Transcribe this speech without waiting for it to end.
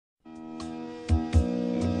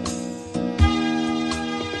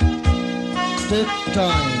Take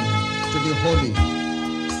time to be holy.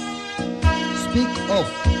 Speak of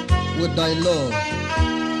with thy Lord.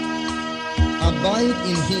 Abide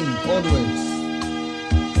in him always,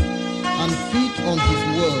 and feed on his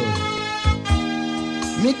word.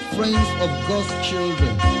 Make friends of God's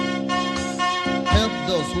children. Help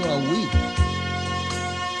those who are weak,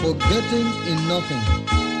 forgetting in nothing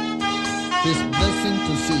his blessing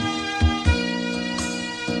to seek.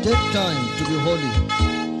 Take time to be holy.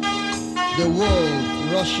 The world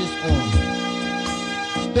rushes on.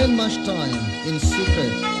 Spend much time in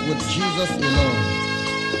secret with Jesus alone.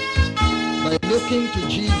 By looking to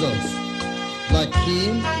Jesus, like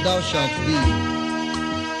him thou shalt be.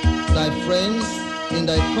 Thy friends in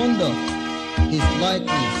thy conduct his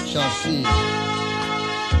likeness shall see.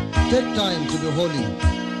 Take time to be holy.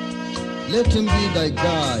 Let him be thy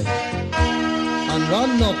guide, and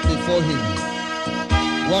run not before him,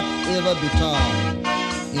 whatever betide.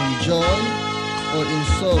 In joy or in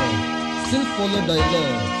sorrow, still follow thy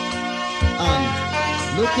Lord, and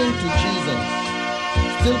looking to Jesus,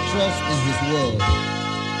 still trust in his word.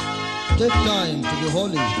 Take time to be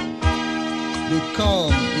holy. Be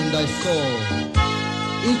calm in thy soul.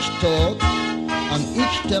 Each thought and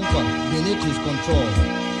each temper beneath his control.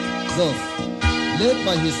 Thus, led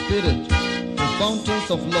by his spirit to fountains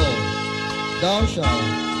of love, thou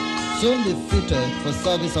shalt soon be fitted for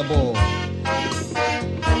service above.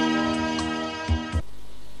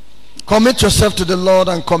 Commit yourself to the Lord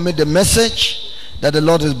and commit the message that the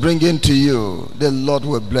Lord is bringing to you. The Lord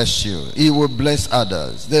will bless you. He will bless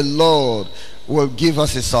others. The Lord will give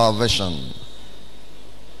us his salvation.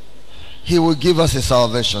 He will give us his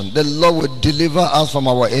salvation. The Lord will deliver us from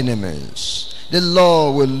our enemies. The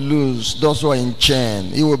Lord will loose those who are in chain.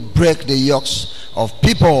 He will break the yokes of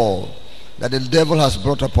people that the devil has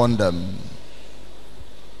brought upon them.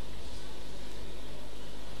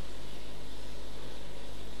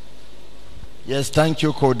 Yes, thank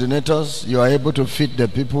you, coordinators. You are able to feed the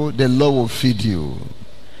people. The Lord will feed you.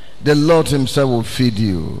 The Lord himself will feed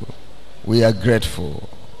you. We are grateful.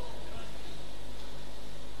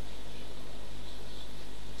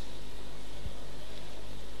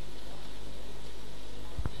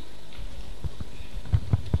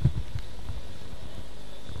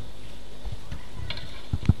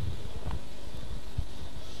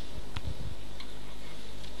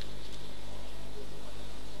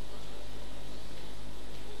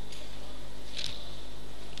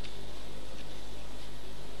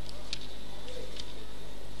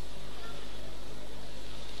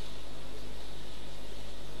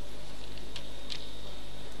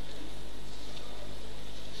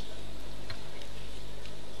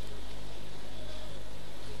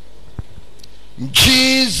 In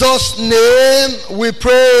Jesus' name we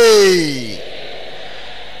pray.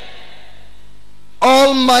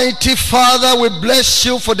 Almighty Father, we bless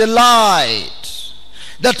you for the light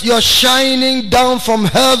that you are shining down from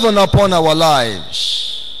heaven upon our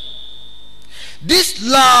lives. This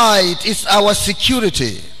light is our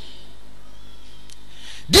security.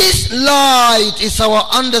 This light is our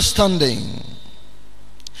understanding.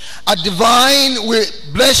 At Divine, we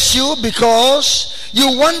bless you because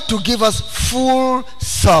you want to give us full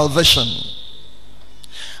salvation.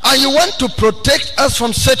 And you want to protect us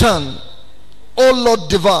from Satan. Oh Lord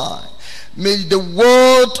Divine, may the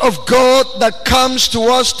word of God that comes to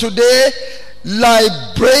us today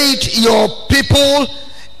liberate your people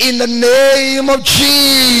in the name of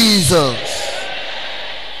Jesus.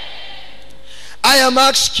 I am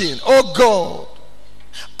asking, oh God,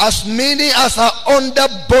 as many as are under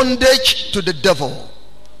bondage to the devil,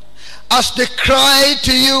 as they cry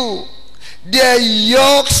to you, their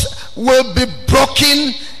yokes will be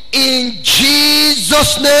broken in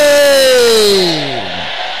Jesus' name.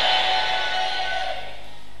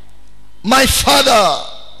 My Father,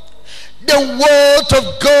 the word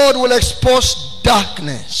of God will expose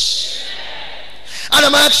darkness. And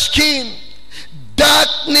I'm asking,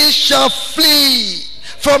 darkness shall flee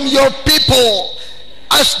from your people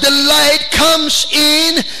as the light comes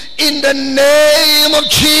in the name of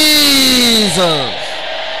Jesus.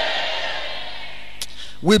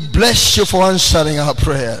 We bless you for answering our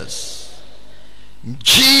prayers. In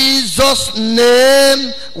Jesus'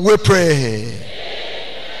 name we pray.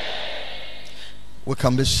 We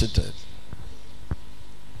can be seated.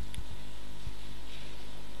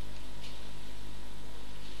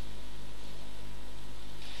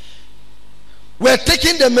 We're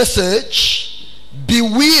taking the message,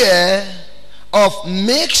 beware of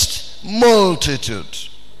mixed multitude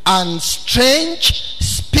and strange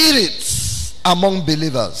spirits among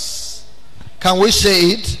believers. Can we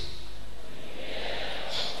say it?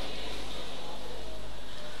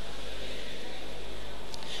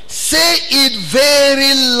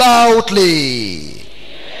 very loudly.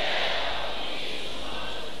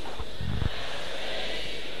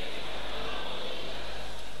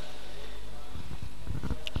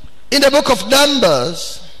 In the book of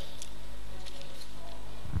Numbers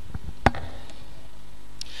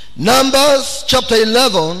chapter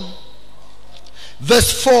 11,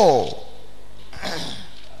 verse 4.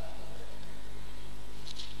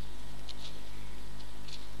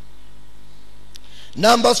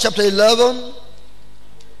 Numbers chapter 11,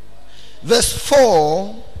 verse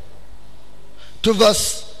 4 to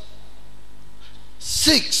verse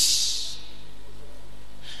 6.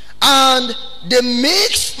 And the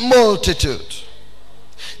mixed multitude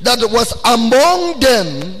that was among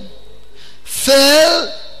them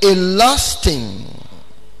fell a lasting,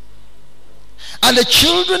 and the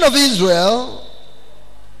children of Israel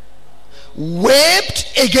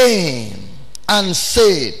wept again and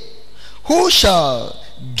said, who shall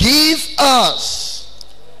give us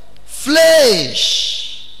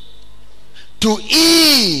flesh to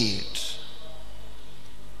eat?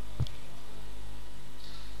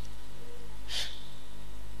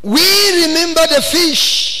 We remember the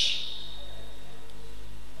fish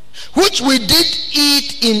which we did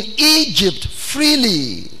eat in Egypt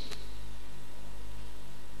freely.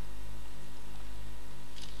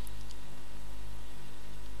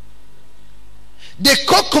 The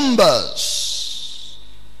cucumbers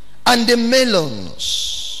and the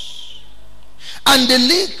melons and the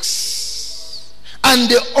leeks and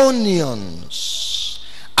the onions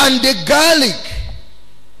and the garlic.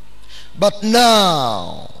 But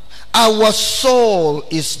now our soul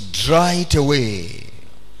is dried away.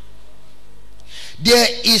 There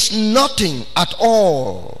is nothing at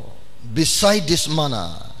all beside this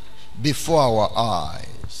manna before our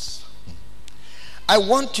eyes. I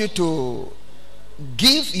want you to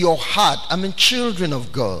give your heart. Children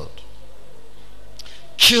of God.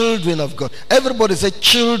 Children of God. Everybody say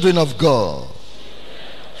children of God.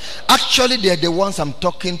 Actually, they are the ones I'm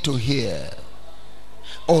talking to here.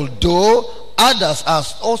 Although others are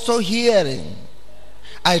also hearing,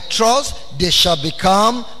 I trust they shall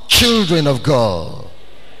become children of God.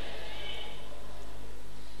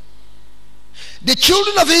 The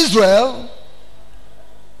children of Israel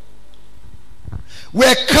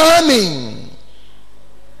were coming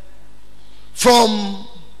from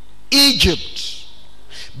Egypt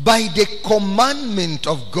by the commandment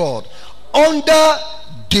of God, under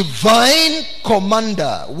divine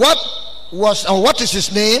commander. What is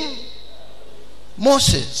his name?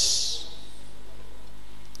 Moses.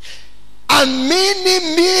 And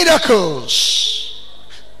many miracles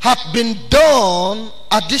have been done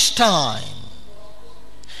at this time.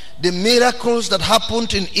 The miracles that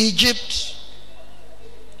happened in Egypt,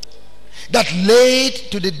 that led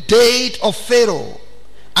to the death of Pharaoh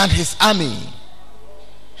and his army.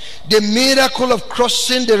 The miracle of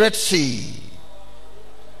crossing the Red Sea.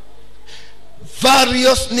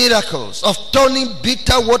 Various miracles of turning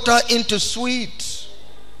bitter water into sweet.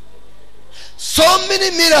 So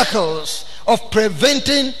many miracles of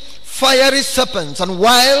preventing fiery serpents and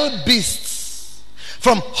wild beasts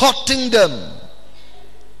from hurting them.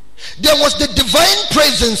 There was the divine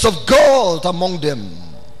presence of God among them.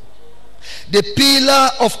 The pillar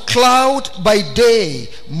of cloud by day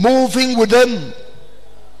moving with them.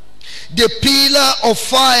 The pillar of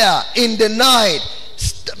fire in the night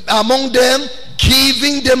among them,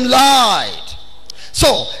 giving them light.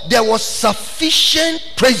 So there was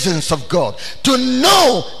sufficient presence of God to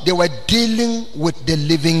know they were dealing with the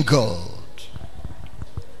living God.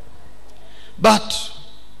 But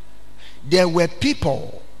there were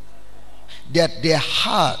people that their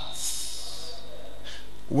hearts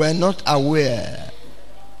were not aware.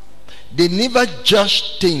 They never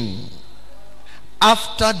judged things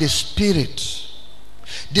after the spirit.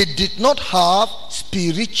 They did not have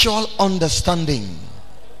spiritual understanding.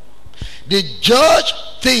 They judge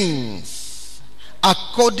things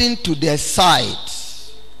according to their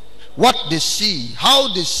sight, what they see,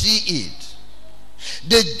 how they see it.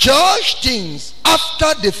 They judge things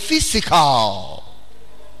after the physical.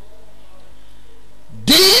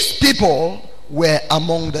 These people were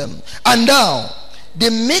among them. And now the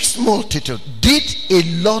mixed multitude did a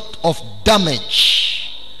lot of damage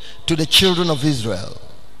to the children of Israel.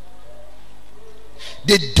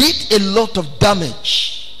 They did a lot of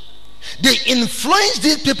damage. They influenced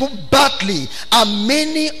these people badly, and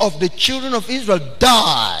many of the children of Israel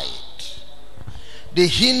died. They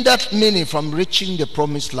hindered many from reaching the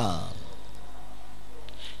promised land.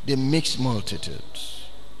 The mixed multitude.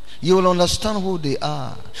 You will understand who they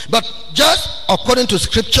are. But just according to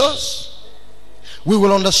scriptures, we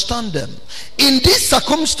will understand them. In this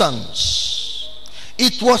circumstance,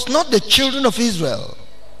 it was not the children of Israel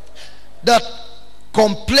that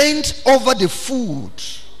complained over the food,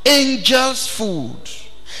 angels' food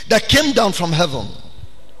that came down from heaven.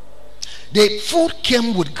 The food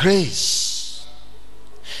came with grace.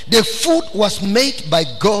 The food was made by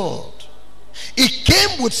God. It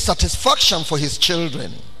came with satisfaction for his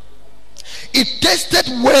children. It tasted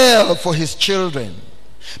well for his children.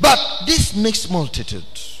 But this mixed multitude,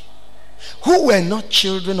 who were not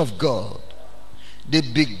children of God, they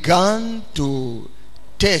began to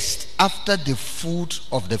taste after the food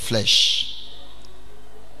of the flesh.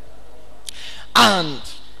 And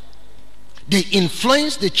they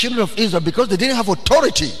influenced the children of Israel because they didn't have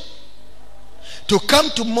authority to come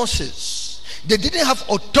to Moses. They didn't have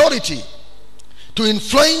authority to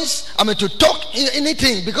influence, to talk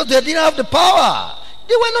anything, because they didn't have the power.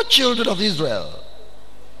 They were not children of Israel.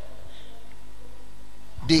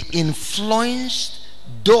 They influenced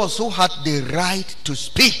those who had the right to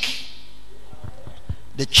speak,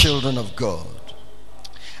 the children of God.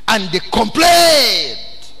 And they complained.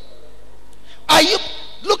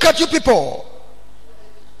 Look at you people.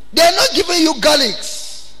 They're not giving you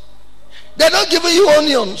garlics. They're not giving you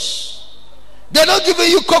onions. They're not giving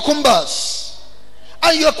you cucumbers.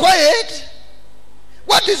 And you're quiet.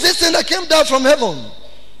 What is this thing that came down from heaven?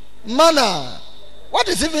 Manna. What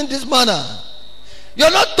is even this manna?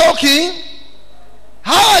 You're not talking.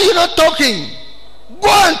 How are you not talking? Go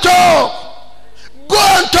and talk. Go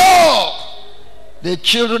and talk. The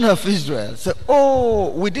children of Israel said,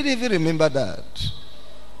 oh, we didn't even remember that.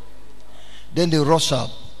 Then they rose up.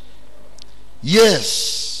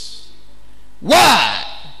 Yes. Why?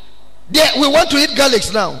 We want to eat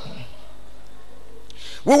garlics now.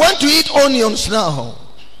 We want to eat onions now.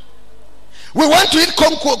 We want to eat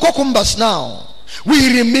cucumbers now.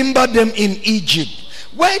 We remember them in Egypt.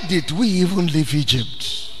 Why did we even leave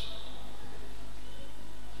Egypt?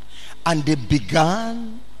 And they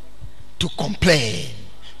began to complain,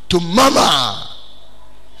 to murmur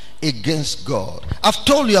against God. I've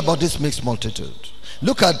told you about this mixed multitude.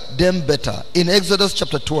 Look at them better in Exodus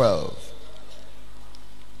chapter 12.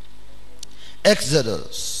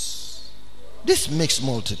 Exodus, this mixed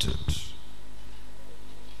multitude.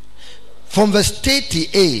 From verse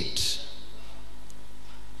 38.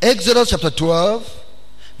 Exodus chapter 12,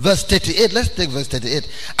 verse 38. Let's take verse 38.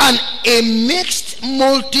 And a mixed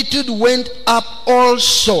multitude went up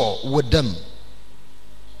also with them,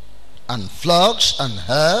 and flocks and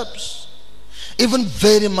herbs, even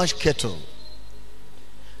very much cattle.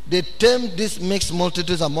 They termed these mixed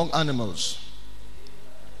multitudes among animals.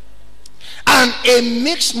 And a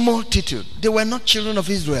mixed multitude, they were not children of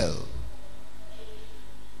Israel,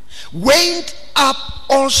 went up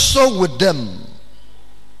also with them.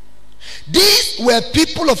 These were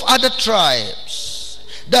people of other tribes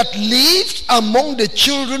that lived among the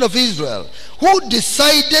children of Israel, who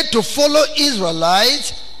decided to follow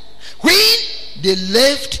Israelites when they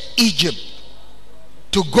left Egypt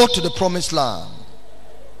to go to the promised land.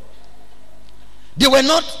 They were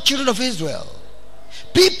not children of Israel.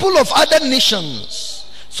 People of other nations.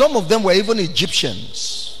 Some of them were even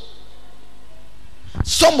Egyptians.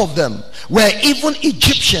 Some of them were even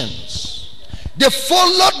Egyptians. They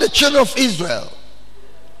followed the children of Israel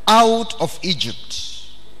out of Egypt.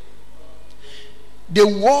 The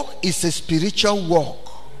walk is a spiritual walk.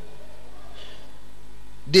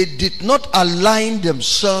 They did not align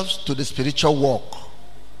themselves to the spiritual walk.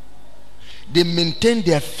 They maintained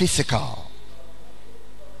their physical.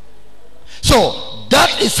 So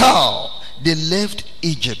that is how they left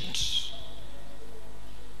Egypt.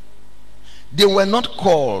 They were not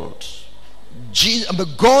called.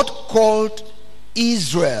 God called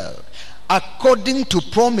Israel according to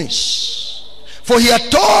promise. For he had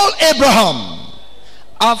told Abraham,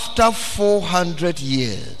 after 400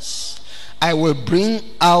 years, I will bring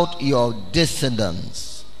out your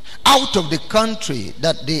descendants out of the country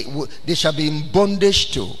that they shall be in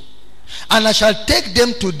bondage to, and I shall take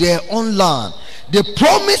them to their own land. The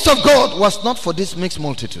promise of God was not for this mixed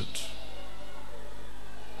multitude.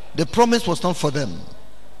 The promise was not for them.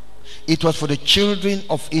 It was for the children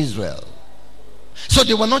of Israel. So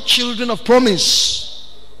they were not children of promise.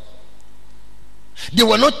 They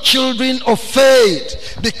were not children of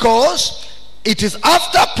faith, because it is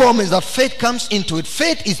after promise that faith comes into it.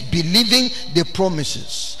 Faith is believing the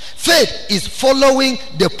promises. Faith is following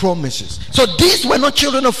the promises. So these were not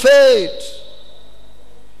children of faith.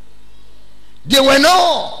 They were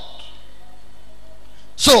not.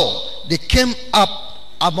 So they came up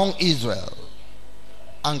among Israel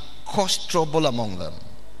and caused trouble among them.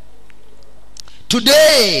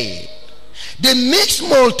 Today, the mixed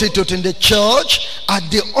multitude in the church are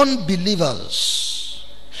the unbelievers.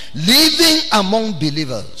 living among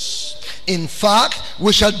believers. In fact,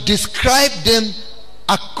 we shall describe them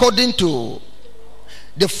according to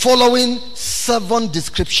the following 7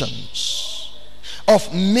 descriptions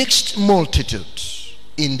of mixed multitudes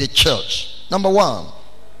in the church. Number 1,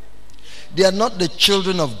 they are not the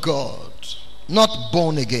children of God, not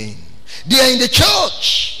born again. They are in the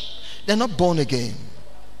church, they are not born again.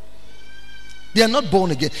 They are not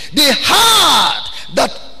born again. They heard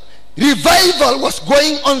that revival was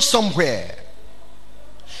going on somewhere,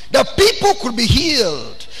 that people could be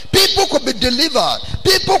healed, people could be delivered,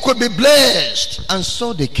 people could be blessed, and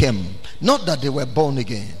so they came. Not that they were born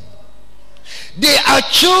again. They are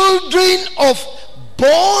children of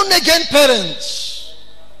born again parents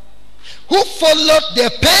who followed their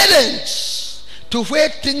parents to where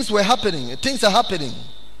things were happening. Things are happening.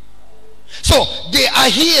 So they are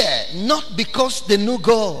here not because they knew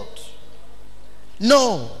God.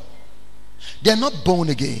 No, they are not born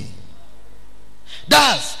again.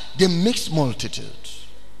 That's the mixed multitude.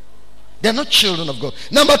 They are not children of God.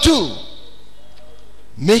 Number 2,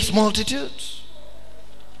 mixed multitude.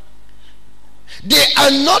 They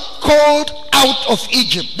are not called out of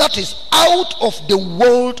Egypt, that is, out of the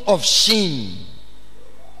world of sin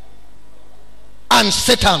and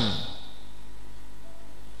Satan.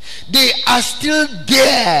 They are still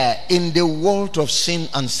there in the world of sin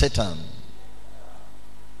and Satan.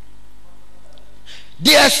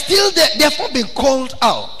 They are still there. They have not been called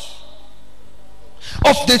out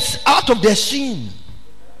of their sin,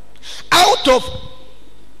 out of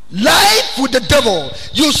life with the devil.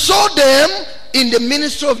 You saw them in the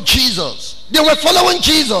ministry of Jesus. They were following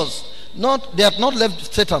Jesus. They have not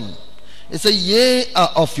left Satan. They say, ye are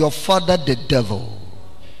of your father the devil.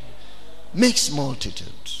 Mixed multitude.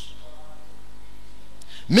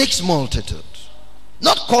 Mixed multitude.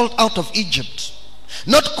 Not called out of Egypt,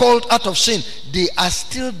 not called out of sin. They are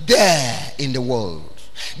still there in the world.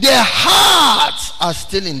 Their hearts are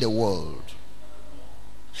still in the world.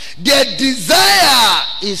 Their desire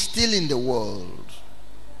is still in the world.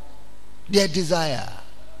 Their desire.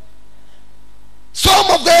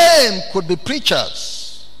 Some of them could be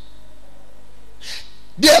preachers.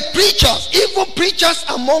 They are preachers, even preachers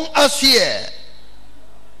among us here,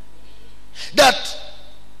 that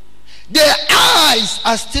their eyes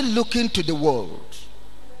are still looking to the world.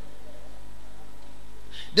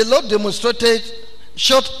 The Lord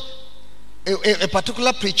showed a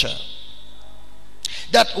particular preacher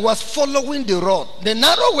that was following the road, the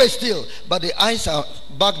narrow way still, but the eyes are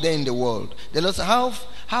back there in the world. The Lord said,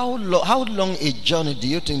 how long a journey do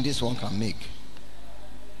you think this one can make?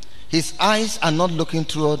 His eyes are not looking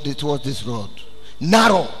towards this road.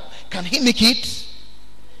 Narrow. Can he make it?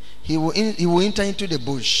 He will enter into the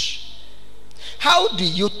bush. How do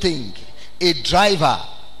you think a driver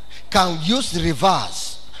can use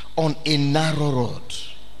reverse on a narrow road?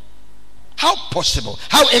 How possible?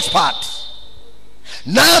 How expert?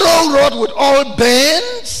 Narrow road with all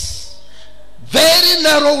bends, very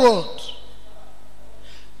narrow road.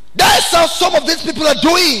 That's how some of these people are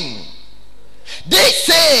doing. They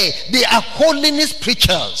say they are holiness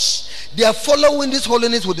preachers. They are following this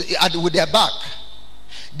holiness with their back.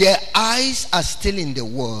 Their eyes are still in the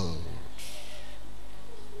world.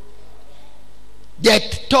 Their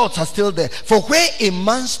thoughts are still there. For where a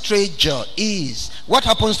man's treasure is, what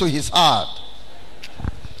happens to his heart?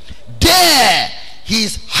 There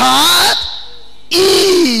his heart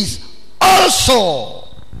is also.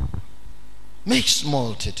 Mixed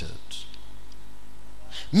multitude.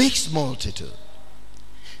 Mixed multitude.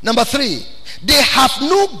 Number 3, they have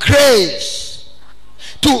no grace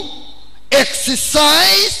to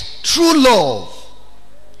exercise true love,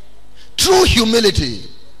 true humility,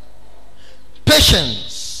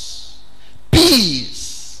 patience,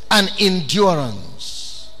 peace, and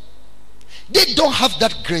endurance. They don't have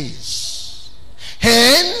that grace.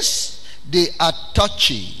 Hence, they are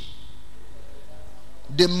touchy.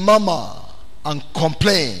 They murmur and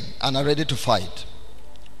complain and are ready to fight.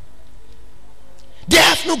 They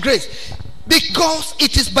have no grace, because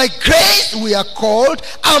it is by grace we are called,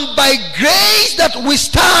 and by grace that we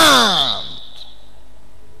stand.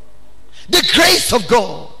 The grace of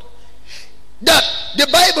God, that the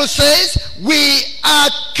Bible says we are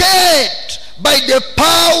kept by the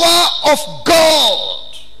power of God.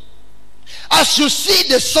 As you see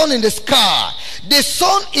the sun in the sky, the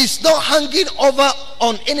sun is not hanging over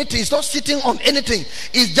on anything. It's not sitting on anything.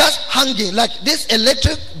 It's just hanging like these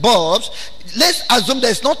electric bulbs. Let's assume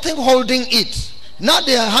there's nothing holding it. Now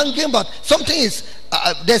they are hanging, but something is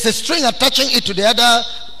there's a string attaching it to the other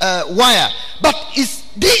wire. But is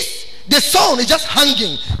this, the sun is just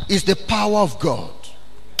hanging, is the power of God,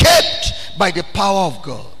 kept by the power of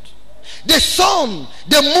God. The sun,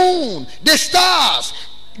 the moon, the stars,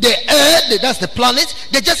 the earth, that's the planets,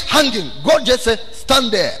 they're just hanging. God just said,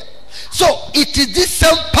 stand there. So it is this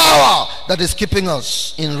same power that is keeping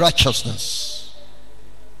us in righteousness.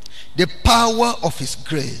 The power of his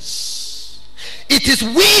grace. It is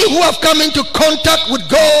we who have come into contact with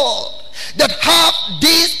God that have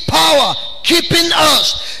this power keeping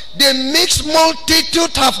us. The mixed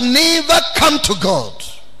multitude have never come to God.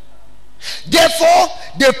 Therefore,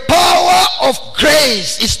 the power of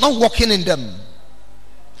grace is not working in them.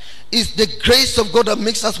 It's the grace of God that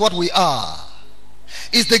makes us what we are.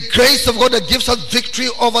 It's the grace of God that gives us victory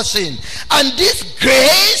over sin. And this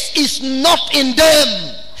grace is not in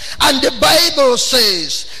them. And the Bible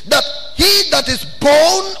says that he that is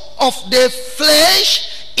born of the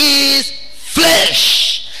flesh is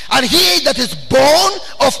flesh, and he that is born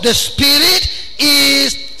of the spirit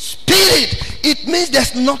is spirit. It means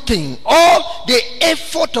there's nothing. All the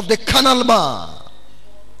effort of the carnal man,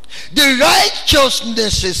 the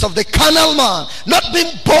righteousnesses of the carnal man, not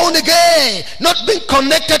being born again, not being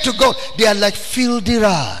connected to God, they are like filthy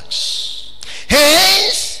rags.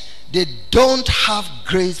 Hence, they don't have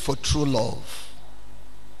grace for true love.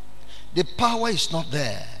 The power is not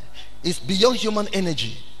there. It's beyond human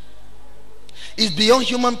energy. It's beyond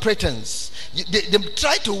human pretense. They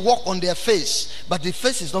try to walk on their face, but the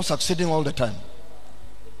face is not succeeding all the time.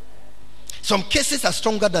 Some cases are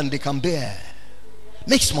stronger than they can bear.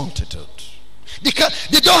 Mixed multitude. They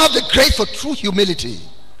don't have the grace for true humility.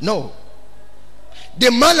 No. They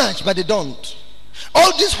manage, but they don't.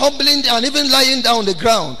 All this humbling and even lying down on the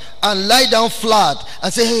ground and lie down flat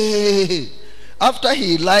and say, hey. After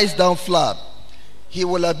he lies down flat, he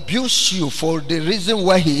will abuse you for the reason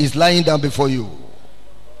why he is lying down before you.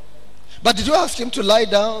 But did you ask him to lie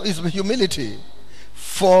down? It's humility.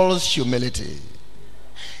 False humility.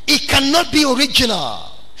 It cannot be original.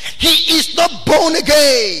 He is not born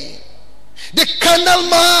again. The carnal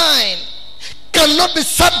mind cannot be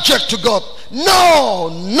subject to God. No,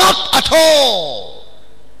 not at all.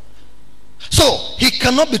 So he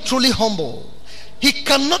cannot be truly humble. He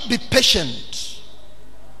cannot be patient.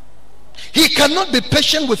 He cannot be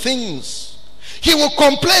patient with things. He will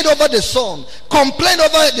complain over the sun, complain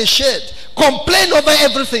over the shade, complain over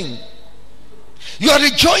everything. You are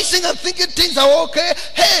rejoicing and thinking things are okay.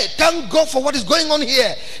 Hey, thank God for what is going on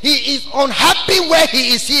here. He is unhappy where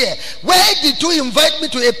he is here. Where did you invite me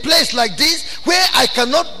to a place like this where I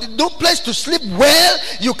cannot, no place to sleep well,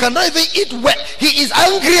 you cannot even eat well? He is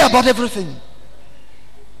angry about everything.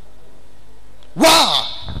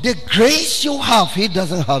 Wow, the grace you have, he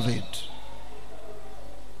doesn't have it.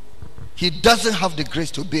 He doesn't have the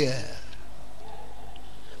grace to bear.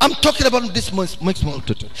 I'm talking about this mixed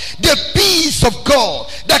multitude. The peace of God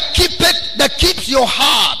that keeps your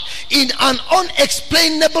heart in an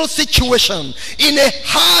unexplainable situation, in a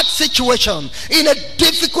hard situation, in a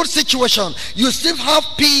difficult situation. You still have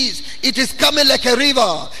peace. It is coming like a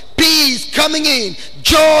river. Peace coming in.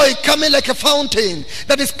 Joy coming like a fountain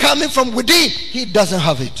that is coming from within. He doesn't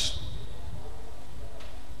have it.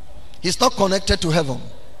 He's not connected to heaven.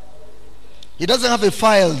 He doesn't have a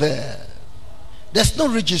file there. There's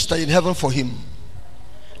no register in heaven for him.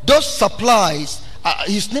 Those supplies,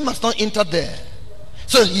 his name has not entered there.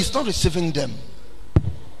 So he's not receiving them.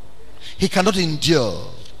 He cannot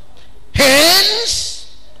endure.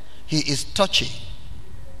 Hence, he is touchy.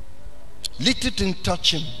 Little thing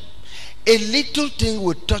touch him. A little thing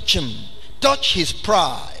will touch him. Touch his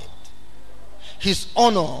pride, his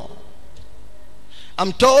honor.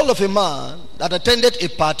 I'm told of a man that attended a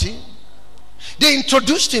party. They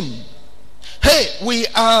introduced him. Hey, we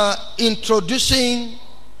are introducing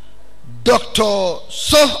Dr.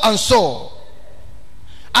 So and so,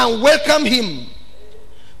 and welcome him.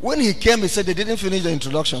 When he came, he said they didn't finish the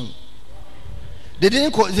introduction. They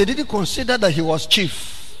didn't consider that he was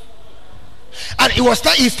chief. And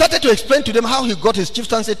he started to explain to them how he got his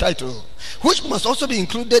chieftaincy title, which must also be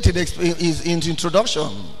included in his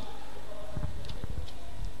introduction.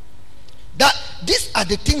 That these are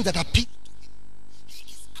the things that appeal.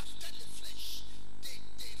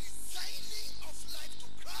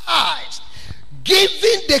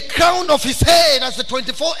 Giving the crown of his head as the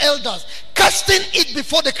 24 elders, casting it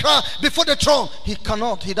before the throne. He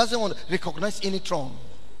cannot. He doesn't want to recognize any throne.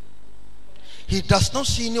 He does not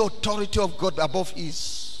see any authority of God above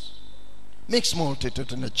his. Mixed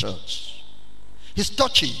multitude in the church. He's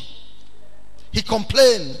touchy. He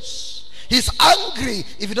complains. He's angry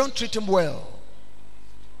if you don't treat him well.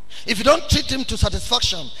 If you don't treat him to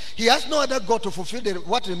satisfaction, he has no other God to fulfill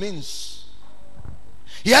what remains.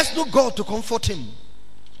 He has no God to comfort him.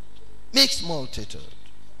 Mixed multitude.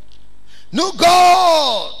 No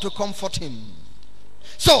God to comfort him.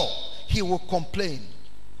 So he will complain.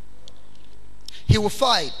 He will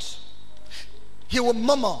fight. He will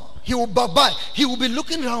murmur. He will bye. He will be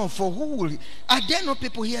looking around for who will. Are there no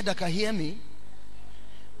people here that can hear me?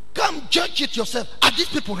 Come judge it yourself. Are these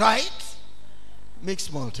people right?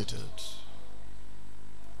 Mixed multitude.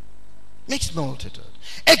 Mixed multitude.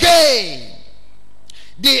 Again,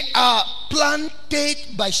 they are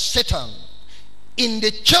planted by Satan in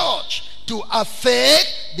the church to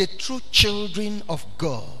affect the true children of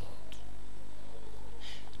God.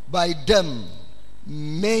 By them,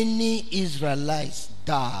 many Israelites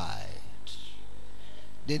died.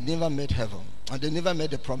 They never made heaven, and they never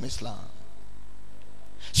made the promised land.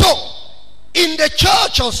 So, in the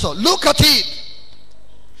church also, look at it.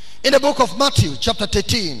 In the book of Matthew, chapter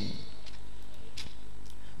 13.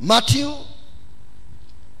 Matthew,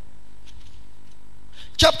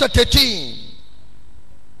 chapter 13.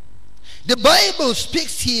 The Bible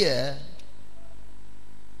speaks here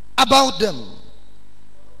about them.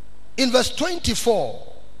 In verse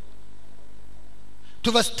 24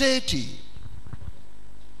 to verse 30.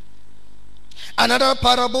 Another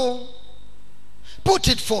parable put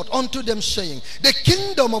it forth unto them, saying, the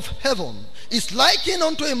kingdom of heaven is likened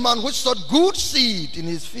unto a man which sowed good seed in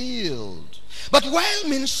his field. But while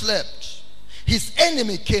men slept, his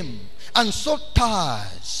enemy came and sowed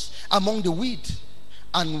tares among the wheat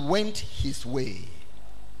and went his way.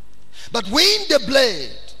 But when the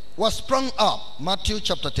blade was sprung up, Matthew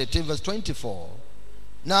chapter 13 verse 24.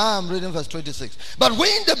 Now I'm reading verse 26. But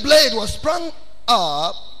when the blade was sprung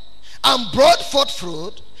up and brought forth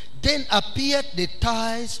fruit, then appeared the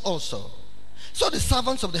tares also. So the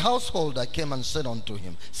servants of the householder came and said unto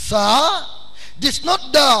him, Sir, didst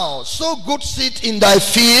not thou sow good seed in thy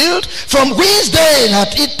field? From whence then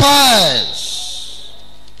hath it tares?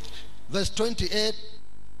 Verse 28.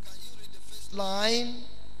 Can you read the first line?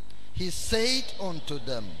 He said unto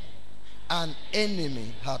them, an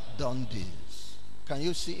enemy hath done this. Can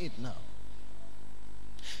you see it now?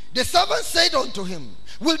 The servant said unto him,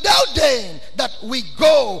 wilt thou then that we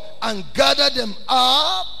go and gather them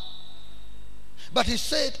up? But he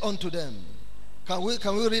said unto them, can we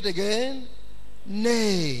read again?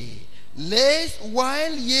 Nay, lest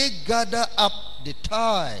while ye gather up the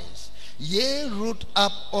tares, ye root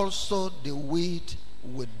up also the wheat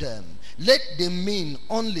with them. Let the mean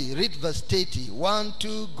only, read verse 30, 1,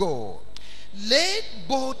 2, go. Let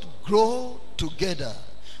both grow together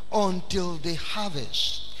until the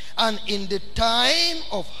harvest. And in the time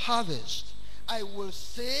of harvest, I will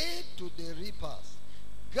say to the reapers,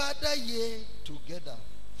 gather ye together,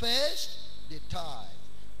 first the tithe,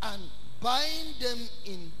 and bind them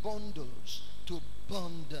in bundles to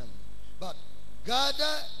burn them, but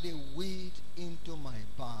gather the wheat into my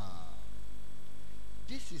barn.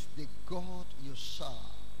 This is the God you serve,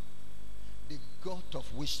 the God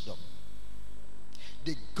of wisdom,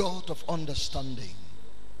 the God of understanding.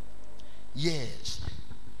 Yes,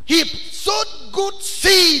 he sowed good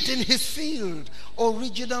seed in his field.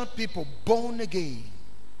 Original people born again.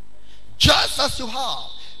 Just as you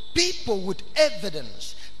have people with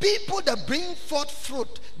evidence, people that bring forth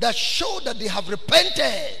fruit that show that they have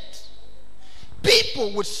repented,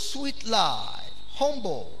 people with sweet life,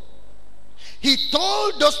 humble. He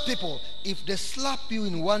told those people, if they slap you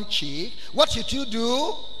in one cheek, what should you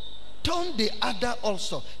do? Turn the other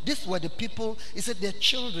also. These were the people, he said, they're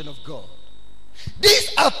children of God.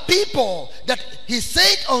 These are people that he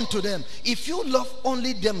said unto them, if you love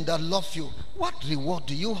only them that love you, what reward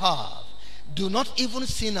do you have? Do not even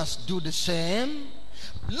sinners do the same?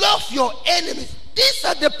 Love your enemies. These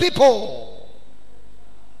are the people.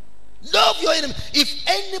 Love your enemy. If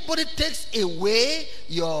anybody takes away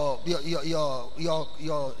your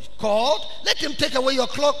cord, let him take away your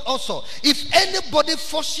cloak also. If anybody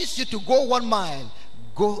forces you to go 1 mile,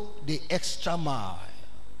 go the extra mile.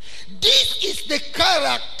 This is the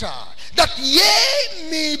character, that ye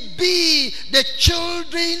may be the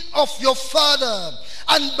children of your Father,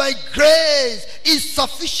 and my grace is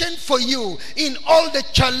sufficient for you in all the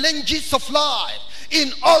challenges of life,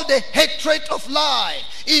 in all the hatred of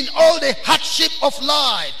life, in all the hardship of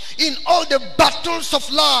life, in all the battles of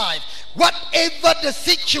life, whatever the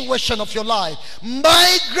situation of your life,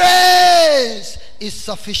 my grace is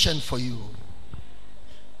sufficient for you.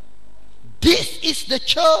 This is the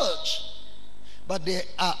church. But there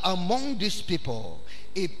are among these people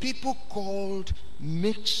a people called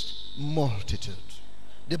mixed multitude.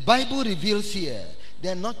 The Bible reveals here they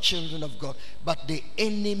are not children of God, but the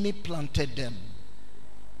enemy planted them.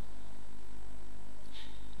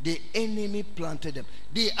 The enemy planted them.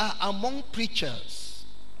 They are among preachers,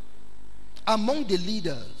 among the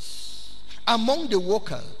leaders, among the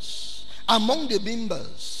workers, among the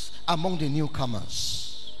members, among the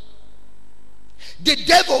newcomers. The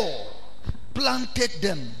devil planted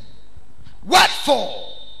them. What for?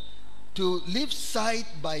 To live side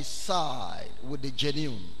by side with the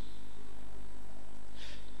genuine.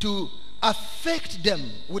 To affect them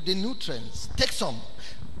with the nutrients. Take some.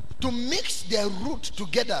 To mix their root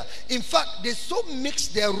together. In fact, they so mix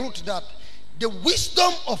their root that the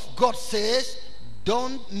wisdom of God says,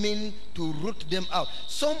 don't mean to root them out.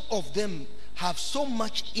 Some of them have so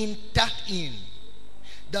much intact in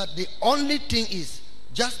that the only thing is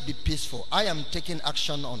just be peaceful. I am taking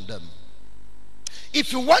action on them.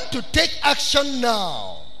 If you want to take action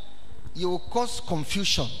now, you will cause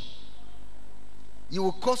confusion. You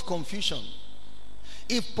will cause confusion.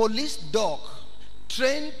 If police dog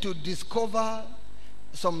trained to discover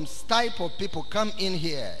some type of people come in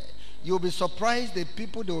here, you'll be surprised the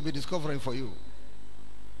people they will be discovering for you.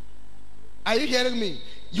 Are you hearing me?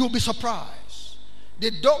 You'll be surprised. The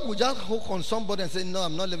dog will just hook on somebody and say, no,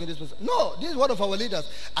 I'm not leaving this person. No, this is one of our leaders.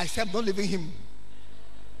 I said, I'm not leaving him.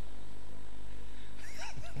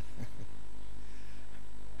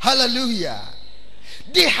 Hallelujah.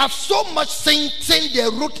 They have so much send their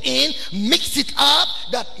root in, mix it up,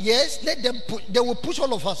 that yes, let them they will push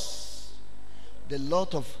all of us. The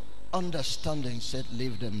Lord of understanding said,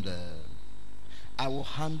 leave them there. I will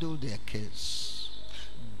handle their case.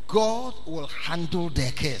 God will handle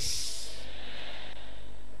their case.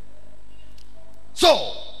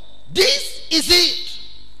 So, this is it.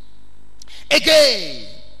 Again,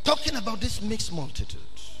 talking about this mixed multitude.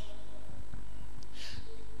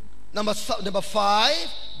 Number 5,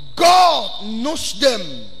 God knows them,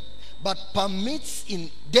 but permits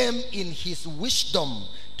them in his wisdom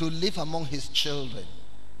to live among his children.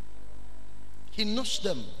 He knows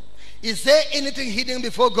them. Is there anything hidden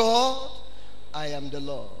before God? I am the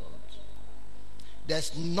Lord.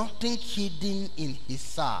 There's nothing hidden in his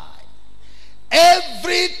sight.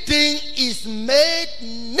 Everything is made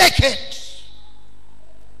naked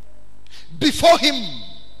before him.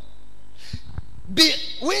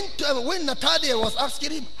 When Nathaniel was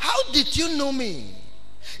asking him, how did you know me?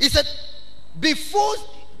 He said, before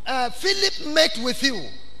Philip met with you,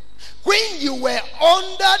 when you were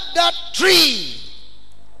under that tree,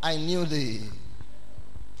 I knew thee.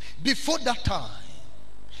 Before that time,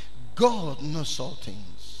 God knows all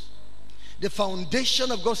things. The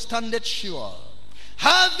foundation of God standeth sure.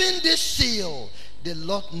 Having this seal, the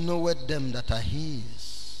Lord knoweth them that are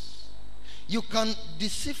his. You can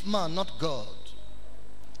deceive man, not God.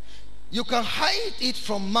 You can hide it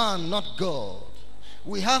from man, not God.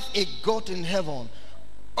 We have a God in heaven.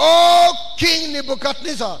 Oh, King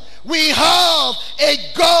Nebuchadnezzar, we have a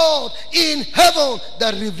God in heaven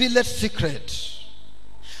that revealeth secrets.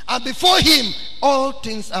 And before him, all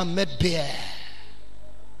things are made bare.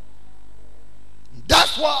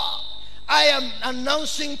 That's why I am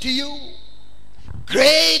announcing to you,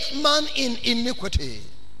 great man in iniquity,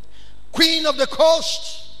 queen of the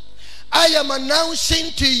coast, I am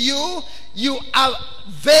announcing to you, you are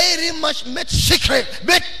very much made secret,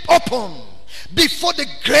 made open before the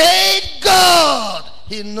great God.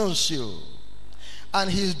 He knows you, and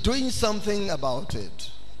he's doing something about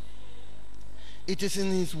it. It is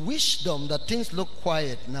in his wisdom that things look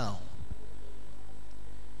quiet now.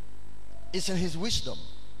 It's in his wisdom.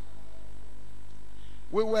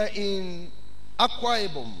 We were in Akwa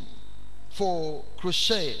Ibom for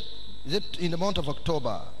crusade in the month of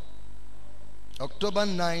October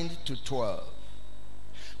 9th to 12th.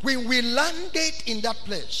 When we landed in that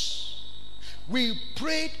place, we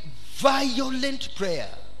prayed violent prayer.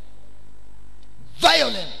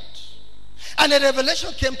 Violent. And a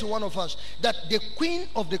revelation came to one of us that the queen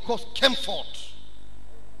of the coast came forth.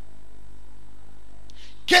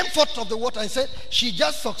 Came forth of the water and said she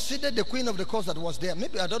just succeeded the queen of the coast that was there.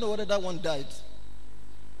 Maybe, I don't know whether that one died,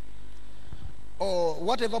 or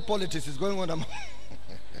whatever politics is going on among.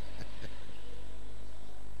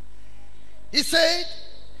 He said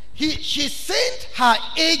she sent her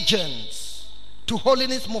agents to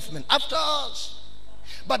Holiness Movement after us.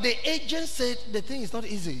 But the agent said the thing is not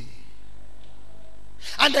easy.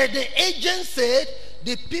 And the agent said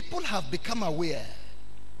the people have become aware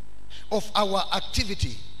of our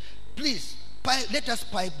activity. Please, let us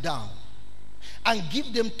pipe down and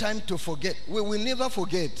give them time to forget. We will never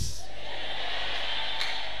forget.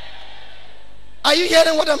 Are you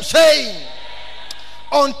hearing what I'm saying?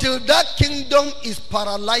 Until that kingdom is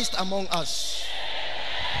paralyzed among us.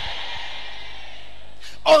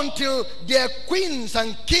 Until their queens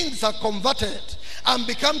and kings are converted and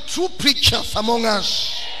become true preachers among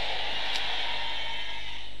us.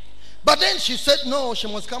 But then she said, no,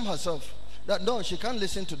 she must come herself. No, she can't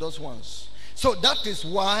listen to those ones. So that is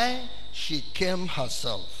why she came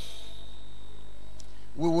herself.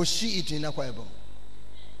 We will see it in Akwa Ibom.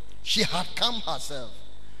 She had come herself.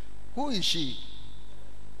 Who is she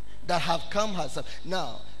that have come herself?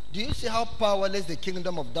 Now, do you see how powerless the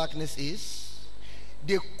kingdom of darkness is?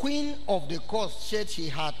 The queen of the coast said she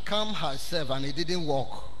had come herself and it didn't work.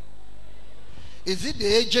 Is it the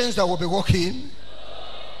agents that will be working?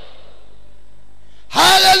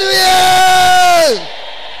 Hallelujah!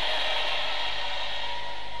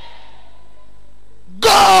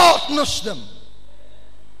 God knows them.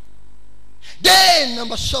 Then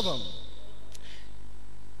number 7,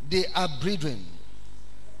 they are brethren.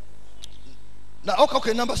 Now,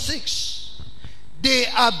 okay, number 6, they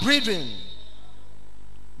are brethren.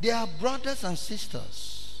 They are brothers and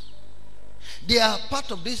sisters. They are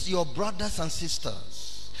part of this, your brothers and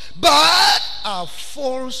sisters, but are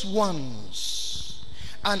false ones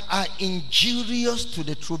and are injurious to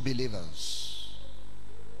the true believers.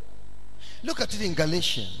 Look at it in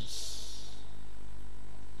Galatians.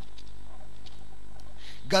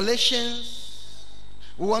 Galatians,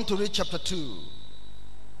 we want to read chapter 2,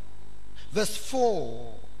 verse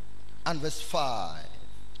 4 and verse 5.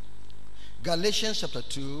 Galatians chapter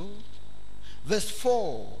 2, verse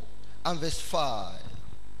 4 and verse 5.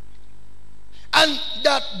 And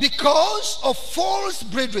that because of false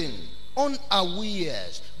brethren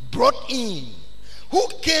unawares brought in, who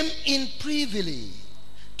came in privily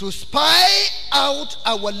to spy out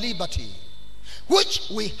our liberty, which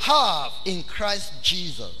we have in Christ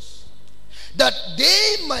Jesus, that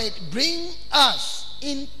they might bring us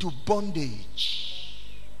into bondage,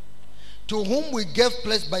 to whom we gave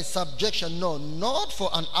place by subjection, no, not for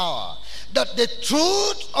an hour, that the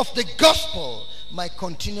truth of the gospel might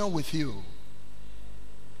continue with you.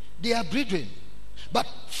 They are brethren, but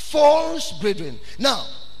false brethren. Now,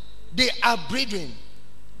 they are brethren.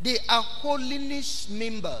 They are holiness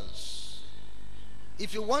members.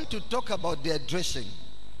 If you want to talk about their dressing,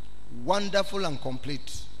 wonderful and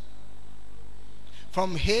complete.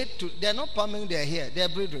 From head to, they are not palming their hair, they are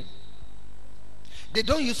brethren. They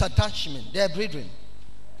don't use attachment, they are brethren.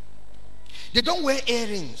 They don't wear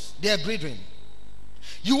earrings, they are brethren.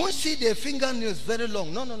 You won't see their fingernails very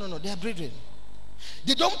long. No, they are brethren.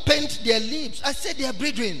 They don't paint their lips. I said they are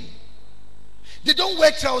brethren. They don't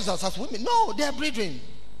wear trousers as women. No, they are brethren.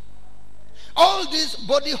 All this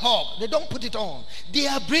body hug, they don't put it on. They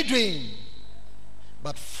are brethren.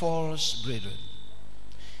 But false brethren.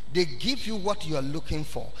 They give you what you are looking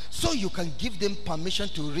for, so you can give them permission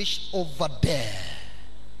to reach over there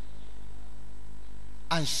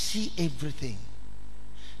and see everything,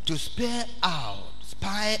 to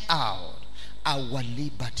spy out our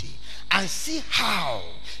liberty and see how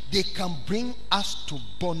they can bring us to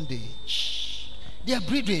bondage. They are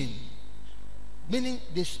brethren, meaning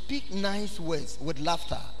they speak nice words with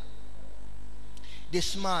laughter. They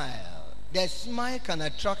smile. Their smile can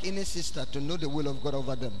attract any sister to know the will of God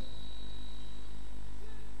over them.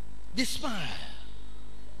 They smile.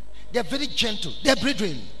 They are very gentle. They are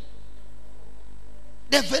brethren.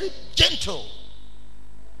 They are very gentle.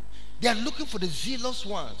 They are looking for the zealous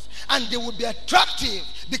ones. And they will be attractive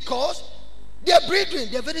because they are brethren.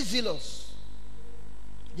 They are very zealous.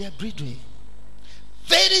 They are brethren.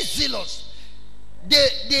 Very zealous.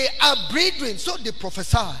 They are brethren, so they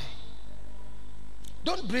prophesy.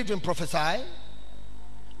 Don't brethren prophesy?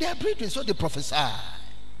 They are brethren, so they prophesy.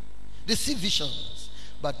 They see visions,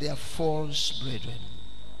 but they are false brethren,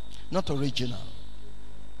 not original.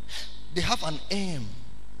 They have an aim.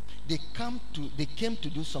 They came to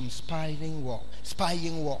do some spying work,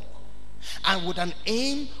 and with an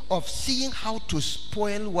aim of seeing how to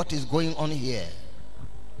spoil what is going on here.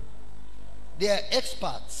 They are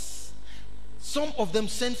experts. Some of them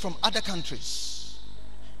sent from other countries.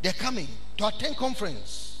 They're coming to attend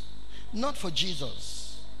conference, not for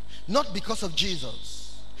Jesus, not because of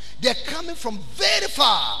Jesus. They're coming from very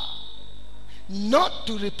far, not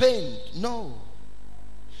to repent. No,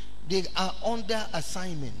 they are under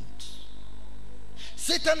assignment.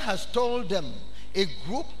 Satan has told them, a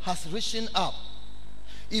group has risen up.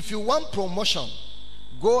 If you want promotion,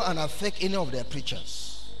 go and affect any of their preachers.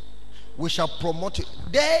 We shall promote you.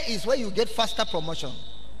 There is where you get faster promotion.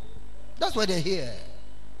 That's why they're here.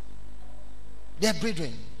 They are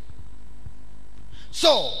brethren.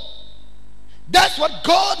 So that's what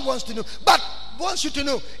God wants to know. But wants you to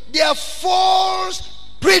know, they are false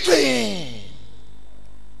brethren,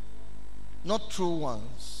 not true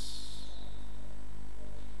ones.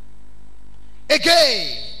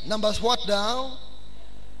 Again, numbers what now?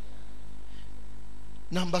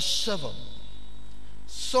 Number 7.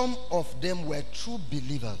 Some of them were true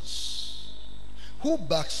believers. who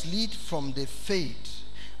backslid from the faith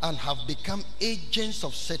and have become agents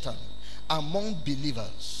of Satan among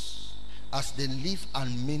believers as they live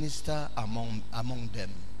and minister among them.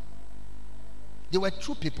 They were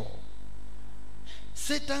true people.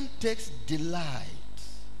 Satan takes delight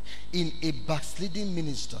in a backsliding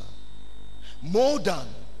minister more than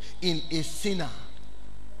in a sinner,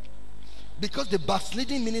 because the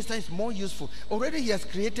backsliding minister is more useful. Already he has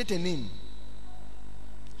created a name.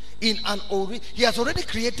 He has already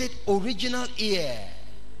created original ear.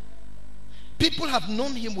 People have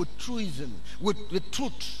known him with truism, with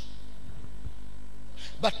truth.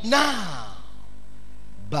 But now,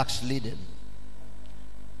 backslidden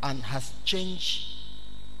and has changed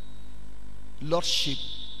lordship.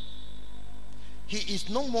 He is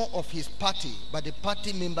no more of his party, but the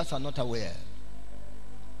party members are not aware.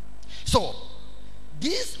 So,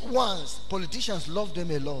 these ones, politicians love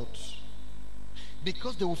them a lot,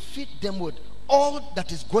 because they will feed them with all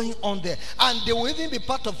that is going on there, and they will even be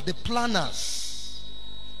part of the planners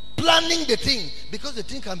planning the thing, because the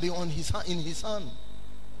thing can be in his hand.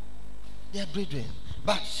 They are brethren.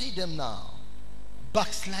 But see them now,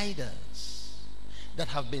 backsliders that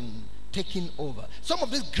have been taken over. Some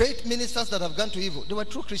of these great ministers that have gone to evil, they were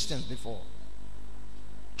true Christians before.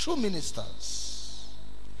 True ministers.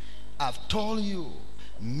 I've told you,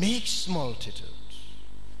 mixed multitude.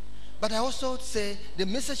 But I also say, the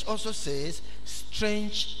message also says,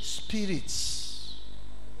 strange spirits.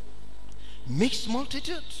 Mixed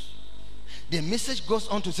multitude. The message goes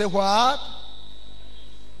on to say what?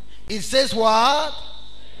 It says what?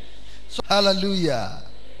 So, hallelujah.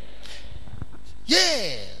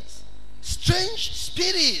 Yes. Strange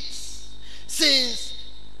spirits. Since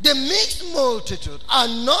the mixed multitude are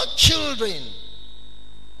not children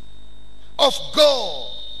of God,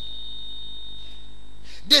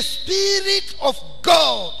 the Spirit of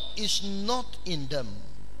God is not in them.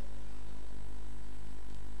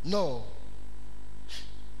 No.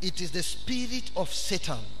 It is the spirit of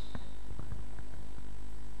Satan.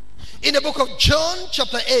 In the book of John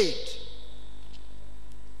chapter 8,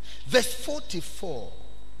 verse 44.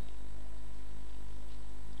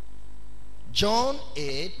 John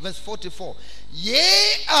 8, verse 44. Ye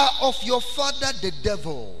are of your father the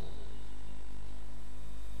devil,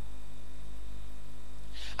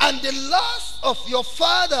 and the lust of your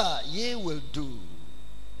father ye will do.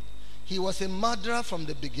 He was a murderer from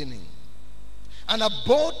the beginning, and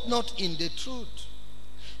abode not in the truth,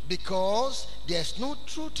 because there is no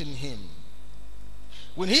truth in him.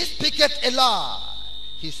 When he speaketh a lie,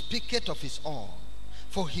 he speaketh of his own,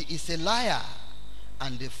 for he is a liar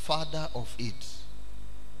and the father of it.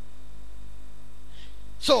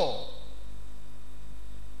 So,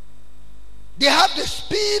 they have the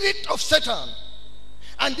spirit of Satan,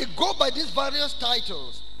 and they go by these various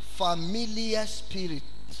titles. Familiar spirit.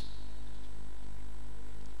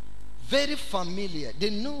 Very familiar. They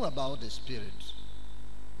know about the spirit.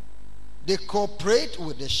 They cooperate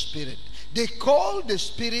with the spirit. They call the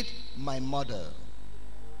spirit my mother,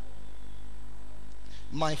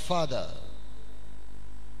 my father,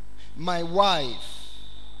 my wife,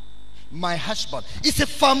 my husband. It's a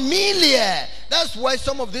familiar. That's why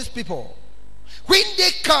some of these people, when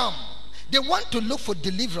they come, they want to look for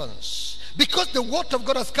deliverance, because the word of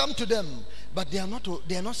God has come to them, but they are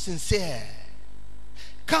not sincere.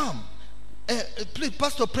 Come, please,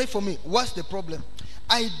 Pastor, pray for me. What's the problem?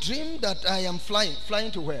 I dream that I am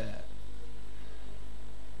flying to where?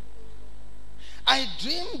 I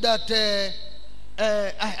dream that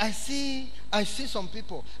I see some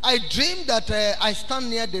people. I dream that I stand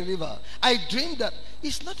near the river. I dream that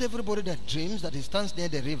it's not everybody that dreams that he stands near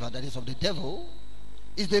the river that is of the devil.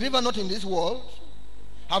 Is the river not in this world?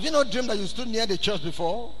 Have you not dreamed that you stood near the church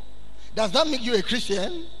before? Does that make you a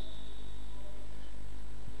Christian?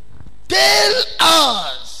 Tell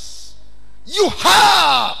us you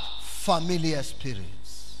have familiar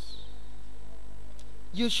spirits.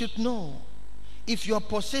 You should know. If you are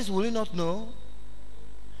possessed, will you not know?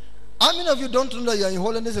 How many of you don't know that you are in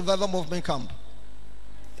Holiness Revival Movement camp?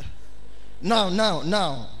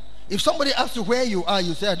 Now. If somebody asks you where you are,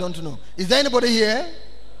 you say, I don't know. Is there anybody here?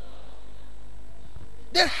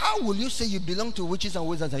 Then how will you say you belong to witches and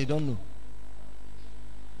wizards and you don't know?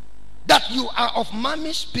 That you are of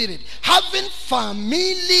mommy's spirit, having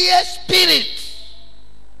familiar spirit,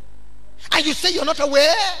 and you say you're not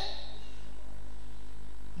aware?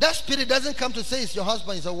 That spirit doesn't come to say it's your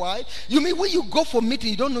husband, it's a wife. You mean when you go for meeting,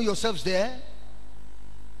 you don't know yourselves there?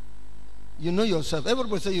 You know yourself.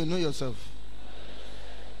 Everybody say you know yourself.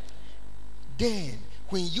 Then,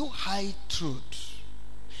 when you hide truth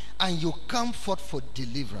and you come forth for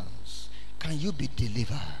deliverance, can you be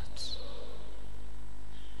delivered?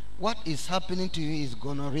 what is happening to you is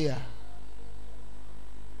gonorrhea.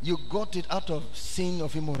 You got it out of sin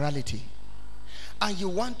of immorality. And you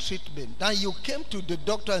want treatment. And you came to the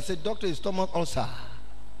doctor and said, doctor, it's stomach ulcer.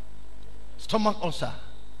 Stomach ulcer.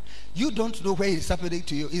 You don't know where it's happening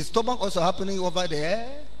to you. Is stomach ulcer happening over there?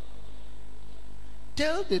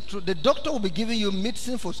 Tell the truth. The doctor will be giving you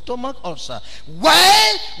medicine for stomach ulcer.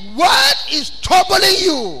 Well, what is troubling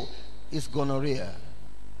you is gonorrhea.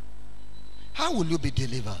 How will you be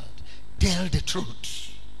delivered? Tell the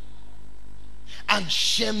truth. And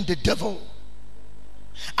shame the devil.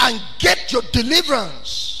 And get your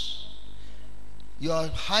deliverance. You are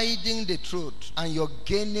hiding the truth and you're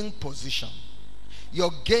gaining position.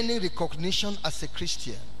 You're gaining recognition as a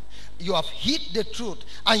Christian. You have hid the truth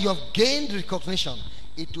and you have gained recognition.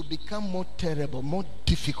 It will become more terrible, more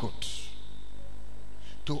difficult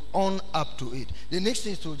to own up to it. The next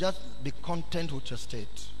thing is to just be content with your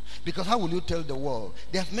state. Because how will you tell the world?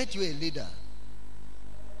 They have made you a leader.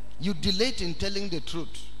 You delayed in telling the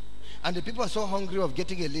truth. And the people are so hungry of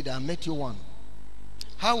getting a leader and met you one.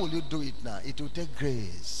 How will you do it now? It will take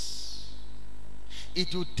grace.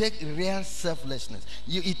 It will take real selflessness.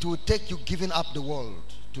 It will take you giving up the world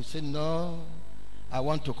to say, no, I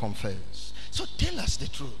want to confess. So tell us the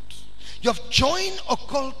truth. You have joined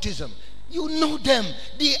occultism. You know them.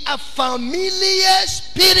 They are familiar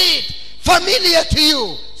spirit. Familiar to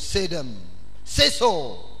you. Say them. Say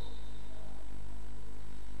so.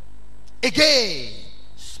 Again,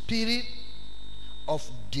 spirit of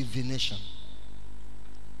divination.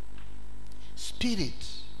 Spirit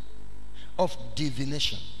of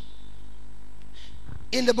divination.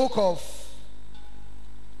 In the book of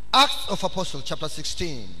Acts of Apostles, chapter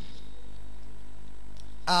 16.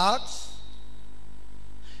 Acts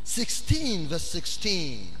 16, verse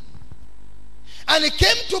 16. And it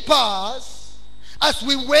came to pass, as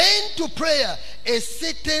we went to prayer, a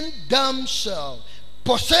certain damsel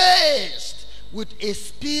possessed with a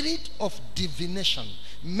spirit of divination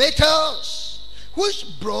met us, which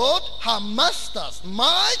brought her masters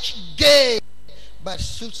much gain by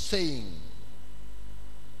soothsaying.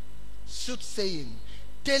 Soothsaying,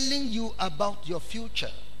 telling you about your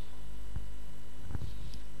future,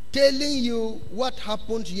 telling you what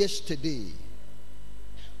happened yesterday,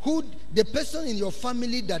 who the person in your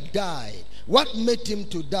family that died, what made him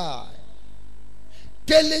to die,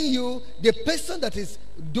 telling you the person that is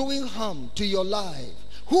doing harm to your life,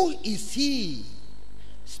 who is he?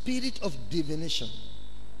 Spirit of divination.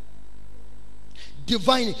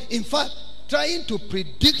 Divining, in fact, trying to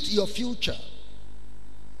predict your future.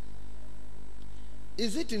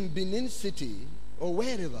 Is it in Benin City or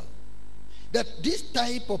wherever that this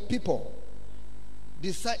type of people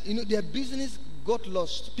decide, their business got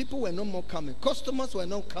lost, people were no more coming, customers were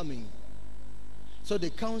not coming, so the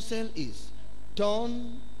counsel is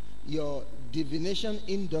turn your divination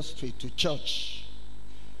industry to church.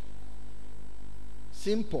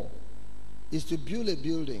 Simple. Is to build a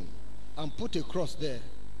building and put a cross there,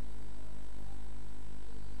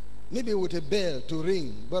 maybe with a bell to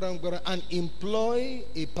ring, and employ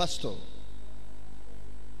a pastor,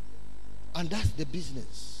 and that's the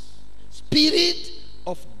business. Spirit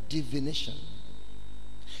of divination.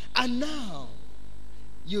 And now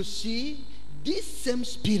you see this same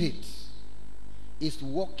spirit is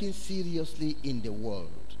working seriously in the world,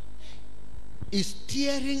 is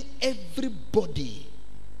tearing everybody.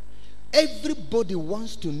 Everybody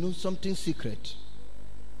wants to know something secret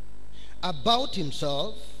about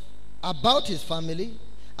himself, about his family,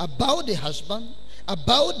 about the husband,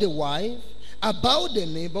 about the wife, about the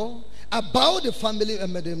neighbor, about the family,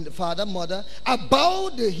 the father, mother,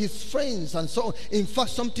 about his friends, and so on. In fact,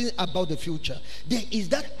 something about the future. There is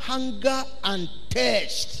that hunger and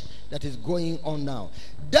thirst that is going on now.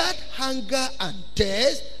 That hunger and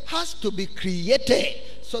thirst has to be created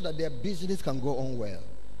so that their business can go on well.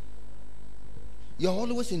 You're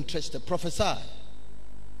always interested. Prophesy.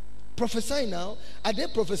 Prophesy now. Are they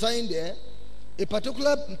prophesying there? A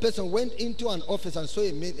particular person went into an office and saw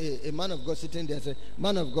a man of God sitting there and said,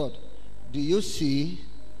 man of God, do you see?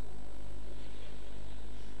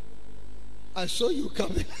 I saw you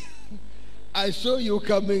coming. I saw you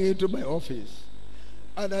coming into my office.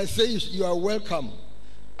 And I say, you are welcome.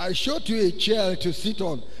 I showed you a chair to sit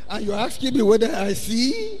on. And you're asking me whether I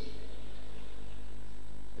see?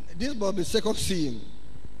 This must be second seeing.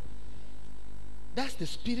 That's the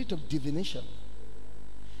spirit of divination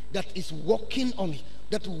that is working on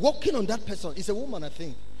that person. It's a woman, I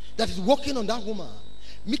think, that is working on that woman,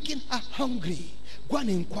 making her hungry. Go and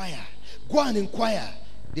inquire. Go and inquire.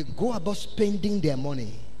 They go about spending their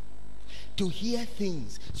money to hear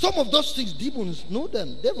things. Some of those things, demons know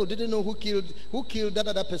them. Devil didn't know who killed that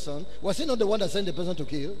other person. Was he not the one that sent the person to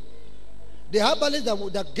kill? The herbalist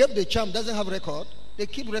that gave the charm doesn't have record. They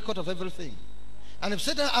keep record of everything. And if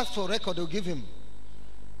Satan asks for record, they'll give him.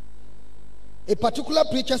 A particular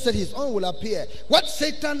preacher said his own will appear. What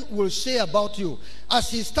Satan will say about you. As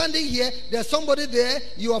he's standing here, there's somebody there,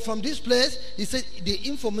 you are from this place. He said the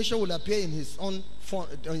information will appear in his own phone,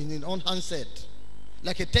 in his own handset.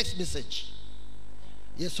 Like a text message.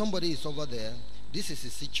 Yes, somebody is over there. This is a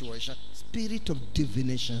situation. Spirit of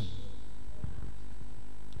divination.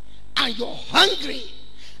 And you're hungry.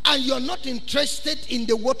 And you're not interested in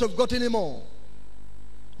the word of God anymore.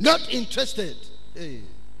 Not interested. Hey.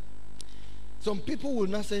 Some people will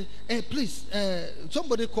not say, hey, please,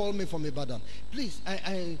 somebody called me from Ibadan. Please,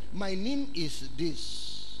 my name is this.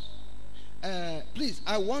 Please,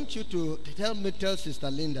 I want you to tell Sister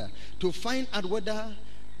Linda to find out whether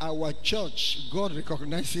our church, God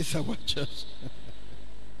recognizes our church.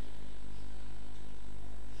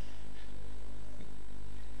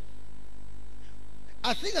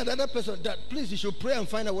 I think another person that, please, you should pray and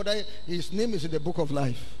find out whether his name is in the book of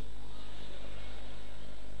life.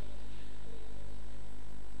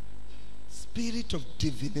 Spirit of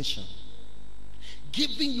divination,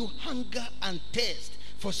 giving you hunger and thirst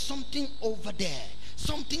for something over there,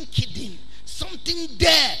 something hidden, something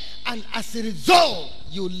there, and as a result,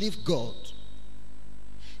 you leave God.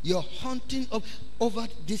 You're hunting over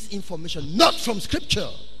this information, not from Scripture.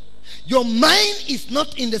 Your mind is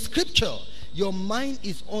not in the Scripture. Your mind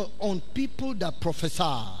is on people that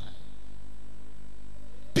prophesy.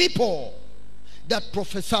 People that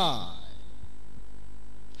prophesy.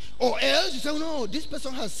 Or else you say, no, this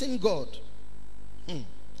person has seen God.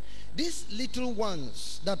 These little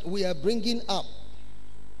ones that we are bringing up,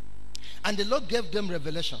 and the Lord gave them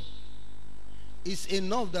revelation, is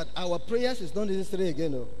enough that our prayers is not necessary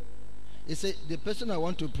again. No. He said, the person I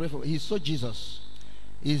want to pray for, he saw Jesus.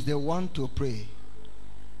 Is the one to pray.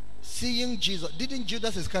 Seeing Jesus. Didn't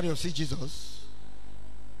Judas Iscariot see Jesus?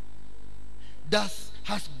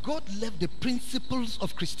 Has God left the principles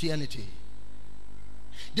of Christianity?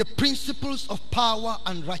 The principles of power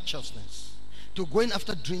and righteousness to going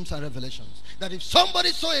after dreams and revelations. That if somebody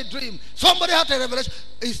saw a dream, somebody had a revelation,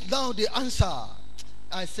 is now the answer.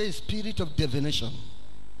 I say spirit of divination.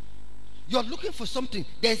 You're looking for something.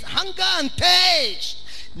 There's hunger and thirst.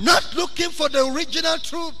 Not looking for the original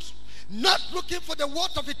truth. Not looking for the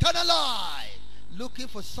word of eternal life. Looking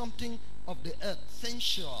for something of the earth,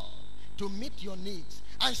 sensual, to meet your needs.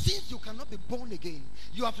 And since you cannot be born again,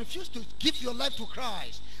 you have refused to give your life to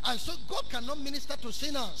Christ, and so God cannot minister to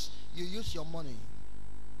sinners, you use your money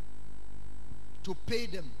to pay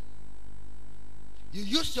them. You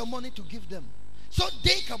use your money to give them so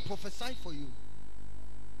they can prophesy for you.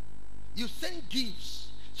 You send gifts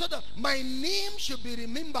so that my name should be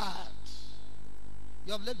remembered.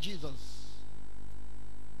 You have left Jesus.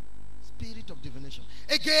 Spirit of divination.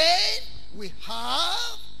 Again, we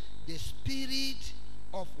have the spirit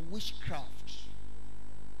of witchcraft.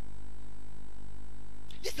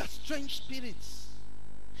 These are strange spirits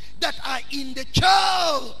that are in the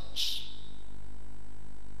church.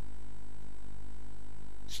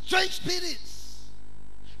 Strange spirits,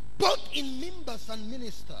 both in members and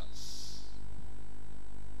ministers.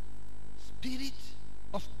 Spirit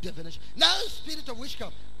of divination. Now, spirit of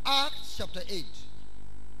witchcraft. Acts chapter 8.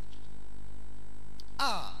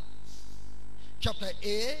 Acts chapter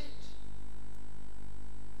 8.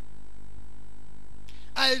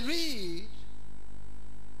 I read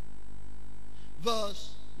verse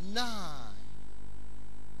 9.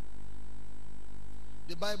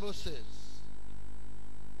 The Bible says,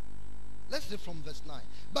 let's read from verse 9.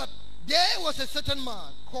 But there was a certain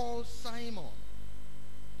man called Simon,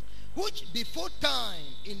 which before time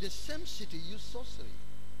in the same city used sorcery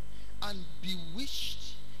and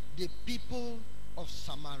bewitched the people of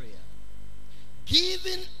Samaria,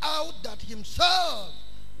 giving out that himself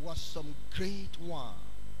was some great one,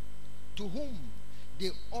 to whom they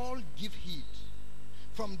all give heed,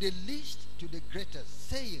 from the least to the greatest,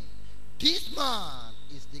 saying, this man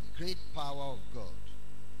is the great power of God.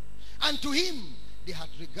 And to him they had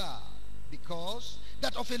regard, because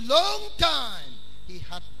that of a long time he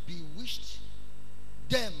had bewitched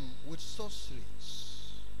them with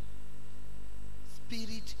sorceries.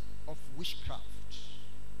 Spirit of witchcraft.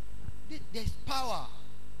 There's power.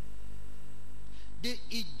 The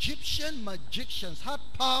Egyptian magicians had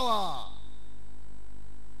power.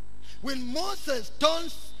 When Moses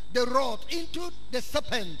turns the rod into the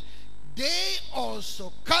serpent, they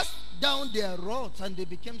also cast down their rods and they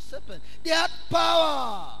became serpents. They had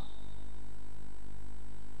power.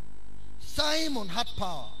 Simon had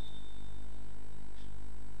power.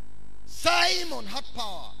 Simon had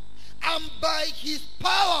power. And by his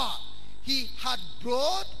power, he had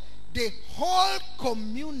brought the whole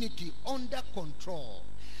community under control.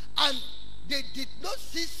 And they did not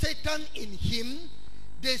see Satan in him.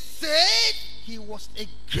 They said he was a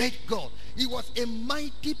great God. He was a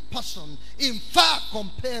mighty person, in fact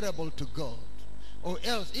comparable to God. Or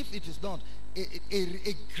else, if it is not,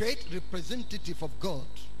 a great representative of God.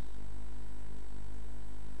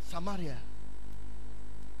 Samaria.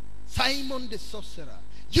 Simon the sorcerer,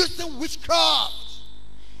 using witchcraft,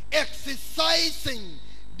 exercising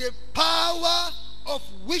the power of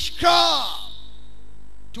witchcraft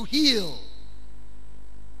to heal,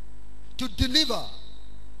 to deliver,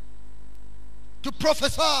 to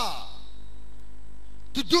prophesy,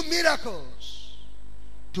 to do miracles,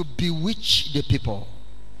 to bewitch the people.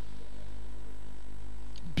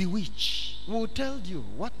 Bewitch. We'll tell you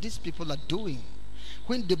what these people are doing.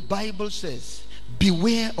 When the Bible says,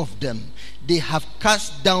 beware of them, they have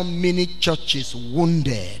cast down many churches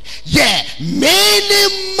wounded. Yeah,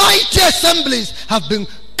 many mighty assemblies have been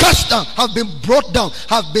cast down, have been brought down,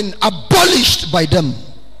 have been abolished by them.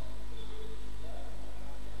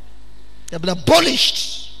 They have been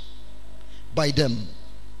abolished by them.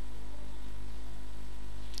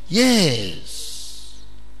 Yes.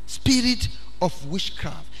 Spirit of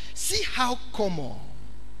witchcraft. See how common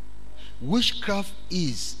witchcraft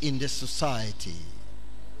is in the society.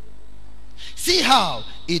 See how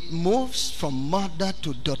it moves from mother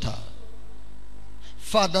to daughter,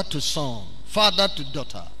 father to son, father to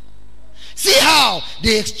daughter. See how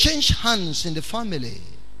they exchange hands in the family.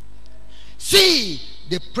 See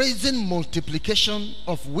the present multiplication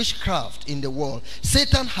of witchcraft in the world.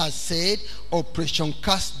 Satan has said, Operation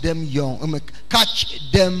catch them young.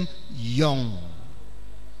 Catch them young.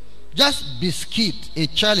 Just biscuit, a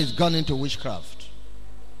child is gone into witchcraft.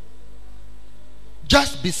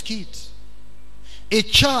 Just biscuit, a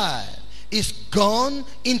child is gone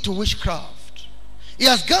into witchcraft. He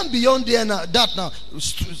has gone beyond there now, that now.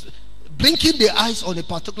 Blinking the eyes on a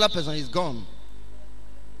particular person is gone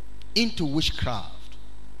into witchcraft.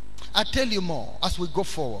 I tell you more as we go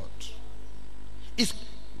forward. It's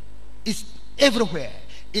everywhere.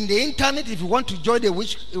 In the internet, if you want to join the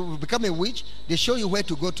witch, become a witch, they show you where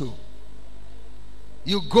to go to.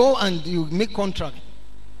 You go and you make contract.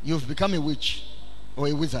 You've become a witch or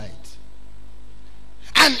a wizard.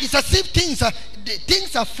 And it's as if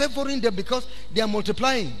things are favoring them because they are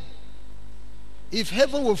multiplying. If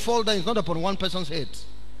heaven will fall down, it's not upon one person's head.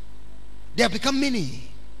 They have become many.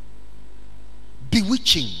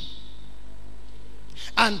 Bewitching.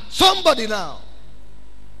 And somebody now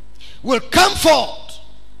will come forth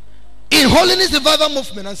in Holiness Revival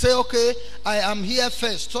Movement and say, okay, I am here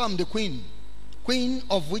first, so I'm the queen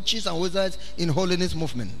of witches and wizards in Holiness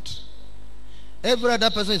Movement. Every other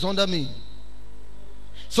person is under me.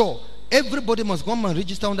 So everybody must go and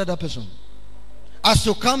register under that person. As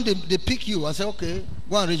you come, they pick you and say, okay,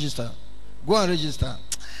 go and register. Go and register.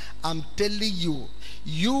 I'm telling you,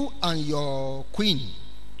 you and your queen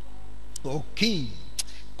or king,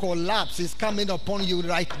 collapse is coming upon you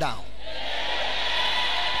right now.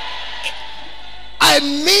 I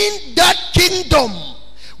mean, that kingdom,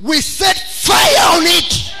 we set fire on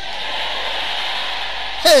it.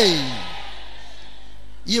 Hey,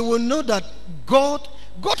 you will know that God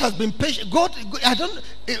has been patient. God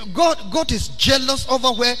is jealous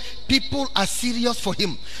over where people are serious for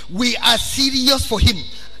him. We are serious for him.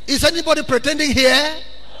 Is anybody pretending here?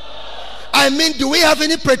 I mean, do we have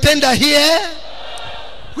any pretender here?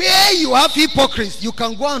 Where you have hypocrites, you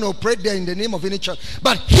can go and operate there in the name of any church.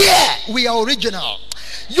 But here, we are original.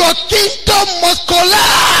 Your kingdom must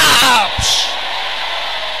collapse.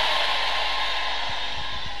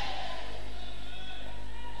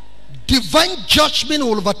 Divine judgment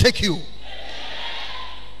will overtake you.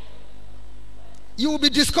 You will be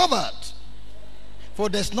discovered. For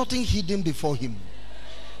there's nothing hidden before him.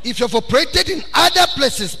 If you've operated in other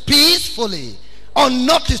places peacefully,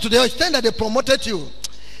 unnoticed to the extent that they promoted you,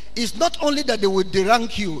 it's not only that they will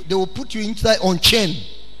derank you, they will put you inside on chain.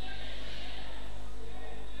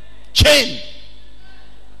 Chain.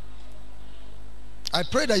 I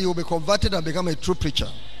pray that you will be converted and become a true preacher.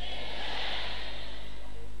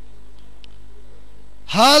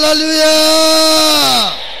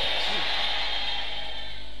 Hallelujah.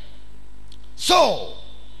 So,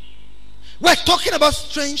 we're talking about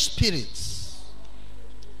strange spirits.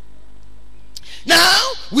 Now,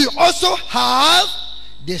 we also have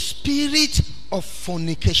the spirit of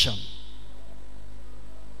fornication.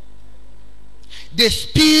 The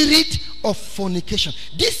spirit of fornication.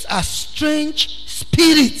 These are strange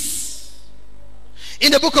spirits.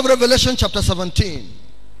 In the book of Revelation chapter 17,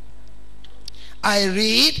 I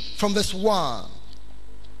read from verse 1.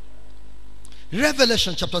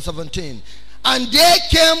 Revelation chapter 17. And there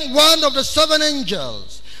came one of the 7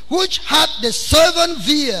 angels, which had the 7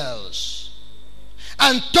 vials,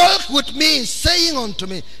 and talked with me, saying unto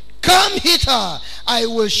me, Come hither, I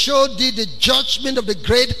will show thee the judgment of the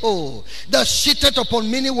great whore that sitteth upon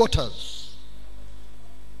many waters,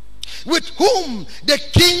 with whom the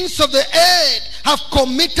kings of the earth have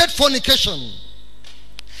committed fornication,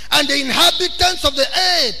 and the inhabitants of the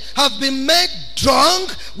earth have been made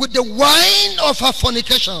drunk with the wine of her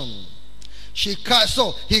fornication.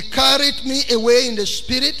 So he carried me away in the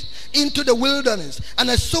spirit into the wilderness,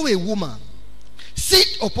 and I saw a woman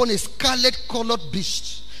sit upon a scarlet-colored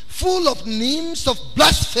beast, full of names of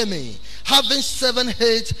blasphemy, having 7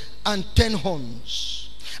 heads and 10 horns.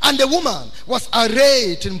 And the woman was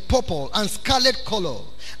arrayed in purple and scarlet color,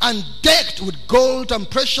 and decked with gold and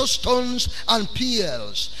precious stones and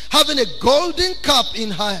pearls, having a golden cup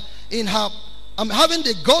in her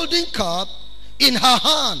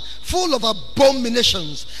hand, full of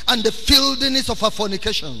abominations and the filthiness of her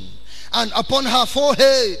fornication. And upon her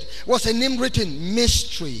forehead was a name written,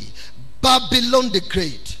 Mystery, Babylon the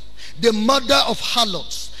Great, the mother of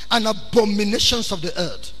harlots and abominations of the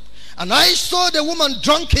earth. And I saw the woman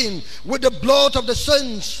drunken with the blood of the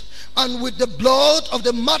saints and with the blood of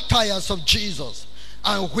the martyrs of Jesus.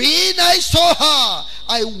 And when I saw her,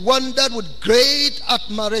 I wondered with great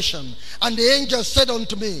admiration. And the angel said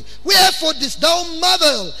unto me, Wherefore didst thou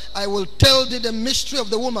marvel? I will tell thee the mystery of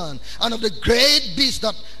the woman and of the great beast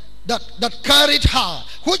that carried her,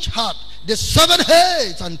 which had the 7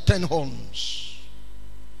 heads and 10 horns.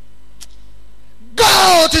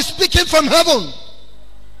 God is speaking from heaven.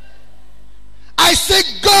 I say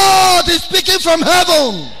God is speaking from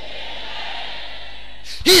heaven.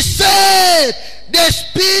 He said, the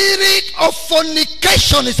spirit of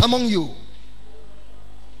fornication is among you.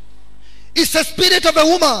 It's the spirit of a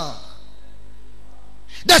woman.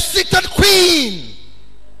 The seated queen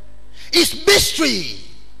is mystery.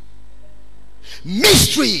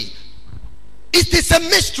 Mystery. It is a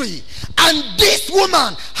mystery. And this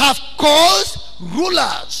woman have caused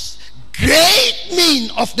rulers, great men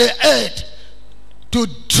of the earth, to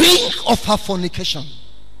drink of her fornication.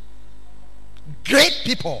 Great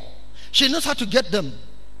people. She knows how to get them.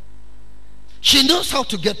 She knows how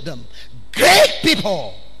to get them. Great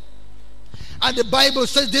people. And the Bible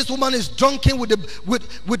says this woman is drunken with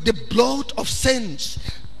the blood of saints.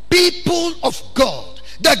 People of God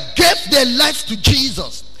that gave their lives to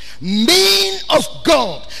Jesus. Men of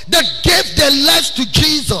God that gave their lives to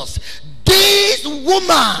Jesus. This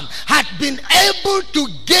woman had been able to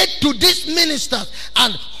get to these ministers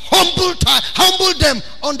and humble them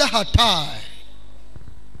under her thigh.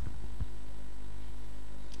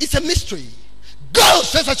 It's a mystery. God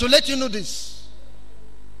says I should let you know this.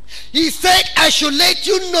 He said I should let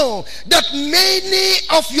you know that many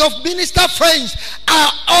of your minister friends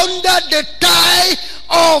are under the tie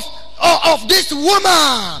of this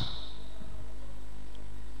woman.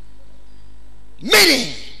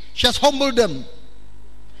 Meaning, she has humbled them.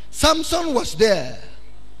 Samson was there.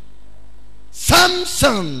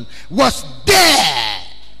 Samson was there.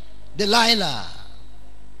 Delilah.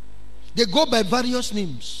 They go by various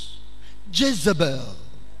names. Jezebel.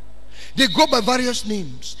 They go by various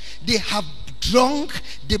names. They have drunk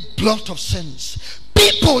the blood of saints.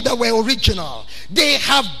 People that were original, they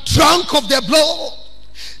have drunk of their blood.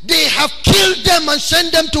 They have killed them and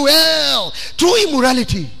sent them to hell through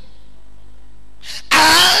immorality.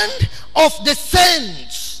 And of the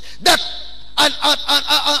saints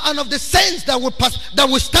and of the saints that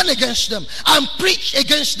will stand against them and preach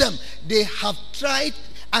against them, they have tried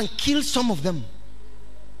and killed some of them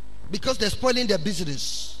because they're spoiling their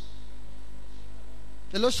business.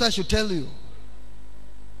 The Lord says I should tell you,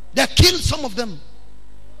 they killed some of them.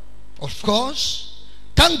 Of course,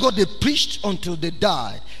 thank God they preached until they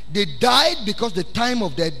died. They died because the time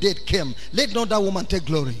of their death came. Let not that woman take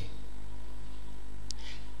glory.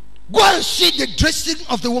 Go and see the dressing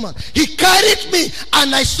of the woman. He carried me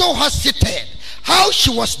and I saw her seated. How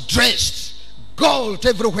she was dressed. Gold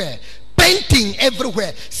everywhere. Painting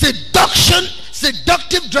everywhere.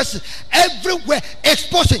 Seductive dresses everywhere.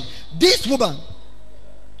 Exposing. This woman,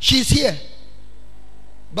 she's here.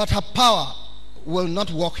 But her power will not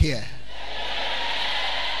work here.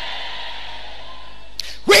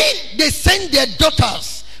 When they send their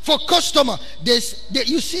daughters for customer,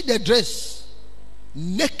 you see their dress.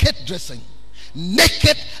 Naked dressing,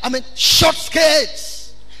 naked, short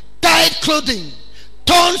skirts, tight clothing,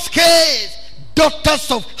 torn skirts, daughters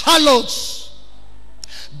of harlots,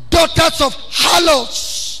 daughters of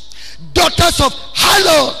harlots, daughters of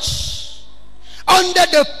harlots, under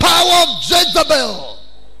the power of Jezebel.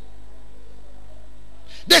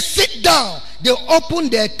 They sit down, they open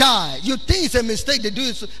their tie. You think it's a mistake, they do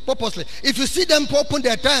it purposely. If you see them open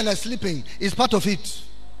their tie and are sleeping, it's part of it.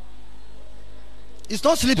 It's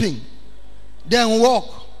not sleeping. They are on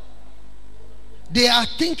walk. They are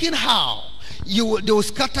thinking how they will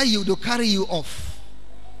scatter you, they'll carry you off.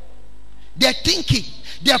 They are thinking,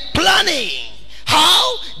 they are planning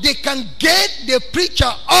how they can get the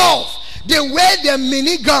preacher off. They wear their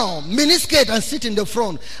mini gown, mini skirt, and sit in the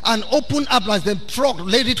front and open up like the frog,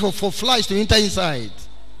 ready for flies to enter inside.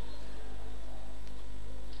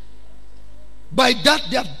 By that,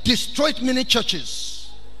 they have destroyed many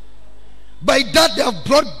churches. By that, they have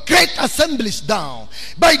brought great assemblies down.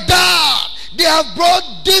 By that, they have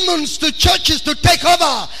brought demons to churches to take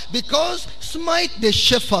over. Because smite the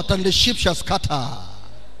shepherd and the sheep shall scatter.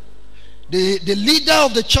 The leader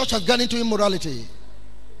of the church has gone into immorality.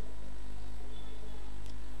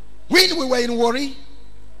 When we were in Warri,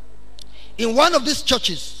 in one of these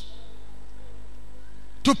churches,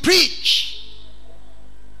 to preach,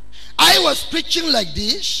 I was preaching like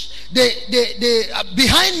this.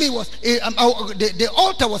 Behind me was the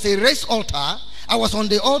altar was a raised altar. I was on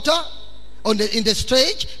the altar, in the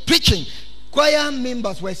stage preaching. Choir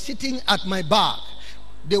members were sitting at my back.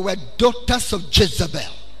 They were daughters of Jezebel,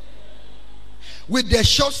 with their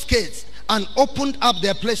short skirts, and opened up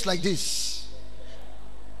their place like this.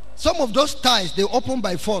 Some of those ties, they open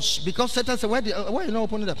by force, because Satan said, why are you not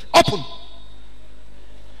opening them? Open!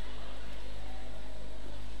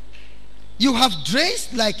 You have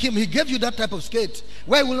dressed like him. He gave you that type of skirt.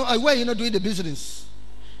 Why are you not doing the business?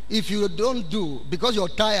 If you don't do, because you're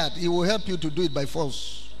tired, he will help you to do it by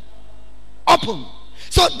force. Open!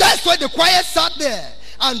 So that's why the choir sat there.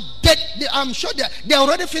 And I'm sure they are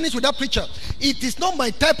already finished with that preacher. It is not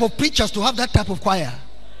my type of preachers to have that type of choir.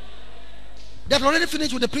 They had already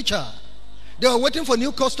finished with the preacher. They were waiting for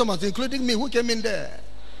new customers, including me, who came in there.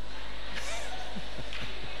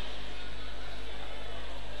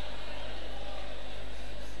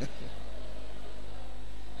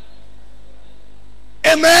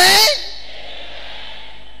 Amen?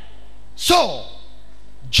 So,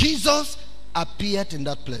 Jesus appeared in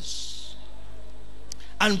that place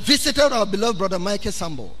and visited our beloved brother Michael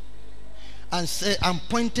Sambo and said, and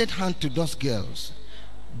pointed hand to those girls.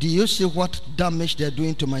 Do you see what damage they're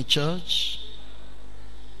doing to my church?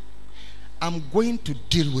 I'm going to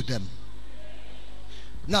deal with them.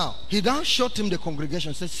 Now, he now showed him the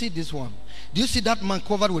congregation. Said, see this one. Do you see that man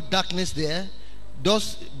covered with darkness there?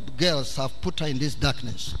 Those girls have put her in this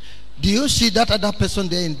darkness. Do you see that other person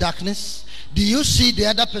there in darkness? Do you see the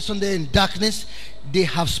other person there in darkness? They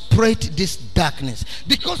have sprayed this darkness.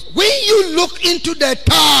 Because when you look into the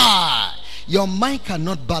tie, your mind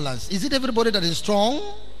cannot balance. Is it everybody that is strong?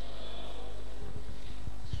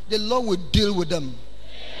 The Lord will deal with them.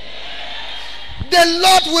 The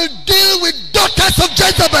Lord will deal with daughters of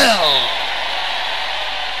Jezebel.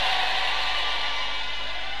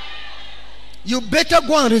 You better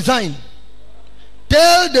go and resign.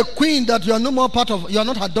 Tell the queen that you are no more part of, you are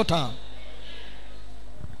not her daughter.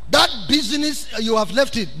 That business, you have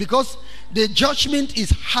left it, because the judgment is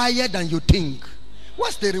higher than you think.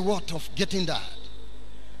 What's the reward of getting that?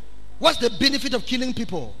 What's the benefit of killing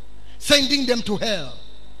people? Sending them to hell.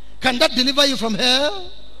 Can that deliver you from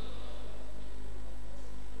hell?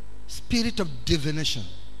 Spirit of divination.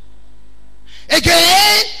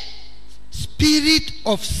 Again, spirit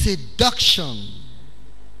of seduction.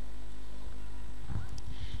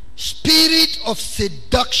 Spirit of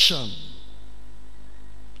seduction.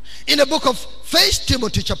 In the book of 1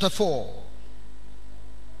 Timothy chapter 4,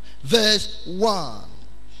 verse 1.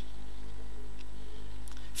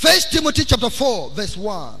 1 Timothy chapter 4, verse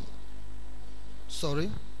 1. Sorry.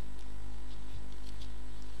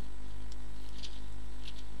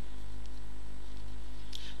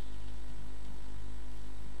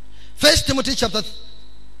 1 Timothy chapter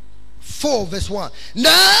 4, verse 1.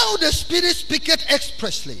 Now the Spirit speaketh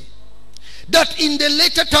expressly, that in the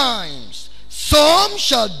later times some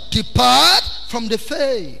shall depart from the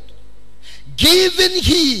faith, giving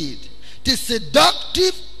heed to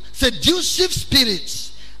seductive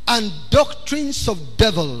spirits and doctrines of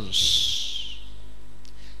devils.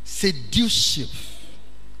 Seductive.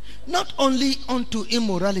 Not only unto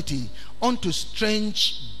immorality, unto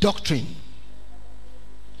strange doctrine.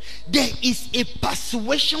 There is a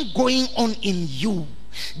persuasion going on in you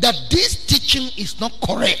that this teaching is not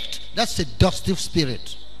correct. That's a seductive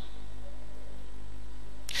spirit.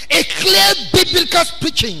 A clear biblical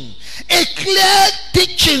preaching, a clear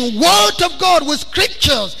teaching, word of God with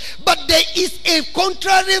scriptures But there is a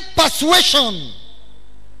contrary persuasion,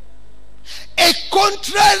 a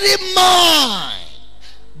contrary mind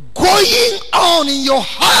going on in your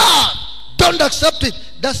heart. Don't accept it.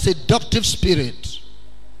 That's seductive spirit.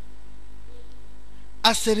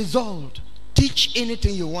 As a result, teach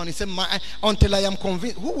anything you want. He said, until I am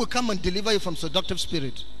convinced. Who will come and deliver you from seductive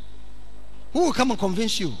spirit? Who will come and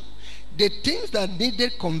convince you? The things that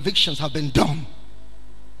needed convictions have been done,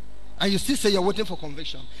 and you still say you're waiting for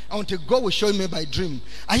conviction until God will show me by dream.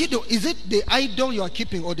 Is it the idol you are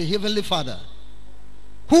keeping, or the heavenly Father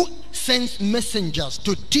who sends messengers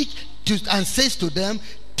to teach and says to them,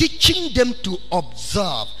 teaching them to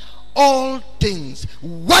observe all things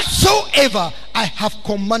whatsoever I have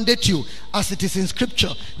commanded you, as it is in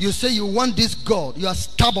scripture? You say you want this God, you are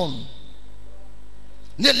stubborn.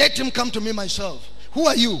 Let him come to me myself. Who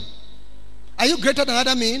are you? Are you greater than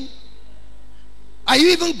other men? Are you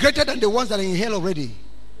even greater than the ones that are in hell already?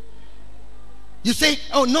 You say,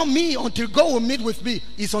 oh, not me, until God will meet with me.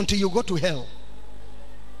 It's until you go to hell.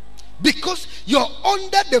 Because you're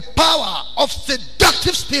under the power of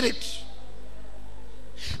seductive spirit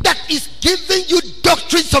that is giving you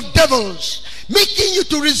doctrines of devils, making you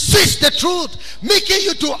to resist the truth, making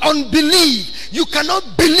you to unbelieve. You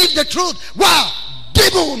cannot believe the truth. Wow,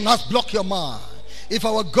 devil has blocked your mind. If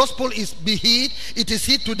our gospel is be hid, it is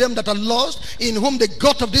hid to them that are lost, in whom the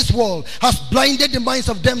God of this world has blinded the minds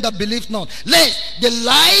of them that believe not. Lest the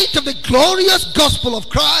light of the glorious gospel of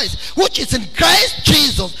Christ, which is in Christ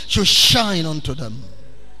Jesus, should shine unto them.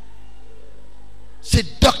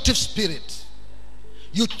 Seductive spirit.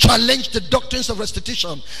 You challenge the doctrines of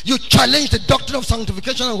restitution. You challenge the doctrine of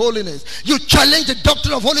sanctification and holiness. You challenge the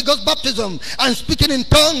doctrine of Holy Ghost baptism and speaking in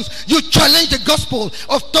tongues. You challenge the gospel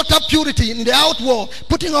of total purity in the outward,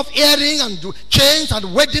 putting off earrings and chains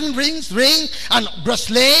and wedding rings and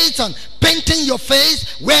bracelets and painting your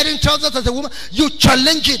face, wearing trousers as a woman. You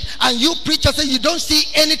challenge it, and you preachers say you don't see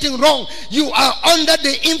anything wrong. You are under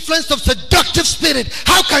the influence of seductive spirit.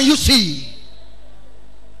 How can you see?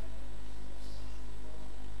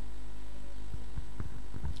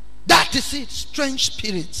 That is it. Strange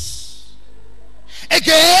spirits.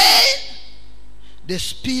 Again, the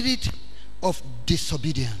spirit of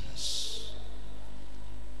disobedience.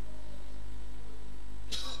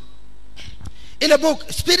 In the book,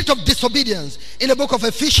 spirit of disobedience, in the book of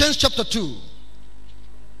Ephesians chapter 2,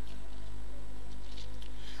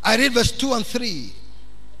 I read verse 2 and 3.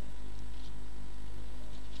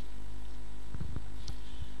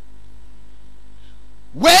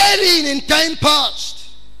 Wherein in time past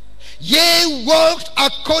ye walked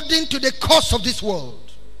according to the course of this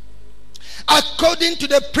world, according to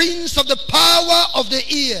the prince of the power of the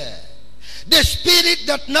air, the spirit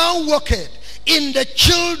that now worketh in the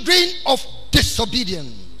children of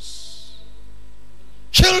disobedience.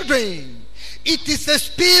 Children, it is a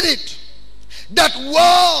spirit that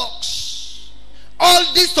works.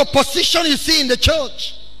 All this opposition you see in the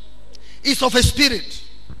church is of a spirit.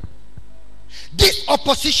 This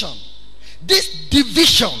opposition, this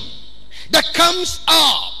division that comes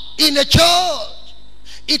up in a church,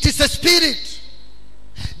 it is a spirit.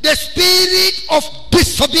 The spirit of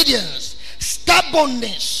disobedience,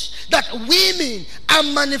 stubbornness that women are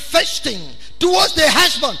manifesting towards the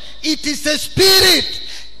husband. It is a spirit.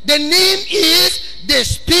 The name is the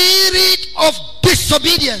spirit of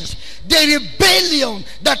disobedience. The rebellion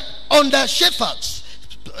that under shepherds,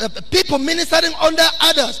 people ministering under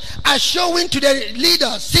others, are showing to the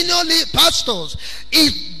leaders, senior pastors.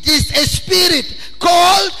 It is a spirit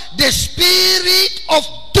called the spirit of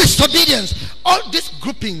disobedience. All these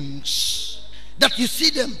groupings that you see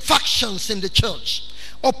them, factions in the church,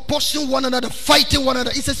 opposing one another, fighting one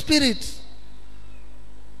another, it's a spirit.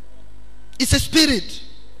 It's a spirit.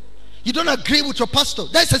 You don't agree with your pastor,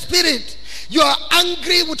 that's a spirit. You are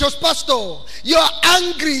angry with your pastor, you are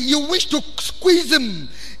angry, you wish to squeeze him.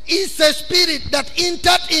 It's a spirit that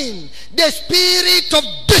entered in, the spirit of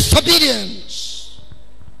disobedience.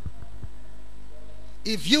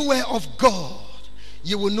 If you were of God,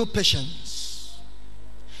 you will know patience.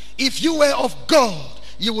 If you were of God,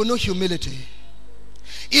 you will know humility.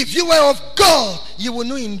 If you were of God, you will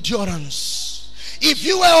know endurance. If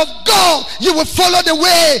you were of God, you will follow the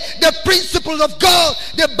way, the principles of God.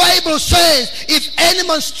 The Bible says, if any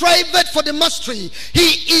man striveth for the mastery,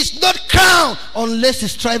 he is not crowned unless he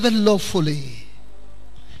striveth lawfully.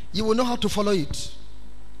 You will know how to follow it.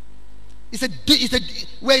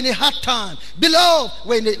 We're in a hard time. Beloved,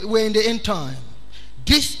 we're in the end time.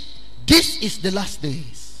 This is the last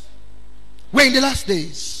days. We're in the last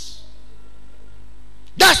days.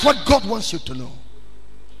 That's what God wants you to know.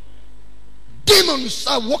 Demons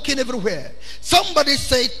are walking everywhere. Somebody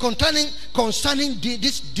said concerning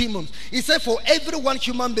these demons, he said for every one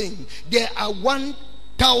human being, there are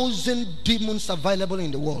 1,000 demons available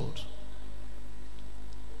in the world.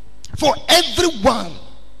 For every one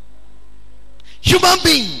human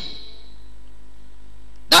being.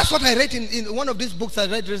 That's what I read in one of these books I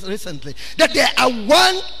read recently. That there are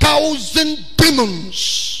 1,000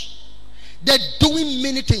 demons. They're doing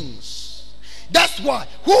many things. That's why.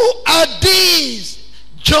 Who are these?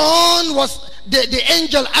 John was, the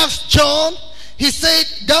angel asked John. He said,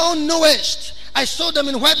 thou knowest. I saw them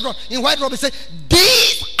in white robe. In white robe, he said,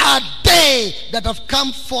 these are they that have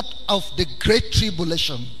come forth of the great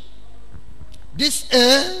tribulation. This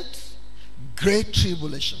earth, great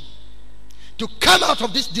tribulation. To come out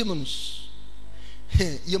of these demons,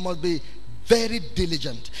 you must be very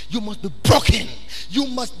diligent. You must be broken. You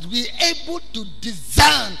must be able to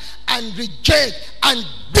discern and reject and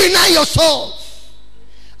deny yourself.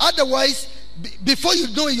 Otherwise, before you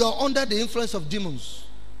know it, you are under the influence of demons.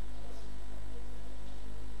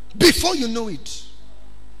 Before you know it,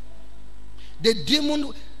 the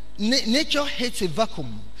demon, nature hates a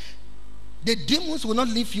vacuum. The demons will not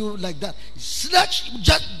leave you like that. Snatch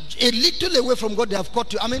just a little away from God, they have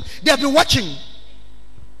caught you. I mean, they have been watching.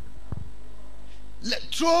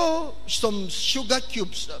 Throw some sugar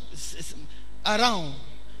cubes around.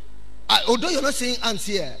 Although you're not seeing ants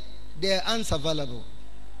here, there are ants available.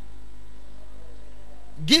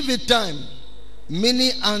 Give it time.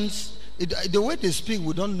 Many ants, the way they speak,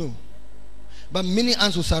 we don't know. But many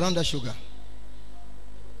ants will surround that sugar.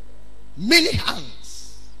 Many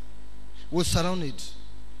ants will surround it.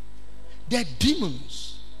 They are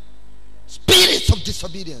demons, spirits of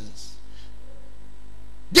disobedience.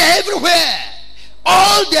 They are everywhere.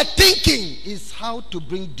 All their thinking is how to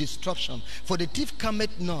bring destruction. For the thief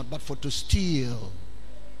cometh not, but for to steal,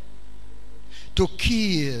 to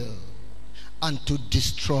kill, and to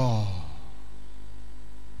destroy.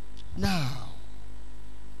 Now,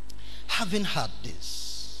 having heard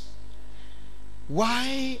this,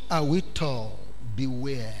 why are we told,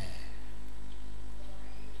 beware?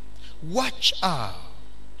 Watch out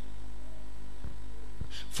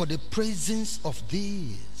for the presence of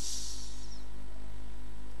these.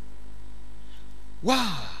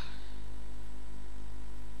 Why?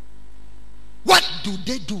 What do?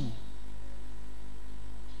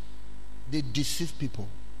 They deceive people.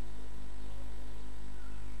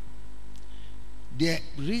 The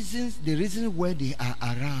reason why they are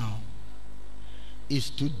around is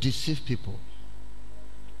to deceive people.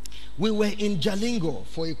 We were in Jalingo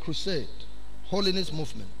for a crusade, holiness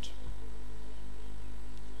movement.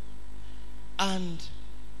 And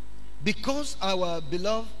because our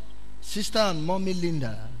beloved sister and mommy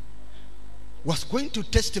Linda was going to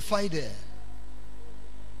testify there,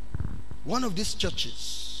 one of these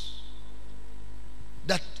churches,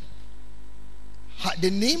 that the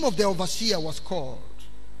name of the overseer was called,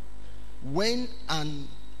 went and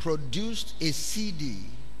produced a CD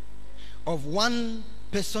of one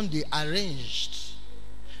person they arranged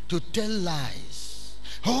to tell lies.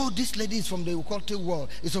 Oh, this lady is from the occultic world,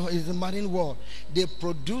 it's the marine world. They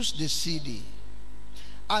produced the CD.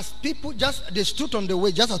 As people they stood on the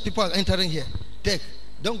way, just as people are entering here. Take,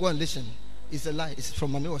 don't go and listen. It's a lie. It's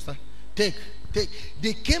from Mami Wasta. Take.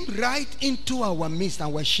 They came right into our midst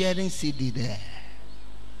and were sharing CD there.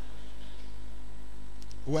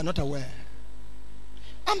 We were not aware.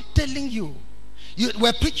 I'm telling you,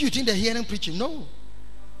 we're preaching, you think they're hearing preaching? No.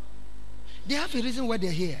 They have a reason why they're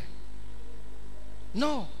here.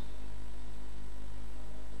 No.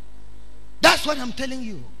 That's what I'm telling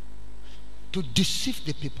you. To deceive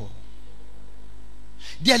the people.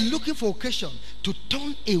 They are looking for occasion to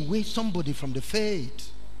turn away somebody from the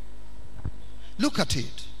faith. Look at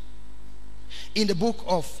it. In the book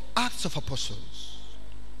of Acts of Apostles,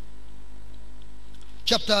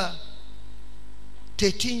 chapter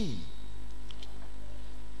 13.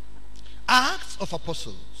 Acts of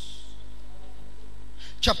Apostles,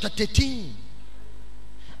 chapter 13.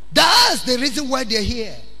 That's the reason why they're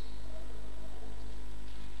here.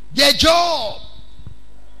 Their job.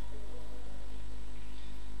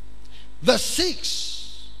 Verse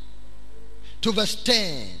 6 to verse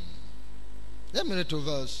 10. Let me read to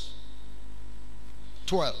verse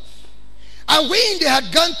 12. And when they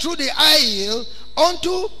had gone through the isle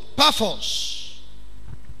unto Paphos,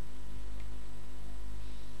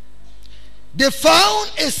 they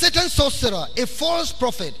found a certain sorcerer, a false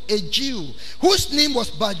prophet, a Jew, whose name was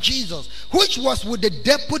Bar-Jesus, which was with the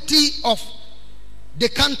deputy of the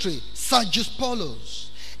country, Sergius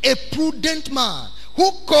Paulus, a prudent man, who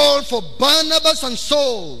called for Barnabas and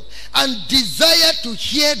Saul, and desired to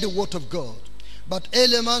hear the word of God. But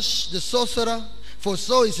Elymas, the sorcerer, for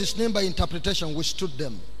so is his name by interpretation, withstood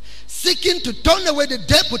them, seeking to turn away the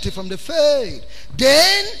deputy from the faith.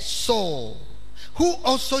 Then Saul, who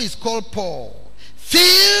also is called Paul,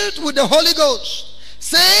 filled with the Holy Ghost,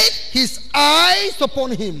 set his eyes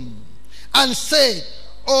upon him, and said,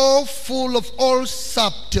 O full of all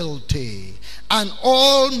subtlety and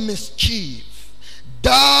all mischief,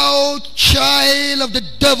 thou child of the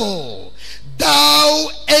devil, thou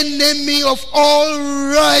enemy of all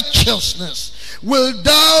righteousness, wilt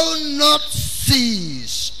thou not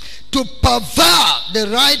cease to pervert the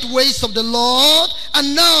right ways of the Lord?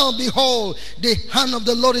 And now, behold, the hand of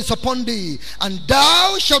the Lord is upon thee, and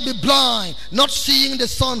thou shalt be blind, not seeing the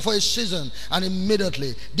sun for a season. And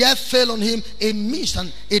immediately there fell on him a mist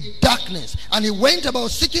and a darkness, and he went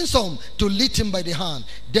about seeking some to lead him by the hand.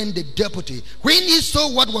 Then the deputy, when he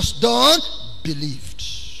saw what was done, believed,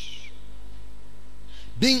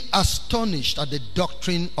 being astonished at the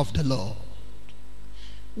doctrine of the Lord.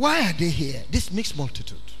 Why are they here? This mixed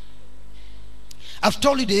multitude. I've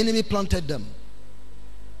told you the enemy planted them.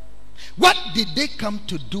 What did they come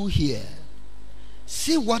to do here?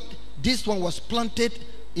 See what this one was planted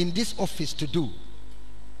in this office to do.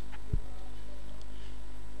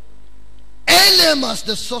 Elymas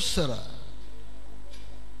the sorcerer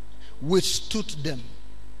withstood them.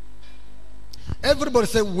 Everybody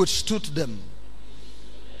say withstood them.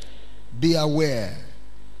 Be aware.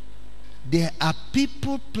 There are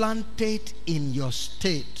people planted in your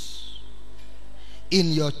state,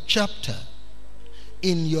 in your chapter,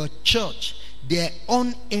 in your church. Their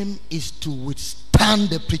own aim is to withstand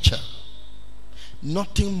the preacher,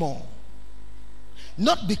 nothing more.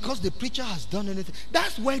 Not because the preacher has done anything.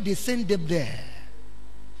 That's why they send them there.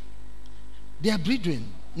 They are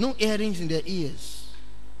brethren, no earrings in their ears.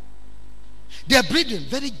 They are brethren,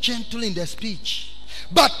 very gentle in their speech.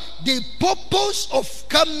 But the purpose of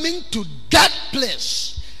coming to that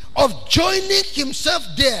place, of joining himself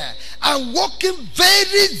there and working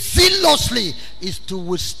very zealously, is to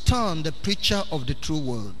withstand the preacher of the true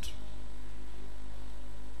word.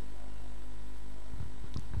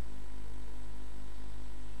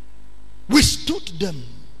 Withstood them.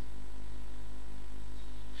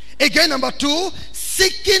 Again, number 2,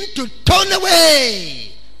 seeking to turn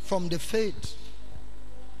away from the faith.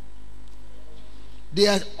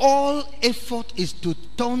 Their all effort is to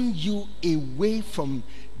turn you away from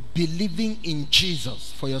believing in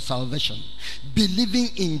Jesus for your salvation, believing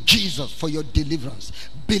in Jesus for your deliverance,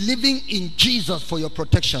 believing in Jesus for your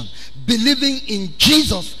protection, believing in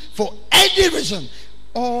Jesus for any reason.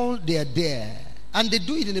 All they are there, and they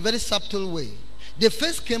do it in a very subtle way. They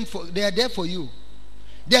first came for, they are there for you.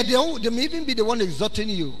 They may even be the one exhorting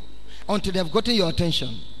you until they have gotten your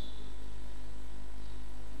attention.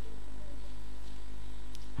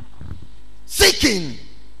 Seeking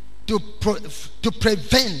to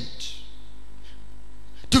prevent,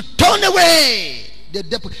 to turn away the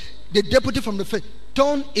deputy from the faith,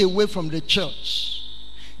 turn away from the church.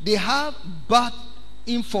 They have bad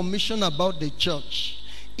information about the church,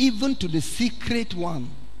 even to the secret one.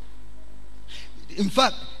 In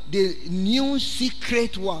fact, the new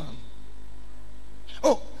secret one.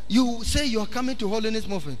 Oh, you say you are coming to Holiness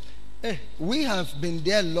Movement. Hey, we have been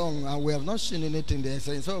there long and we have not seen anything there.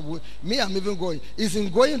 So I'm even going. Is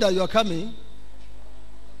in going that you are coming?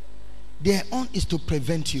 Their own is to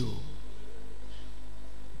prevent you.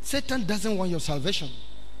 Satan doesn't want your salvation.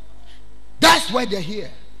 That's why they're here.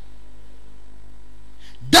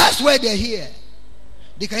 That's why they're here.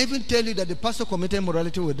 They can even tell you that the pastor committed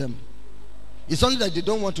immorality with them. It's only that they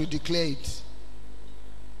don't want to declare it.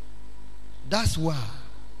 That's why.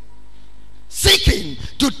 Seeking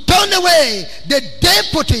to turn away the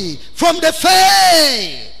deputy from the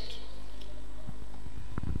faith.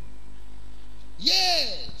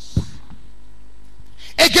 Yes.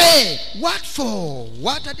 Again, what for?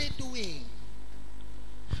 What are they doing?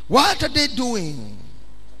 What are they doing?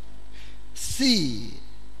 See,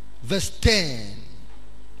 verse 10.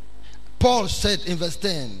 Paul said in verse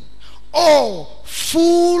 10, oh,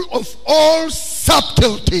 full of all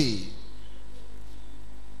subtlety.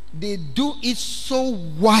 They do it so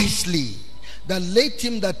wisely that let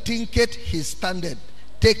him that thinketh he standeth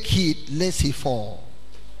take heed lest he fall.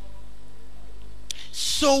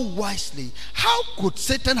 So wisely. How could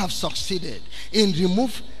Satan have succeeded in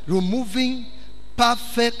removing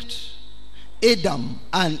perfect Adam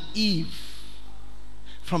and Eve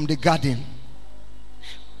from the garden?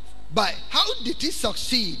 But how did he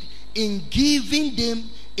succeed in giving them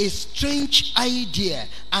a strange idea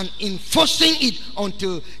and enforcing it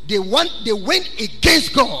until they went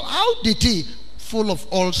against God? How did he? Full of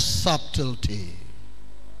all subtlety.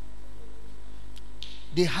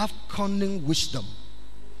 they have cunning wisdom.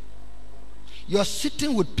 You are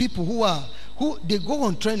sitting with people who they go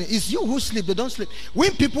on training. It's you who sleep, they don't sleep.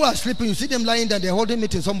 When people are sleeping, you see them lying down, they're holding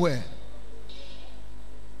meeting somewhere.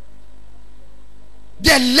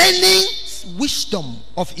 They're learning wisdom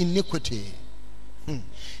of iniquity.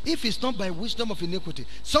 If it's not by wisdom of iniquity,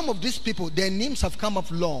 some of these people, their names have come up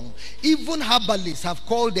long. Even herbalists have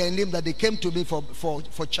called their name that they came to me for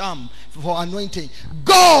charm, for anointing.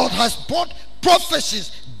 God has brought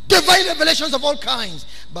prophecies, divine revelations of all kinds.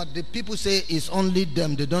 But the people say it's only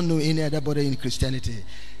them. They don't know any other body in Christianity.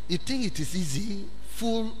 You think it is easy?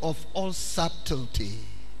 Full of all subtlety,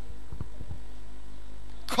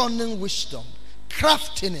 cunning wisdom,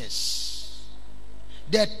 craftiness.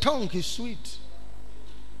 Their tongue is sweet.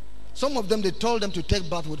 Some of them, they told them to take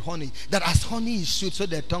bath with honey. That as honey is sweet, so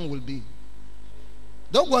their tongue will be.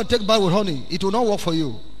 Don't go and take bath with honey. It will not work for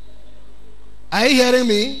you. Are you hearing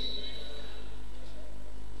me?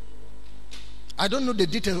 I don't know the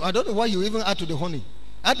details. I don't know why you even add to the honey.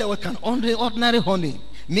 Otherwise, can ordinary honey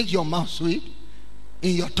make your mouth sweet?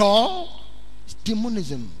 In your tongue? It's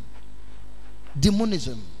demonism.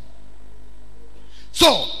 Demonism. So,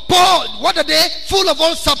 Paul, what are they? Full of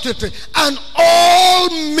all subtlety and all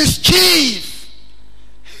mischief.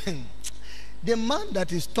 The man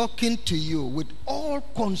that is talking to you with all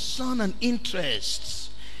concern and interests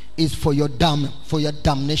is for your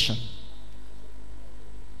damnation.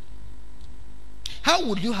 How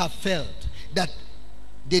would you have felt that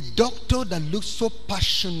the doctor that looks so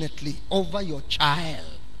passionately over your child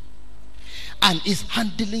and is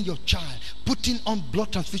handling your child, putting on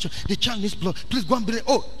blood transfusion, the child needs blood, please go and bring it.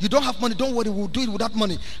 Oh, you don't have money, don't worry, we'll do it without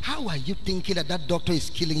money. How are you thinking that that doctor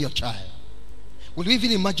is killing your child? Will you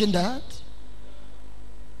even imagine that?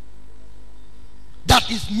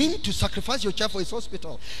 That is mean to sacrifice your child for his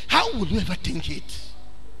hospital. How would you ever think it?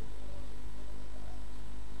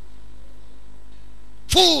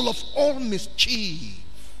 Full of all mischief.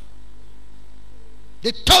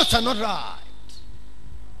 The thoughts are not right.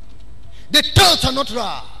 The thoughts are not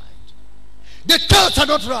right. The thoughts are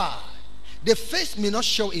not right. The face may not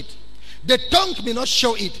show it. The tongue may not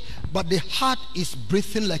show it. But the heart is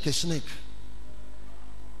breathing like a snake.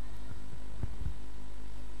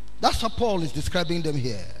 That's how Paul is describing them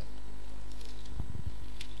here.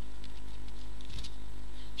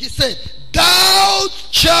 He said, thou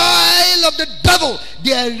child of the devil.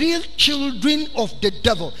 They are real children of the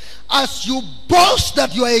devil. As you boast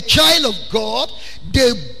that you are a child of God,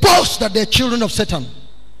 they boast that they're children of Satan.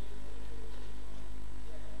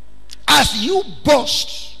 As you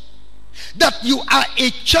boast that you are a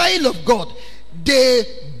child of God, they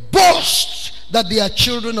boast that they are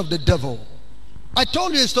children of the devil. I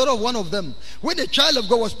told you a story of one of them. When a child of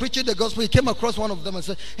God was preaching the gospel, he came across one of them and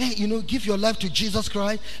said, hey, give your life to Jesus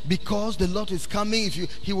Christ because the Lord is coming. If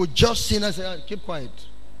he would just sin. I said, keep quiet.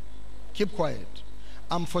 Keep quiet.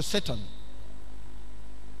 I'm for Satan.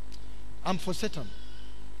 I'm for Satan.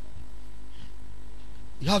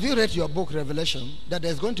 Have you read your book, Revelation, that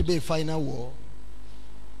there's going to be a final war?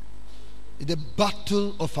 The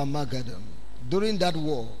battle of Armageddon. During that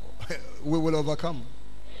war, we will overcome.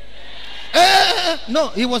 No,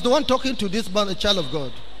 he was the one talking to this man, a child of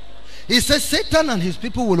God. He says Satan and his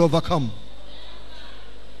people will overcome.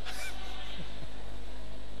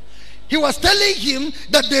 He was telling him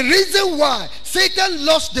that the reason why Satan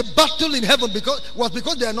lost the battle in heaven was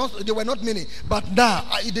because they were not many. But now,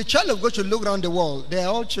 the child of God should look around the world. They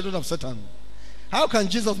are all children of Satan. How can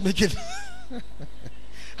Jesus make it?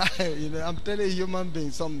 I'm telling human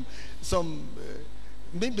beings,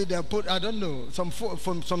 maybe they are put, I don't know, some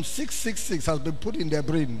 666 has been put in their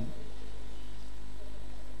brain.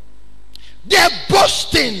 They are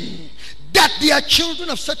boasting that they are children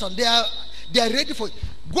of Satan. They are ready for it.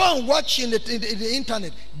 Go and watch in the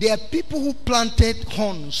internet. There are people who planted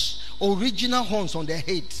horns, original horns on their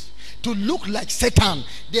head to look like Satan.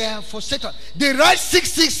 They are for Satan. They write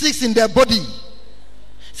 666 in their body.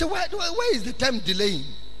 So where is the time delaying?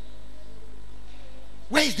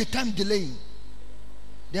 Where is the time delaying?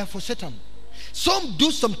 They are for Satan. Some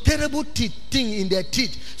do some terrible thing in their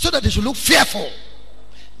teeth so that they should look fearful.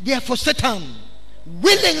 They are for Satan.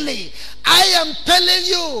 Willingly, I am telling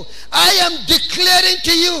you, I am declaring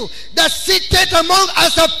to you that seated among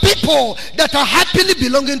us are people that are happily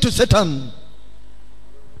belonging to Satan.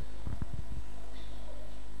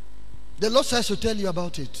 The Lord says to tell you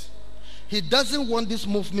about it. He doesn't want this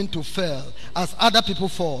movement to fail as other people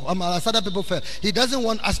fall. As other people fail. He doesn't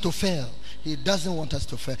want us to fail. He doesn't want us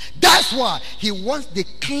to fail. That's why he wants the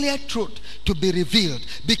clear truth to be revealed.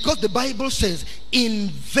 Because the Bible says, in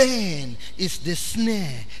vain is the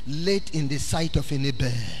snare laid in the sight of any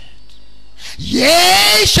bird.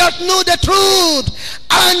 Ye shall know the truth,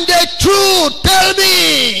 and the truth tell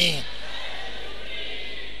me.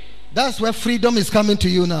 That's where freedom is coming to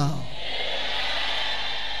you now.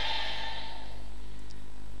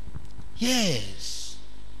 Yes.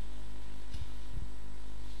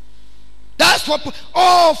 That's what,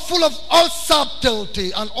 all full of all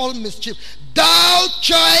subtlety and all mischief. Thou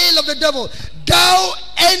child of the devil, thou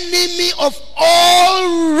enemy of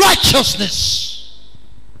all righteousness.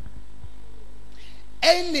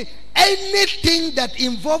 Anything that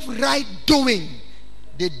involves right doing,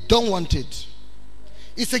 they don't want it.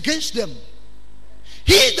 It's against them.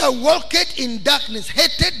 He that walketh in darkness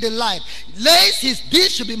hated the light, lest his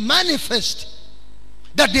deeds should be manifest,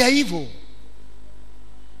 that they are evil.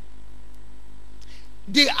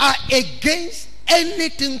 They are against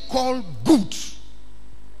anything called good.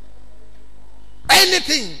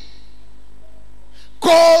 Anything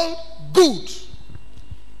called good.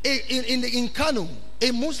 In Kano,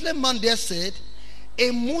 a Muslim man there said,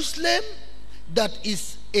 a Muslim that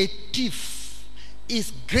is a thief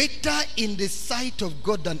is greater in the sight of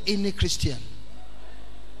God than any Christian.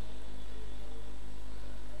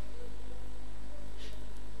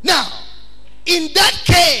 Now, in that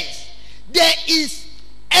case, there is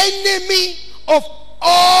enemy of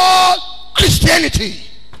all Christianity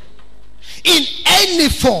in any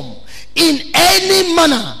form, in any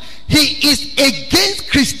manner. He is against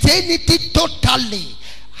Christianity totally,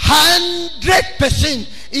 100%.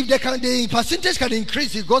 If the percentage can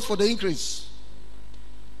increase, he goes for the increase.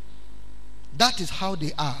 That is how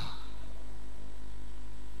they are.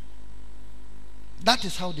 That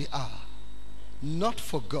is how they are. Not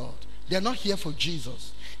for God. They are not here for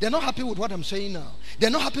Jesus. They are not happy with what I'm saying now. They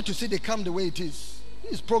are not happy to see they come the way it is.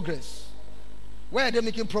 It is progress. Where are they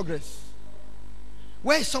making progress?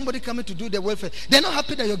 Where is somebody coming to do their welfare? They are not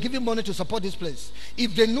happy that you're giving money to support this place.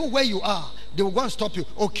 If they know where you are, they will go and stop you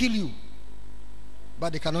or kill you.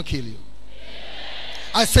 But they cannot kill you.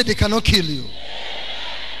 I said they cannot kill you.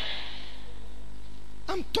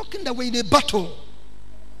 I'm talking that we're in a battle.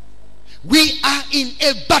 We are in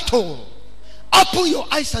a battle. Open your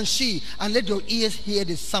eyes and see, and let your ears hear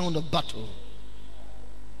the sound of battle.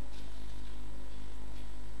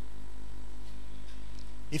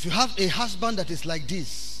 If you have a husband that is like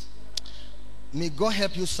this, may God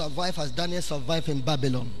help you survive as Daniel survived in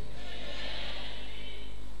Babylon.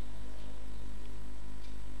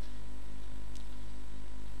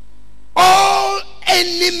 All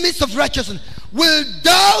enemies of righteousness, will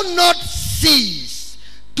thou not cease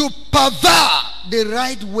to pervert the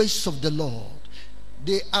right ways of the Lord?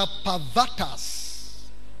 They are perverters.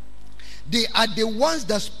 They are the ones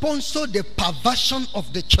that sponsor the perversion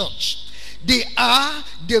of the church. They are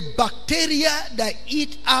the bacteria that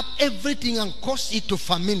eat up everything and cause it to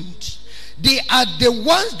ferment. They are the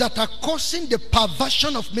ones that are causing the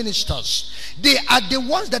perversion of ministers. They are the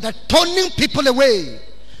ones that are turning people away.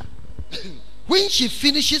 When she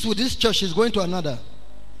finishes with this church, she's going to another.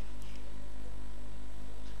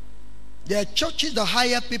 There are churches that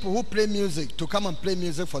hire people who play music to come and play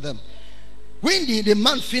music for them. When the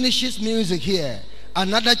man finishes music here,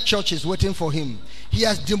 another church is waiting for him. He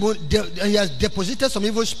has deposited some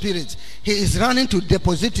evil spirits. He is running to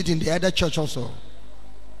deposit it in the other church also.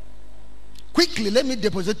 Quickly, let me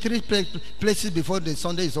deposit 3 places before the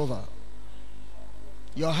Sunday is over.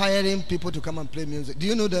 You're hiring people to come and play music. Do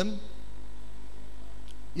you know them?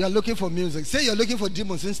 You're looking for music. Say you're looking for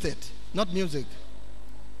demons instead, not music.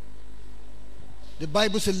 The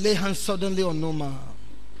Bible says, lay hands suddenly on no man,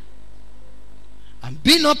 and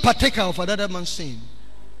be not partaker of another man's sin.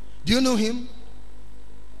 Do you know him?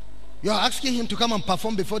 You are asking him to come and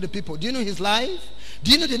perform before the people. Do you know his life?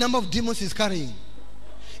 Do you know the number of demons he's carrying?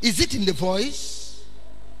 Is it in the voice?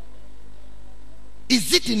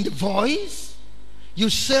 Is it in the voice? You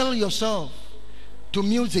sell yourself to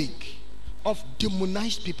music of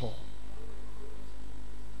demonized people.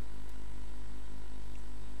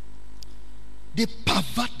 They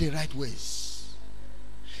pervert the right ways.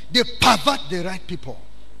 They pervert the right people.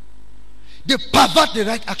 They pervert the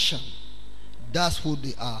right action. That's who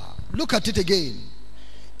they are. Look at it again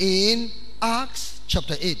in Acts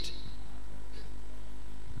chapter 8.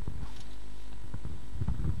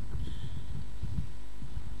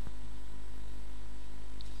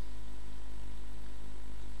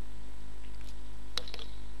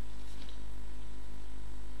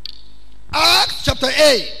 Acts chapter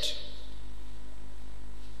 8.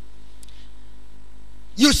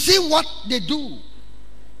 You see what they do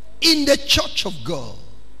in the church of God.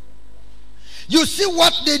 You see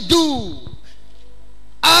what they do.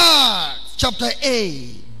 Acts chapter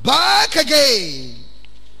 8. Back again.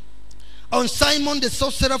 on Simon the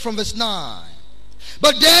sorcerer from verse 9.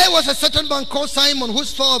 But there was a certain man called Simon,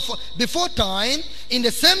 whose before time in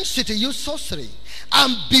the same city used sorcery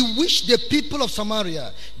and bewitched the people of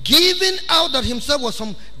Samaria, giving out that himself was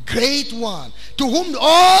some great one, to whom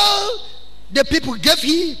all the people gave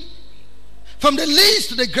heed, from the least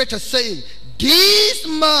to the greatest, saying, this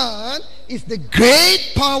man is the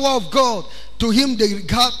great power of God. To him they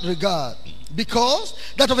regard, because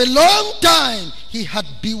that of a long time he had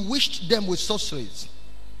bewitched them with sorceries.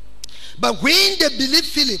 But when they believed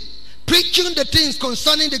Philip, preaching the things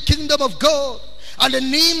concerning the kingdom of God and the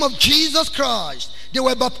name of Jesus Christ, they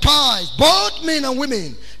were baptized, both men and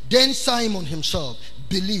women. Then Simon himself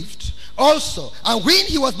believed also, and when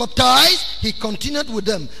he was baptized, he continued with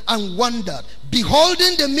them and wondered,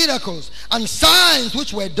 beholding the miracles and signs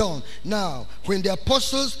which were done. Now, when the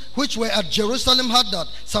apostles which were at Jerusalem heard that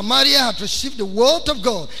Samaria had received the word of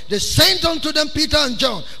God, they sent unto them Peter and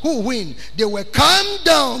John, who when they were come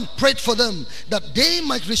down, prayed for them, that they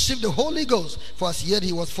might receive the Holy Ghost. For as yet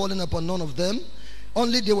he was fallen upon none of them,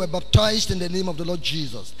 only they were baptized in the name of the Lord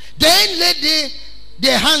Jesus. Then laid they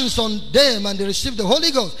their hands on them, and they received the Holy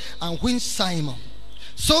Ghost. And when Simon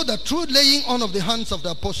saw that through laying on of the hands of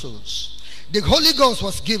the apostles the Holy Ghost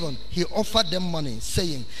was given, he offered them money,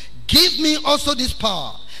 saying, give me also this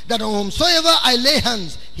power, that on whomsoever I lay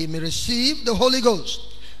hands, he may receive the Holy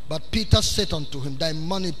Ghost. But Peter said unto him, thy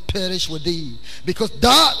money perish with thee, because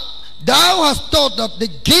thou hast thought that the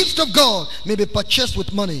gift of God may be purchased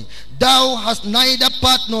with money. Thou hast neither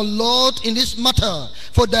part nor lot in this matter,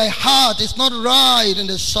 for thy heart is not right in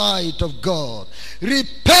the sight of God.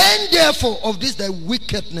 Repent therefore of this thy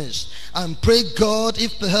wickedness, and pray God,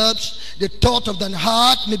 if perhaps the thought of thine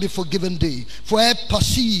heart may be forgiven thee. For I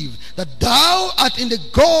perceive that thou art in the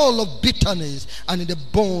gall of bitterness and in the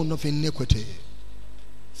bone of iniquity.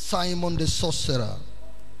 Simon the sorcerer.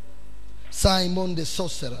 Simon the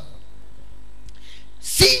sorcerer.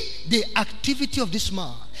 See the activity of this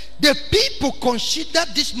man. The people considered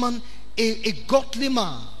this man a godly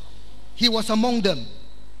man. He was among them.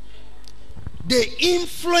 The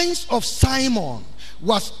influence of Simon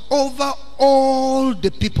was over all the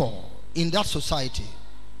people in that society.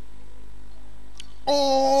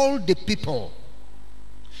 All the people.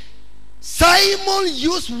 Simon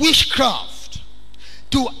used witchcraft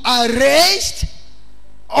to arrest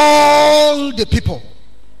all the people.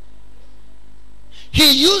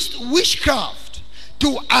 He used witchcraft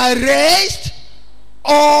to arrest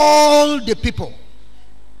all the people.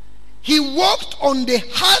 He worked on the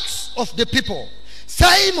hearts of the people.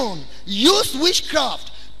 Simon used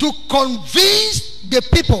witchcraft to convince the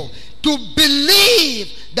people to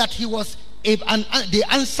believe that he was the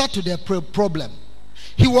answer to their problem.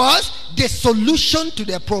 He was the solution to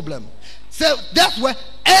their problem. So that's where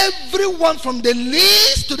everyone from the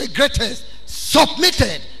least to the greatest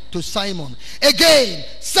submitted to Simon. Again,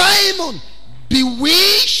 Simon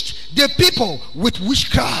bewitched the people with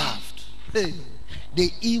witchcraft. Hey, the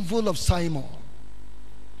evil of Simon,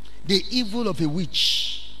 the evil of a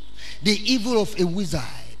witch, the evil of a wizard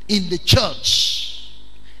in the church.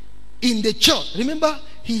 In the church. Remember,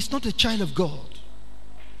 he is not a child of God.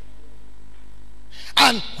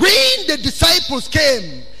 And when the disciples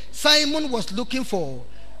came, Simon was looking for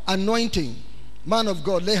anointing. Man of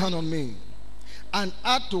God, lay hand on me and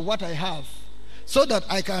add to what I have, so that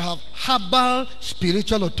I can have herbal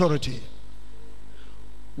spiritual authority.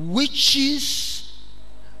 Witches,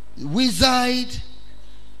 wizard,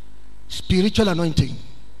 spiritual anointing.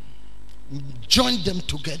 Join them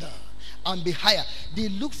together and be higher. They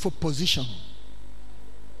look for position.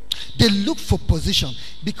 They look for position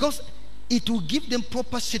because it will give them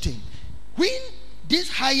proper sitting. When this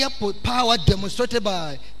higher power demonstrated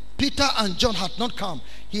by Peter and John had not come,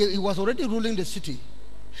 he was already ruling the city.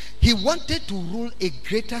 He wanted to rule a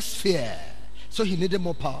greater sphere, so he needed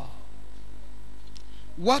more power.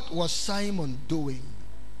 What was Simon doing?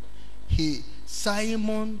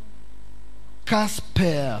 Simon cast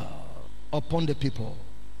spell upon the people.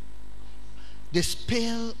 The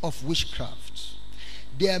spell of witchcraft.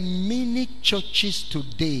 There are many churches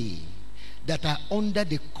today that are under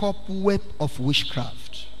the cobweb of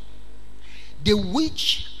witchcraft. The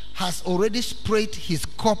witch has already spread his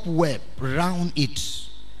cobweb round it.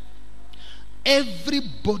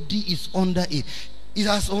 Everybody is under it. It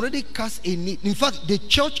has already cast a net. In fact, the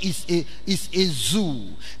church is a zoo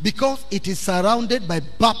because it is surrounded by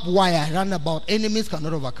barbed wire round about. Enemies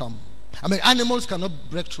cannot overcome. I mean, animals cannot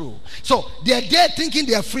break through. So they are there thinking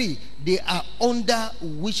they are free. They are under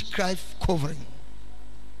witchcraft covering.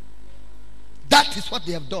 That is what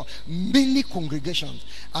they have done. Many congregations,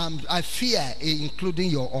 I fear,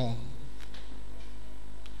 including your own.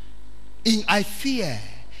 I fear,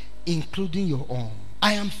 including your own.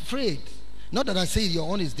 I am afraid. Not that I say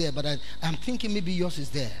your own is there, but I'm thinking maybe yours is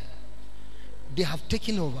there. They have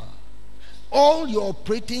taken over. All you're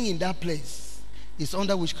operating in that place is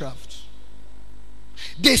under witchcraft.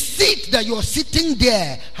 The seat that you're sitting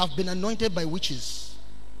there have been anointed by witches.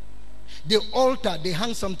 The altar, they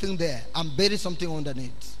hang something there and bury something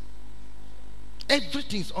underneath.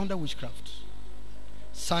 Everything is under witchcraft.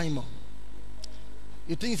 Simon,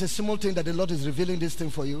 you think it's a small thing that the Lord is revealing this thing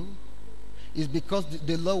for you? It's because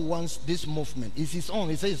the Lord wants this movement. It's his own.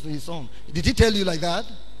 He says it's his own. Did he tell you like that?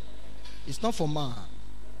 It's not for man.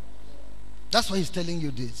 That's why he's telling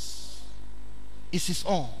you this. It's his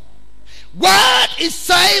own. What is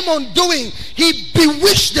Simon doing? He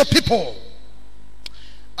bewitched the people.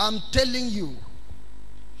 I'm telling you.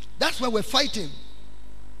 That's why we're fighting.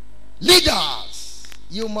 Leaders,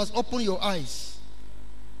 you must open your eyes.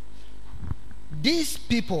 These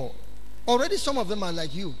people, already some of them are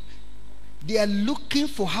like you. They are looking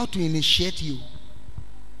for how to initiate you.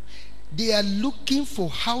 They are looking for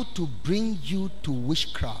how to bring you to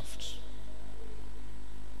witchcraft.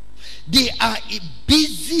 They are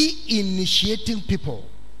busy initiating people.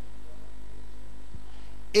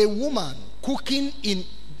 A woman cooking in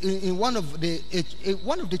one of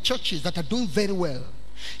the churches that are doing very well.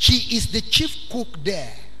 She is the chief cook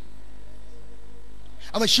there.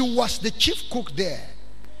 I mean, she was the chief cook there.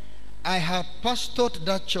 I have pastored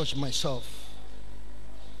that church myself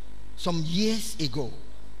some years ago,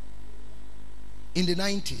 in the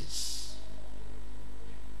 90s.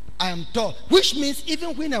 I am told, which means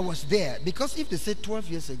even when I was there, because if they say 12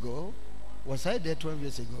 years ago, was I there 12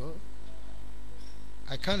 years ago?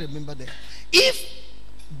 I can't remember that. If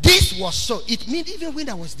this was so, it means even when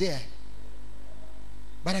I was there,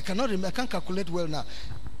 but I cannot remember, I can't calculate well now.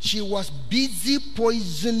 She was busy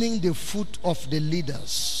poisoning the food of the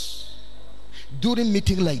leaders during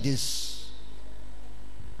meeting like this.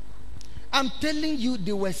 I'm telling you,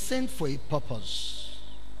 they were sent for a purpose.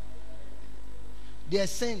 They are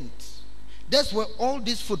sent. That's where all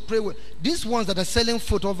this food, pray well. These ones that are selling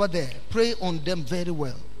food over there, pray on them very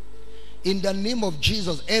well. In the name of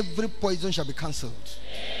Jesus, every poison shall be cancelled.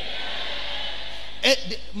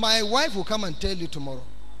 My wife will come and tell you tomorrow,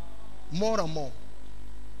 more and more.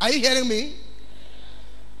 Are you hearing me?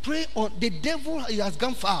 Pray on. The devil has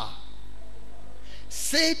gone far.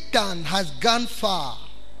 Satan has gone far.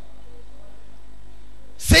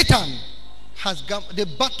 Satan has gone. The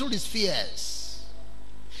battle is fierce.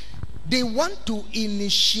 They want to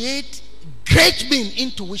initiate great men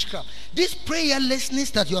into witchcraft. This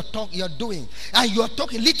prayerlessness that you're doing, and you're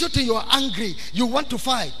talking little thing, you're angry, you want to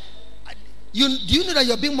fight. Do you know that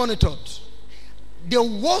you're being monitored? The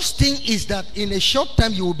worst thing is that in a short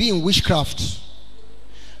time you will be in witchcraft.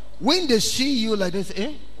 When they see you like this,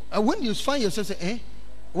 when you find yourself, say,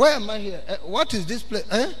 where am I here? What is this place?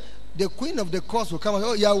 The queen of the court will come and say,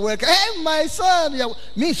 oh, you're welcome. Hey, my son.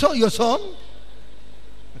 Me, so your son?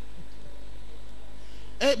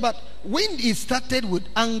 But when it started with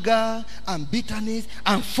anger and bitterness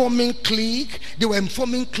and forming clique, they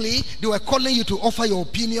were calling you to offer your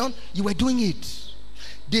opinion, you were doing it.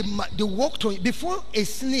 They walked on. Before a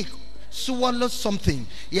snake swallows something,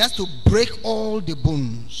 he has to break all the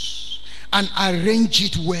bones and arrange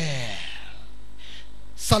it well,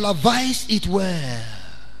 salivize it well.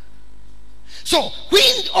 So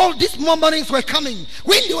when all these murmurings were coming,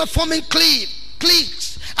 when they were forming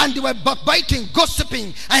cliques, and they were backbiting,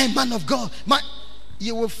 gossiping, I am a man of God,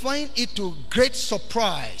 you will find it to great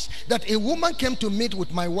surprise that a woman came to meet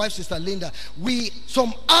with my wife, Sister Linda.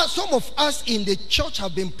 Some of us in the church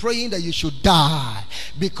have been praying that you should die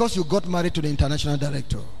because you got married to the international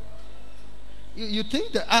director. You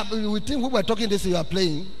think that we think we were talking this, you are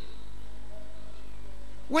playing.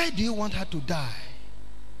 Why do you want her to die?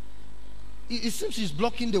 It seems she's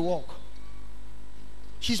blocking the walk.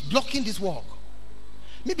 She's blocking this walk.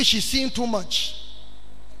 Maybe she's seeing too much.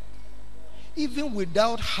 Even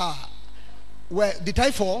without her, where did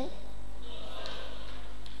I fall?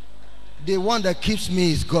 The one that keeps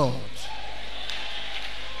me is God.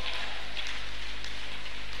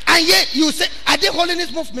 And yet you say, are they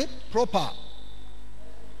holiness movement? Proper.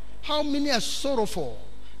 How many are sorrowful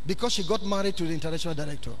because she got married to the international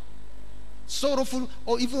director? Sorrowful,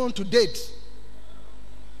 or even on to date.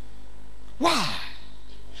 Why?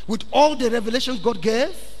 With all the revelations God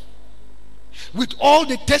gave, with all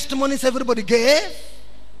the testimonies everybody gave,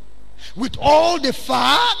 with all the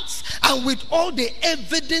facts, and with all the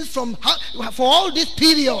evidence for all this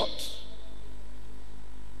period,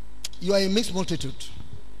 you are a mixed multitude.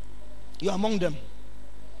 You are among them.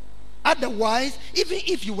 Otherwise, even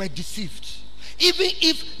if you were deceived, Even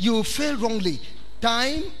if you fail wrongly,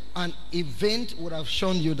 time and event would have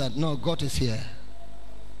shown you that no, God is here.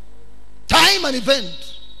 Time and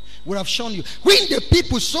event would have shown you. When the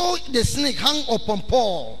people saw the snake hang upon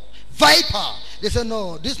Paul, viper, they said,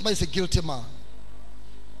 no, this man is a guilty man.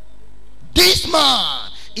 This man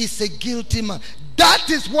is a guilty man. That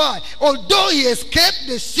is why, although he escaped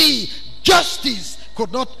the sea, justice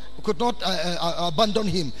could not abandon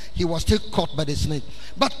him. He was still caught by the snake.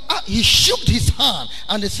 But he shook his hand,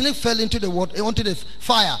 and the snake fell into the water, onto the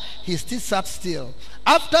fire. He still sat still.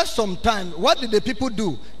 After some time, what did the people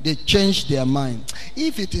do? They changed their mind.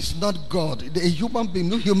 If it is not God, a human being,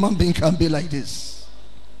 no human being can be like this.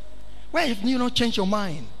 Why have you not changed your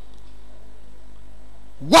mind?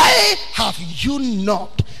 Why have you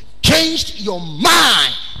not changed your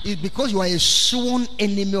mind? It's because you are a sworn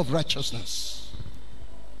enemy of righteousness.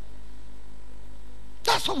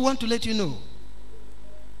 That's what we want to let you know.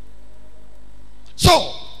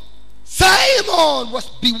 So, Simon was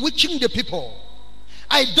bewitching the people.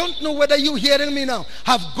 I don't know whether you hearing me now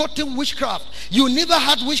have gotten witchcraft. You never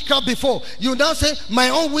had witchcraft before. You now say, my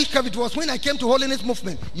own witchcraft, it was when I came to Holiness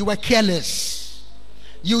Movement. You were careless.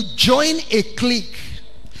 You join a clique.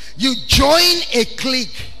 You join a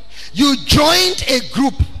clique. You joined a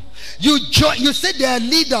group. You said they are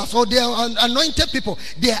leaders or they are anointed people.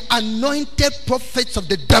 They are anointed prophets of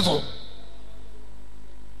the devil.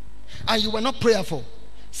 And you were not prayerful.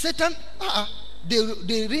 Satan,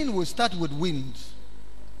 the rain will start with wind.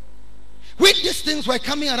 When these things were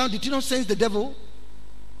coming around, did you not sense the devil?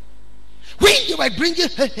 When they were bringing,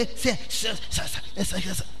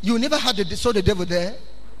 you never saw the devil there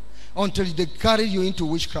until they carry you into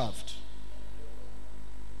witchcraft.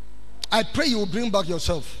 I pray you will bring back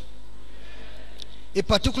yourself. A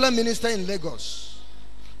particular minister in Lagos,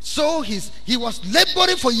 so he was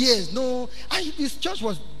laboring for years. No, and his church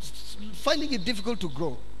was finding it difficult to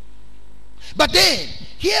grow. But then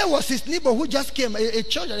here was his neighbor who just came, a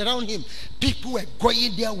church around him. People were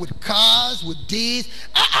going there with cars, with this.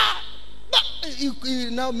 He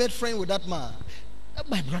now made friends with that man.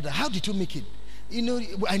 My brother, how did you make it? You know,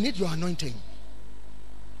 I need your anointing.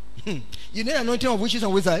 You need anointing of witches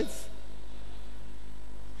and wizards.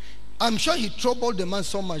 I'm sure he troubled the man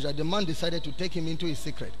so much that the man decided to take him into his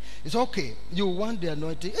secret. It's okay. You want the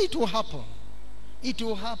anointing? It will happen. It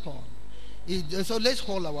will happen. So let's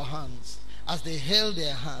hold our hands. As they held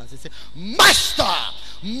their hands, they said, Master!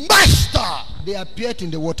 Master! They appeared in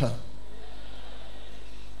the water.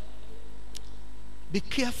 Be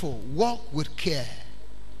careful. Walk with care.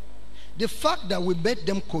 The fact that we made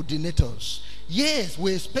them coordinators, yes,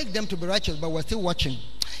 we expect them to be righteous, but we're still watching.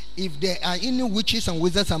 If there are any witches and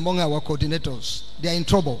wizards among our coordinators, they are in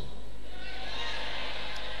trouble.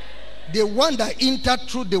 The one that entered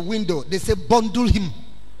through the window, they say, bundle him.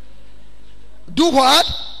 Do what?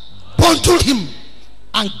 Bundle him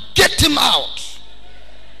and get him out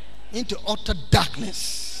into utter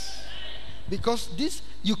darkness. Because this,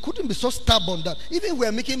 you couldn't be so stubborn that even we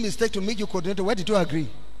are making a mistake to make you coordinator. Why did you agree?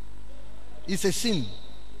 It's a sin.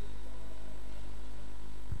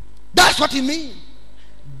 That's what he means.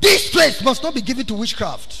 This place must not be given to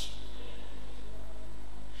witchcraft.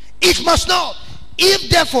 It must not. If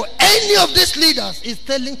therefore any of these leaders is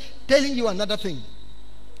telling you another thing,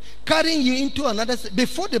 carrying you into another,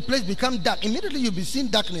 before the place becomes dark, immediately you'll be seeing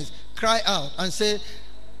darkness, cry out and say,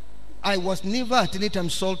 I was never at any time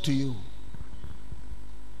sold to you.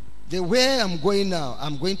 The way I'm going now,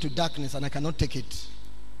 I'm going to darkness and I cannot take it.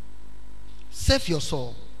 Save your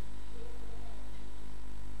soul.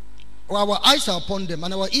 Our eyes are upon them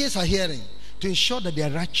and our ears are hearing to ensure that they are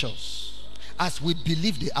righteous as we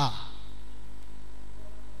believe they are.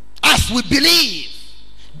 As we believe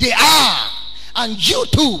they are. And you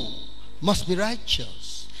too must be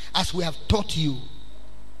righteous as we have taught you.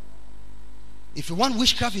 If you want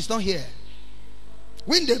witchcraft, it's not here.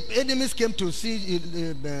 When the enemies came to see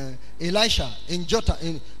Elisha in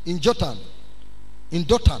Dothan,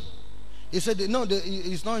 he said, no,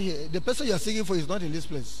 it's not here. The person you are seeking for is not in this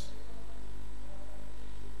place.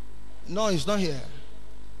 No, it's not here.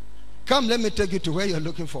 Come, let me take you to where you're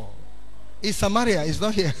looking for. It's Samaria, it's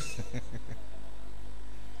not here.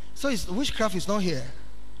 So witchcraft is not here.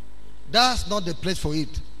 That's not the place for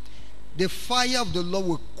it. The fire of the Lord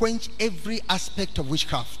will quench every aspect of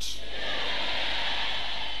witchcraft.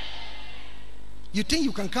 You think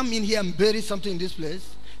you can come in here and bury something in this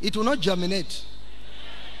place? It will not germinate.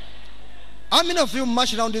 How many of you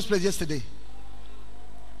marched around this place yesterday?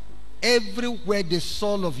 Everywhere the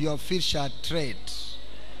sole of your feet shall tread,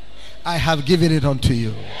 I have given it unto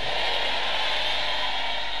you.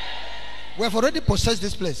 We have already possessed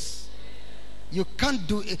this place. You can't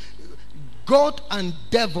do it. God and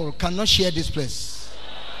devil cannot share this place.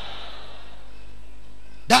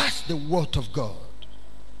 That's the word of God.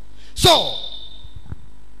 So,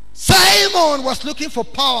 Simon was looking for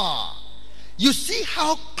power. You see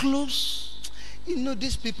how close,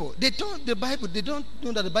 these people, they don't know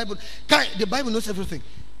that the Bible knows everything.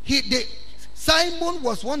 Simon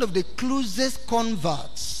was one of the closest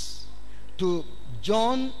converts to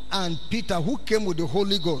John and Peter, who came with the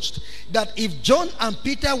Holy Ghost. That if John and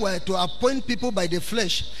Peter were to appoint people by the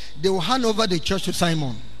flesh, they will hand over the church to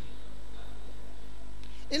Simon.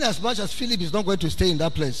 In as much as Philip is not going to stay in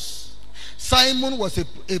that place, Simon was a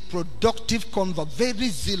productive convert, very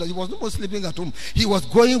zealous. He was not sleeping at home. He was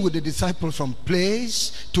going with the disciples from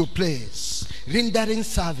place to place, rendering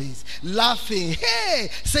service, laughing, hey,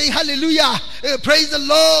 saying hallelujah, hey, praise the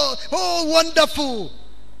Lord, oh, wonderful.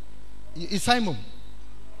 It's Simon.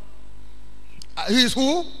 He is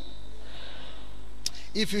who?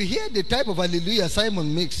 If you hear the type of hallelujah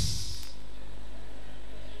Simon makes,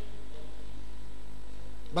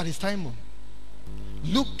 but it's Simon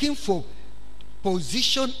looking for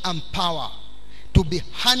position and power to be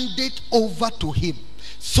handed over to him,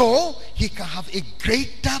 so he can have a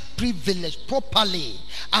greater privilege properly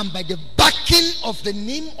and by the backing of the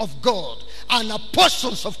name of God and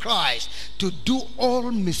apostles of Christ to do all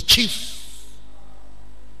mischief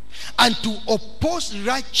and to oppose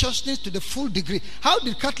righteousness to the full degree. How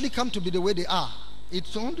did Catholics come to be the way they are?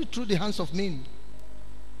 It's only through the hands of men.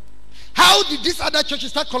 How did these other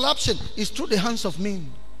churches start collapsing? It's through the hands of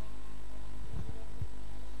men.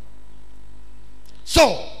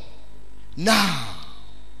 So, now,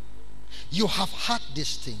 you have had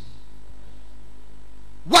this thing.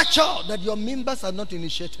 Watch out that your members are not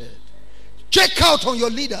initiated. Check out on your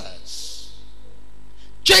leaders.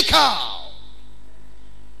 Check out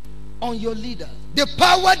on your leaders. The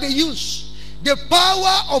power they use, the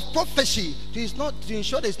power of prophecy, to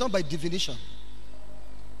ensure that it's not by divination.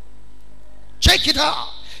 Check it out.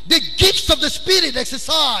 The gifts of the Spirit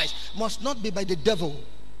exercised must not be by the devil.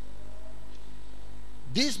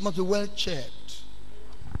 This must be well checked.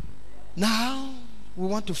 Now, we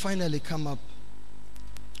want to finally come up.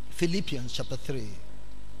 Philippians chapter 3.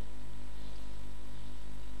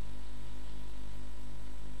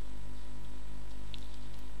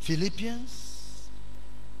 Philippians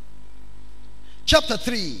chapter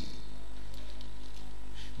 3.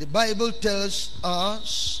 The Bible tells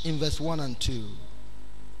us in verse 1 and 2.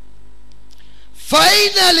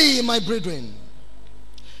 Finally, my brethren,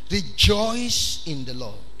 rejoice in the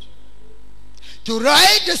Lord. To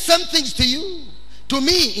write the same things to you, to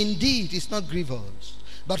me indeed is not grievous,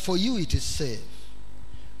 but for you it is safe.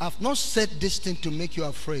 I have not said this thing to make you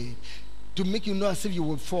afraid, to make you know as if you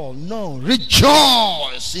will fall. No,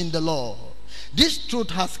 rejoice in the Lord. This truth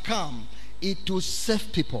has come. It will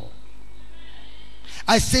save people.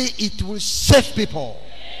 I say it will save people.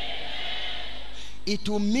 It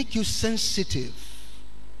will make you sensitive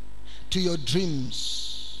to your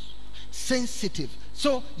dreams. Sensitive.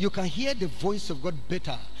 So you can hear the voice of God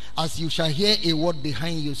better, as you shall hear a word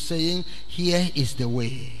behind you saying, here is the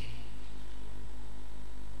way.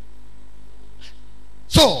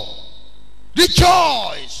 So,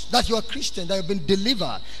 rejoice that you are Christian, that you have been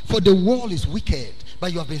delivered. For the world is wicked,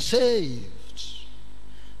 but you have been saved.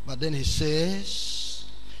 But then he says,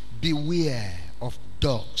 beware of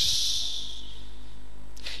dogs.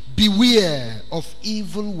 Beware of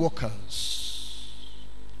evil workers.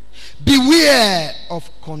 Beware of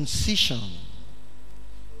concision.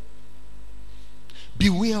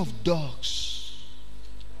 Beware of dogs.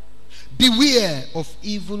 Beware of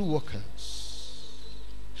evil workers.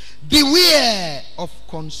 Beware of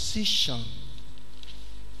concision.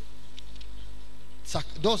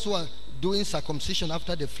 Those who are doing circumcision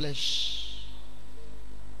after the flesh,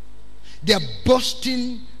 they are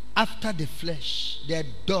boasting after the flesh. They are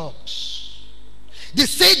dogs. They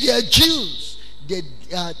say they are Jews. They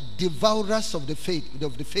are devourers of the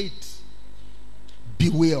faith.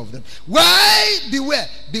 Beware of them. Why beware?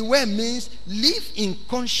 Beware means live in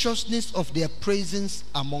consciousness of their presence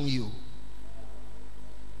among you.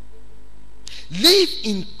 Live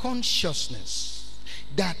in consciousness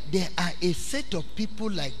that there are a set of people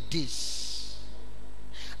like this,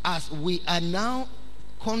 as we are now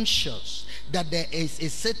conscious that there is a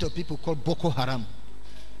set of people called Boko Haram.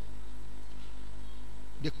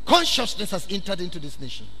 The consciousness has entered into this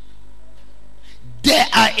nation. There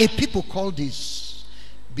are a people called this.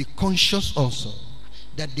 Be conscious also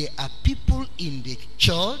that there are people in the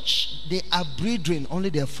church, they are brethren, only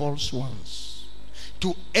they are false ones,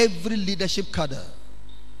 to every leadership cadre.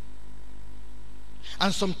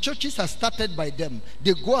 And some churches are started by them.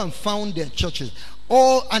 They go and found their churches.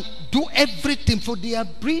 all and do everything for their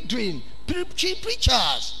brethren,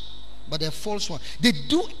 preachers, but they're false ones. They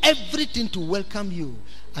do everything to welcome you,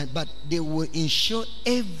 but they will ensure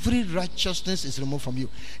every righteousness is removed from you.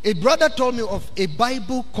 A brother told me of a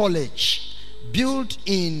Bible college built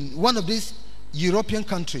in one of these European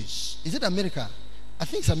countries. Is it America? I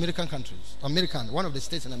think it's American countries. One of the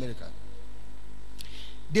states in America.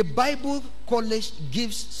 The Bible college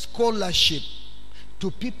gives scholarship to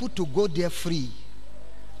people to go there free,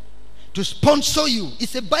 to sponsor you.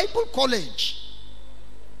 It's a Bible college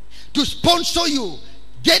to sponsor you,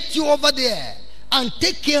 get you over there and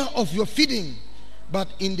take care of your feeding. But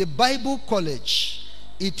in the Bible college,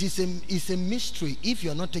 it's a mystery if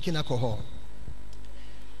you're not taking alcohol.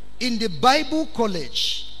 In the Bible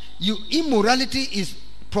college, immorality is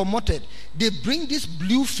promoted. They bring these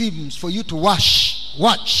blue films for you to watch.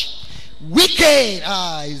 Wicked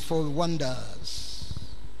eyes for wonders.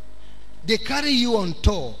 They carry you on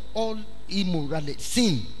tour. All immorality,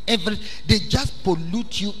 sin, they just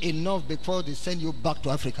pollute you enough before they send you back to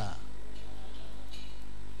Africa.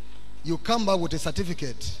 You come back with a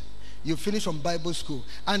certificate. You finish from Bible school.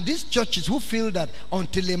 And these churches who feel that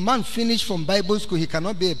until a man finish from Bible school, he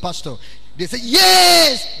cannot be a pastor. They say,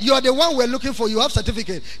 yes, you are the one we're looking for. You have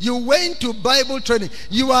certificate. You went to Bible training.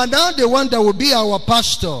 You are now the one that will be our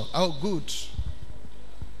pastor. Oh, good.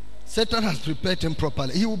 Satan has prepared him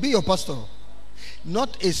properly. He will be your pastor.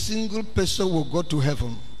 Not a single person will go to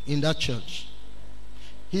heaven in that church.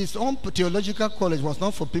 His own theological college was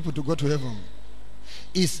not for people to go to heaven.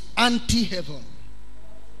 It's anti-heaven.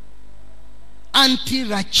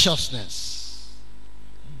 Anti-righteousness.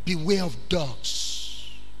 Beware of dogs.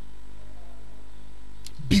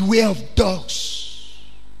 Beware of dogs.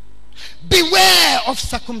 Beware of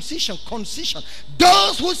circumcision, concision.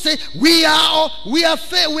 Those who say we are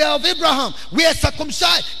of Abraham, we are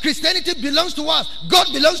circumcised, Christianity belongs to us,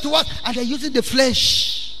 God belongs to us, and they're using the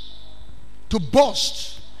flesh to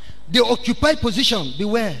boast. They occupy position.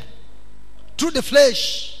 Beware. Through the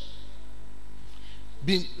flesh.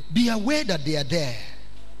 Be aware that they are there.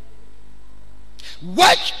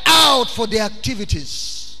 Watch out for their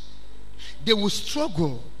activities. They will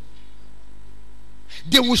struggle.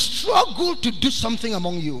 They will struggle to do something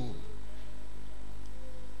among you.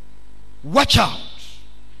 Watch out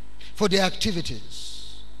for their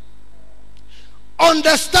activities.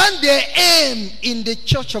 Understand their aim in the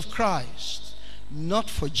church of Christ, not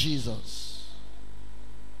for Jesus.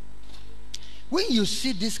 When you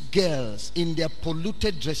see these girls in their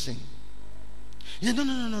polluted dressing, you say,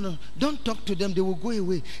 no, don't talk to them, they will go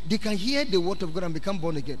away. They can hear the word of God and become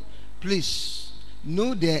born again. Please,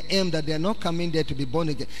 know their aim, that they are not coming there to be born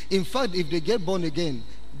again. In fact, if they get born again,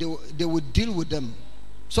 they will deal with them.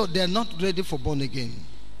 So they are not ready for born again.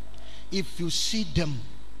 If you see them,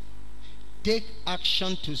 take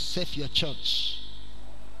action to save your church.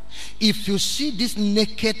 If you see these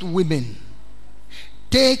naked women,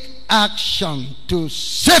 take action to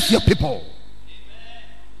save your people. Amen.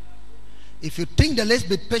 If you think that let's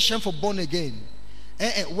be patient for born again,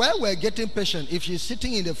 while we're getting patient, if she's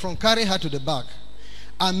sitting in the front, carry her to the back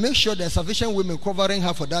and make sure there's sufficient women covering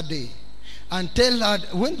her for that day. And tell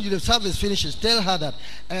her, when the service finishes, tell her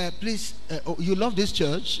that, please, you love this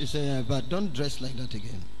church, you say, but don't dress like that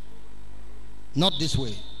again. Not this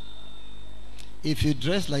way. If you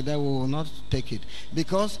dress like that, we will not take it.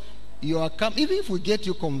 Because you are even if we get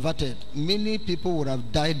you converted, many people would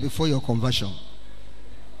have died before your conversion.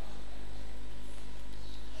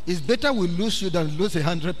 It's better we lose you than lose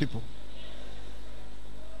 100 people.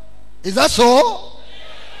 Is that so?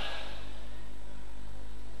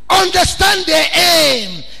 Understand their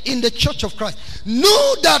aim in the church of Christ.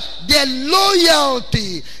 Know that their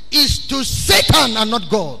loyalty is to Satan and not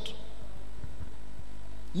God.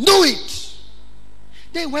 Know it.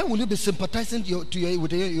 Then why will you be sympathizing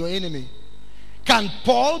with your enemy? Can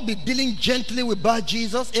Paul be dealing gently with Bar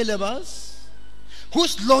Jesus, Elebas,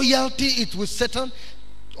 whose loyalty is with Satan,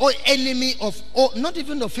 or enemy of all, not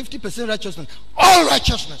even of 50% righteousness, all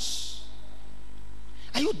righteousness?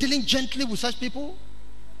 Are you dealing gently with such people?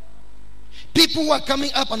 People who are coming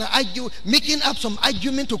up and argue, making up some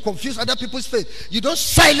argument to confuse other people's faith. You don't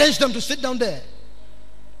silence them to sit down there.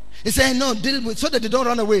 You say, no, deal with, so that they don't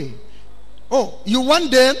run away. Oh, you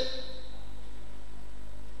want them?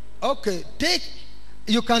 Okay,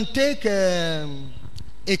 you can take a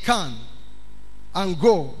can and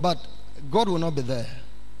go, but God will not be there.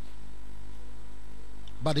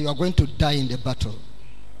 But you are going to die in the battle.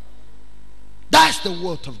 That's the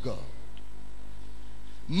word of God.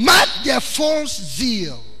 Mark their false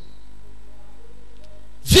zeal.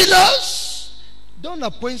 Zealous. Don't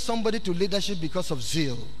appoint somebody to leadership because of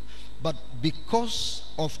zeal. but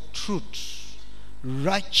because of truth,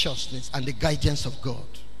 righteousness, and the guidance of God.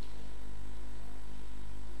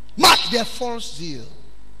 Mark their false zeal.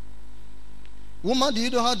 Woman, do you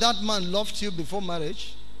know how that man loved you before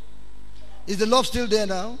marriage? Is the love still there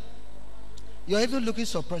now? You're even looking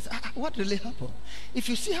surprised. What really happened? If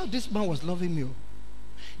you see how this man was loving you,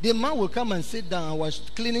 the man will come and sit down. I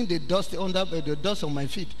was cleaning the dust under the dust on my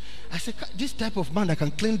feet. I said, this type of man that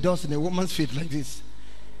can clean dust in a woman's feet like this.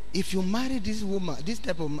 If you marry this woman, this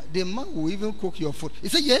type of man, the man will even cook your food. He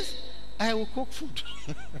said, yes, I will cook food.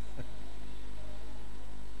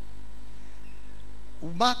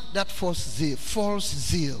 Mark that false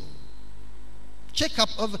zeal. Check up.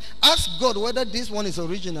 Ask God whether this one is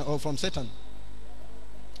original or from Satan.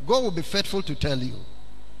 God will be faithful to tell you.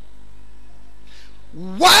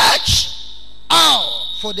 Watch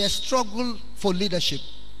out for their struggle for leadership.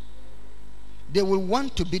 They will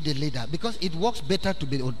want to be the leader because it works better to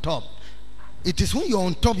be on top. It is when you're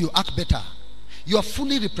on top you act better. You are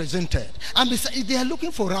fully represented. And besides, they are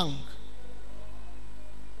looking for rank.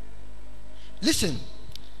 Listen,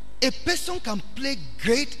 a person can play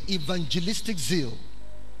great evangelistic zeal,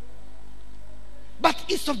 but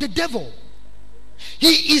it's of the devil.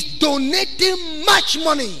 He is donating much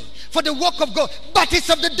money for the work of God, but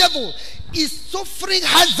it's of the devil. He's suffering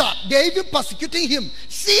hazard. They're even persecuting him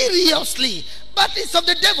seriously, but it's of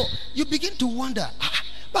the devil. You begin to wonder,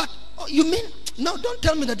 but you mean, no, don't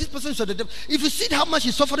tell me that this person is of the devil. If you see how much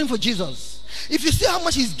he's suffering for Jesus, if you see how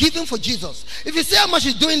much he's giving for Jesus, if you see how much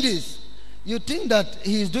he's doing this, you think that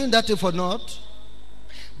he is doing that for naught?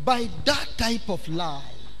 By that type of lie,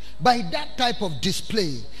 by that type of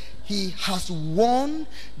display, he has won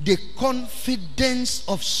the confidence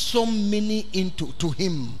of so many to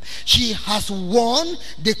him. She has won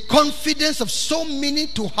the confidence of so many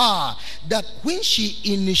to her that when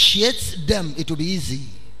she initiates them, it will be easy.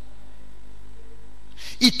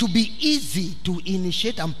 It will be easy to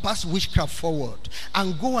initiate and pass witchcraft forward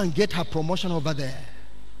and go and get her promotion over there.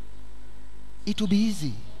 It will be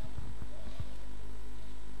easy.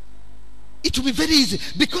 It will be very easy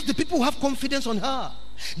because the people who have confidence on her,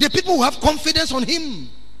 the people who have confidence on him.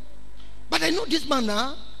 But I know this man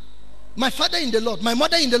now, my father in the Lord, my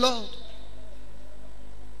mother in the Lord.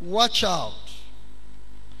 Watch out.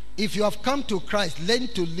 If you have come to Christ, learn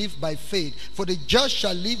to live by faith, for the just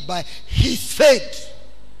shall live by his faith.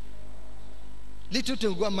 Little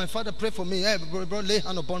thing, go, my father, pray for me. Hey, bro, lay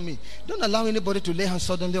hand upon me. Don't allow anybody to lay hands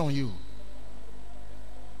suddenly on you.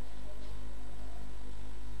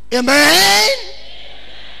 Amen?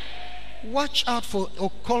 Watch out for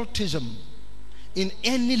occultism in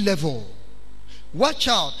any level. Watch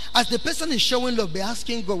out. As the person is showing love, be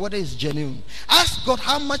asking God whether it's genuine. Ask God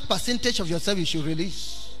how much percentage of yourself you should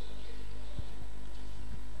release.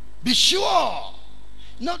 Be sure.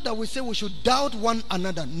 Not that we say we should doubt one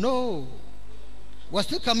another. No. We're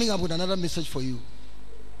still coming up with another message for you.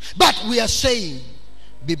 But we are saying,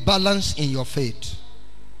 be balanced in your faith.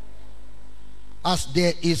 As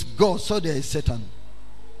there is God, so there is Satan.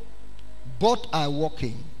 Both are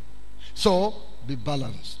working. So, be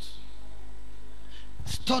balanced.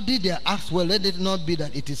 Study their acts well. Let it not be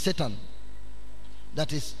that it is Satan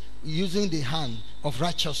that is using the hand of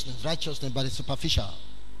righteousness, but it's superficial.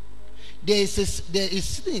 There is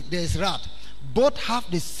snake, there is rat. Both have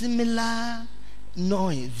the similar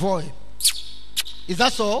noise, voice. Is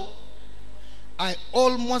that so? I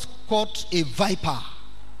almost caught a viper,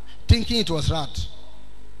 thinking it was rat,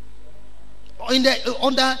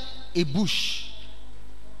 under a bush.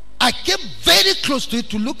 I came very close to it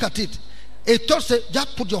to look at it. A thought said,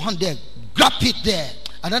 just put your hand there, grab it there.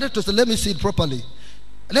 Another thought said, let me see it properly.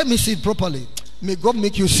 Let me see it properly. May God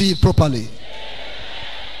make you see it properly.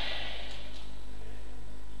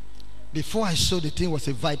 Before I saw the thing was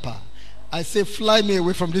a viper, I said, fly me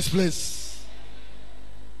away from this place.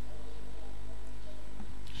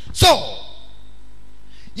 So,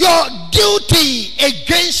 your duty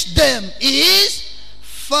against them is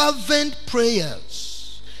fervent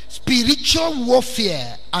prayers, spiritual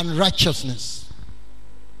warfare, and righteousness.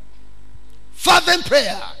 Fervent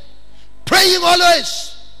prayer, praying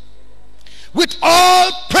always with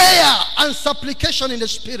all prayer and supplication in the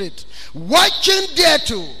spirit, watching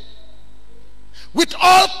thereto with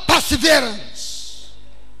all perseverance,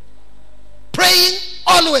 praying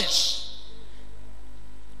always,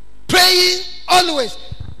 praying always.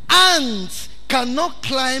 Ants cannot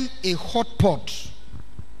climb a hot pot.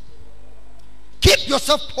 Keep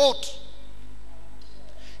yourself hot.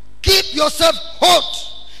 Keep yourself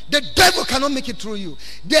hot. The devil cannot make it through you.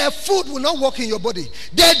 Their food will not work in your body.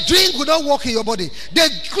 Their drink will not work in your body. Their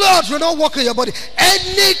clothes will not work in your body.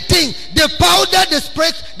 Anything, the powder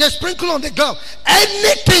they sprinkle on the ground,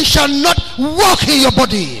 anything shall not work in your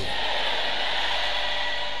body.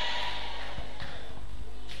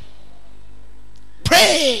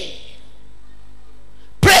 Pray.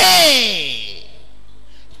 Pray.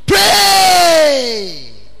 Pray.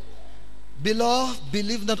 Beloved,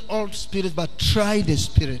 believe not all spirits, but try the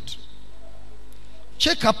spirit.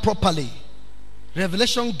 Check up properly.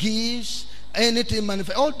 Revelation gives anything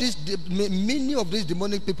manifest. All these, many of these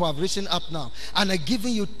demonic people have risen up now and are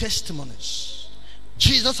giving you testimonies.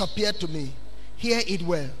 Jesus appeared to me. Hear it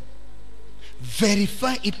well.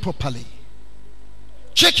 Verify it properly.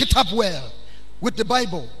 Check it up well with the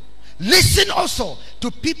Bible. Listen also to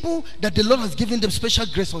people that the Lord has given them special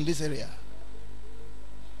grace on this area.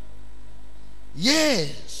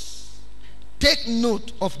 Yes. Take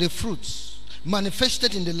note of the fruits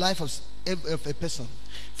manifested in the life of a person.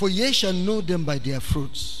 For ye shall know them by their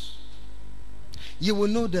fruits. You will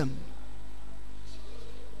know them.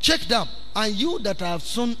 Check them. And you that are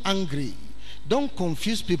soon angry, don't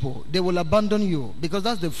confuse people. They will abandon you, because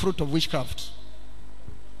that's the fruit of witchcraft.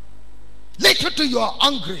 Literally, you are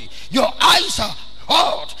angry. Your eyes are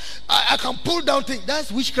hot. I can pull down things. That's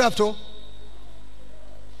witchcraft. Oh.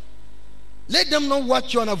 Let them not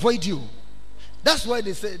watch you and avoid you. That's why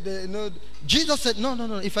they say, Jesus said,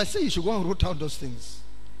 no. If I say you should go and root out those things,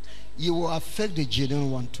 you will affect the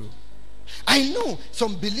genuine one too. I know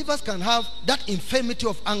some believers can have that infirmity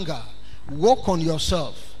of anger. Work on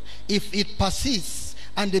yourself. If it persists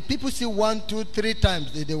and the people see 1, 2, 3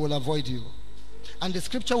 times, they will avoid you. And the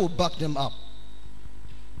scripture will back them up.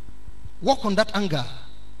 Work on that anger.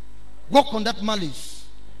 Work on that malice.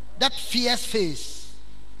 That fierce face.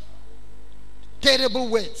 Terrible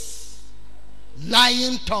words,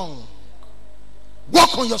 lying tongue.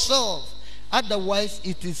 Work on yourself. Otherwise,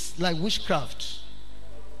 it is like witchcraft.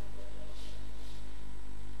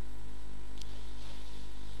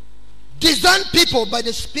 Discern people by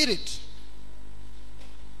the Spirit.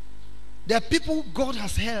 There are people God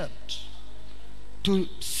has helped to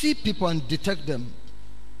see people and detect them.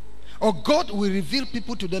 Or God will reveal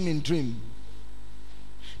people to them in dream,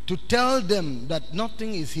 to tell them that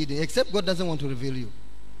nothing is hidden, except God doesn't want to reveal you.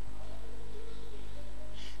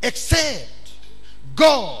 Except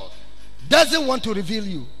God doesn't want to reveal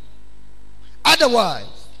you.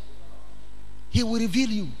 Otherwise, He will reveal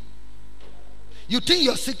you. You think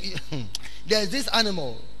you're sick. There's this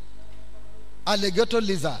animal, alligator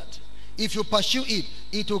lizard. If you pursue it,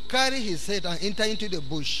 it will carry his head and enter into the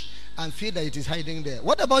bush and feel that it is hiding there.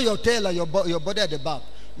 What about your tail and your body at the back?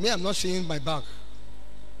 Me, I'm not seeing my back.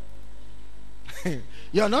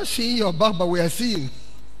 You're not seeing your back, but we are seeing.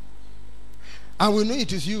 And we know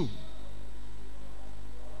it is you.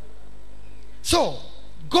 So,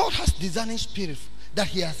 God has discerning spirit that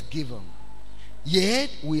He has given. Yet,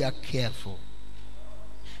 we are careful.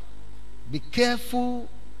 Be careful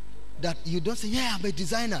that you don't say, yeah, I'm a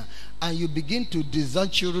designer. And you begin to design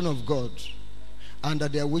children of God. And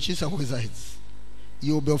that they are witches and wizards.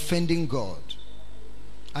 You will be offending God.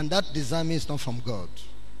 And that design is not from God.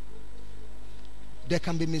 There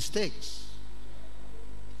can be mistakes.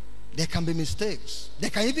 There can be mistakes. There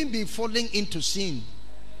can even be falling into sin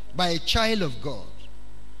by a child of God.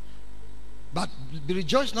 But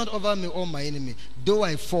rejoice not over me, O my enemy. Though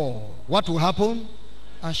I fall, what will happen?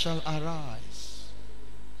 I shall arise.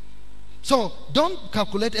 So don't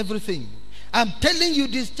calculate everything. I'm telling you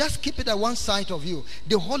this, just keep it at one side of you.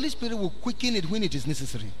 The Holy Spirit will quicken it when it is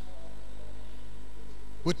necessary.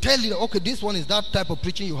 We'll tell you, okay, this one is that type of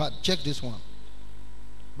preaching you had. Check this one.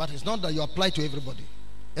 But it's not that you apply to everybody.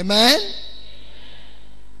 Amen?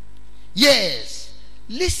 Yes.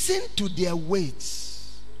 Listen to their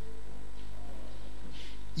words.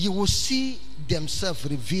 You will see themselves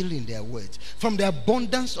revealed in their words. From the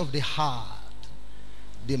abundance of the heart,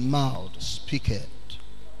 the mouth speaketh.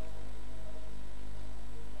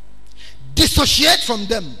 Dissociate from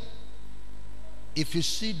them. If you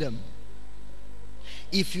see them,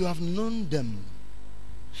 if you have known them,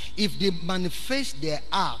 if they manifest their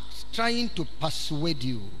acts trying to persuade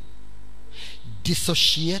you,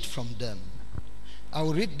 dissociate from them. I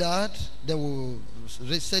will read that, then we'll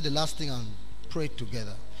say the last thing and pray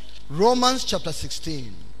together. Romans chapter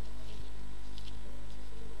 16.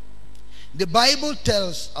 The Bible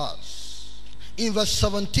tells us in verse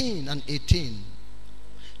 17 and 18,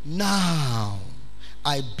 now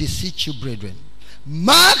I beseech you, brethren,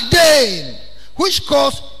 mark them which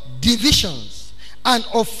cause divisions and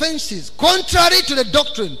offenses contrary to the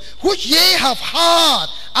doctrine which ye have heard,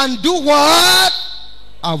 and do what?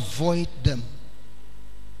 avoid them.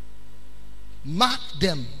 Mark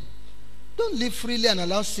them. Don't live freely and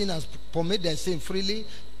allow sinners permit their sin freely,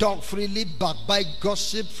 talk freely, backbite,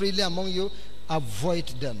 gossip freely among you. Avoid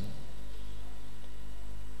them.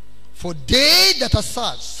 For they that are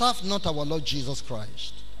such serve not our Lord Jesus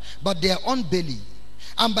Christ, but their own belly,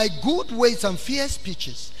 and by good ways and fair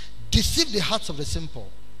speeches deceive the hearts of the simple.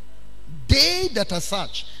 They that are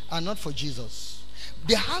such are not for Jesus.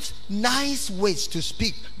 They have nice ways to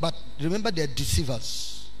speak, but remember, they're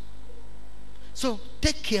deceivers. So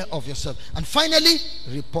take care of yourself. And finally,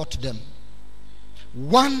 report them.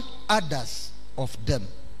 Warn others of them.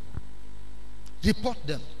 Report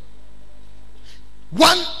them.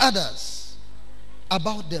 Warn others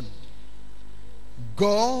about them.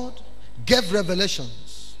 God gave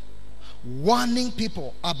revelations warning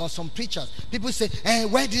people about some preachers. People say, hey,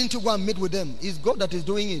 why didn't you go and meet with them? It's God that is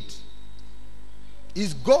doing it.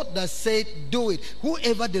 It's God that said, do it.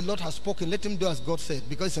 Whoever the Lord has spoken, let him do as God said,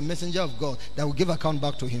 because it's a messenger of God that will give account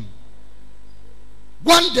back to him.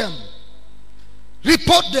 Warn them.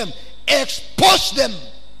 Report them. Expose them.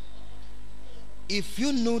 If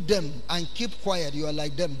you know them and keep quiet, you are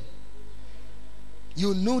like them.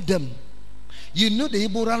 You know them. You know the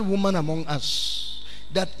immoral woman among us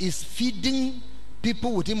that is feeding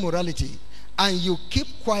people with immorality, and you keep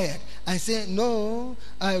quiet and say, no,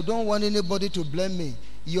 I don't want anybody to blame me.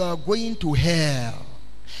 You are going to hell,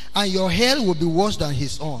 and your hell will be worse than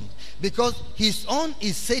his own, because his own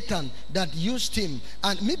is Satan that used him,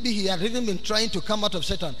 and maybe he had even been trying to come out of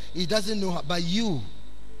Satan. He doesn't know how, but you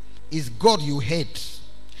is God you hate.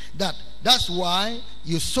 That's why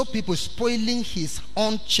you saw people spoiling his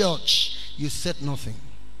own church. You said nothing.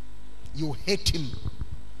 You hate him.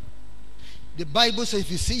 The Bible says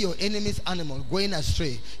if you see your enemy's animal going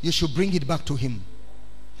astray, you should bring it back to him.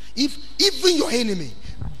 If even your enemy,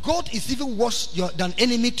 God is even worse than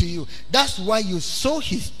enemy to you. That's why you saw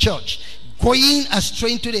his church going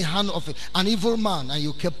astray into the hand of an evil man, and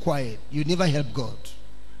you kept quiet. You never helped God.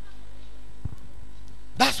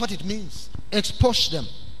 That's what it means. Expose them.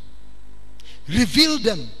 Reveal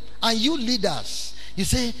them. And you leaders, you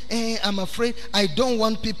say, hey, I'm afraid, I don't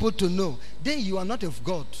want people to know. Then you are not of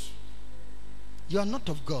God. You are not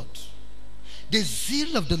of God. The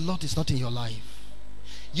zeal of the Lord is not in your life.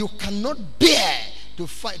 You cannot bear to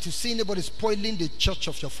fight, to see anybody spoiling the church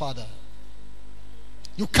of your father.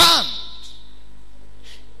 You can't.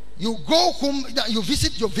 You go home, you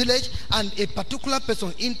visit your village, and a particular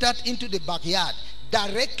person entered into the backyard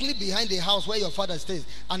directly behind the house where your father stays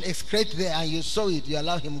and excrete there, and you saw it, you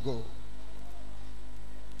allow him go.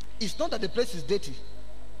 It's not that the place is dirty.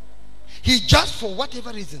 He just, for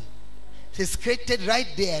whatever reason, excreted right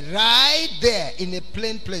there in a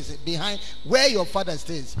plain place behind where your father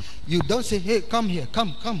stays. You don't say, hey, come here,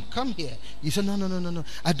 come here. You say, no.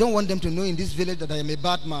 I don't want them to know in this village that I am a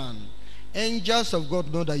bad man. Angels of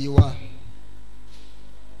God know that you are.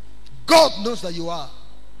 God knows that you are.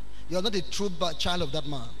 You are not a true child of that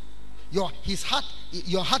man. Your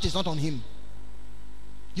heart is not on him.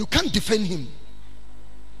 You can't defend him.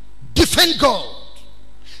 Defend God.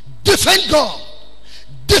 Defend God.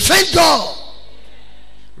 Defend God.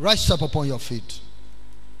 Rise up upon your feet.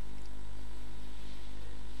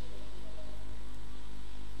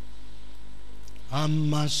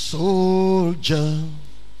 I'm a soldier,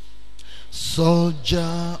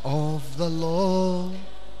 soldier of the Lord.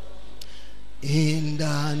 In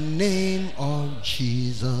the name of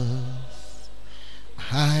Jesus,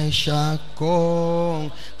 I shall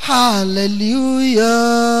come. Hallelujah.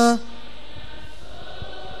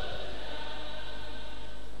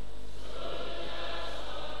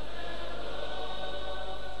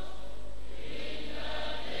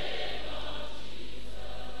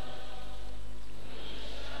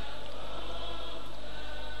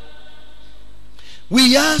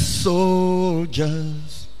 We are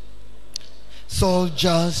soldiers,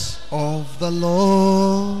 soldiers of the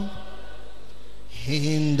Lord.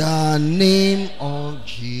 In the name of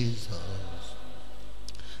Jesus,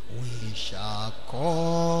 we shall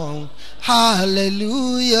come.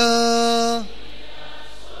 Hallelujah.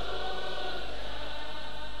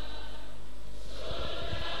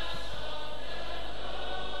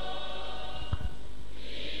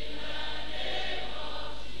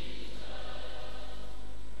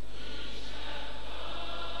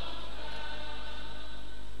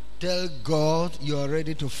 Tell God you are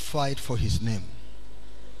ready to fight for his name.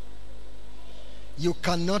 You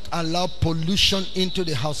cannot allow pollution into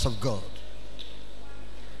the house of God.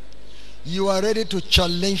 You are ready to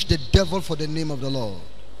challenge the devil for the name of the Lord.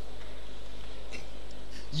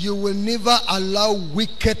 You will never allow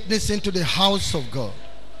wickedness into the house of God.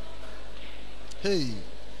 Hey.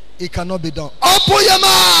 It cannot be done. Open your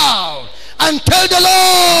mouth and tell the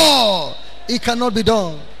Lord, it cannot be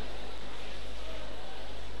done.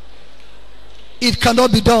 It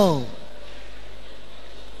cannot be done.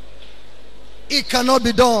 It cannot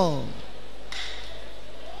be done.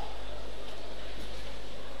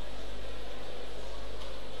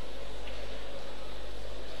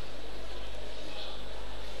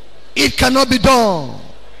 It cannot be done.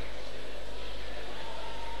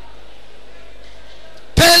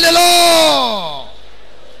 Tell the Lord.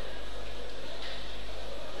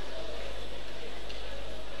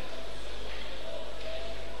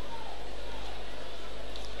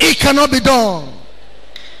 It cannot be done.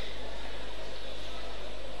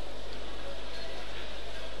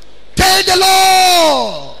 Tell the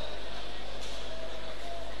Lord.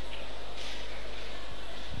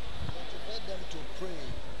 Motivate them to pray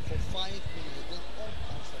for 5 minutes against all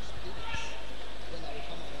kinds of spirits. Then I will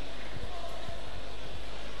come around.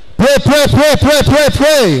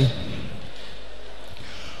 Pray.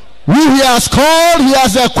 Who he has called, he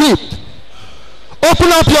has equipped.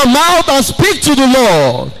 Open up your mouth and speak to the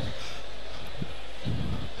Lord.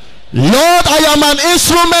 Lord, I am an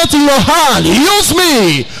instrument in your hand. Use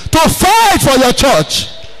me to fight for your church.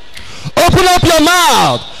 Open up your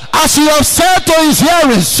mouth. As you have said to his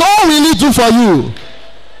hearing, so will he do for you.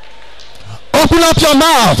 Open up your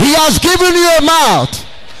mouth. He has given you a mouth.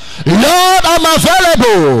 Lord, I'm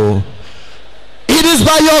available. It is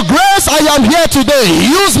by your grace I am here today.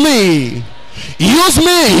 Use me. Use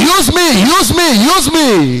me. Use me. Use me. Use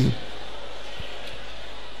me.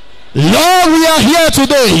 Lord, we are here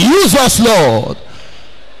today. Use us, Lord,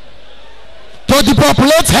 to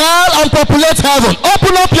depopulate hell and populate heaven.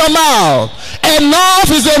 Open up your mouth. Enough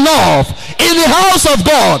is enough. In the house of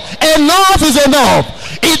God, enough is enough.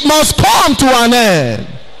 It must come to an end.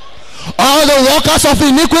 All the workers of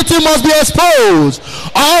iniquity must be exposed.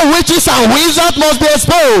 All witches and wizards must be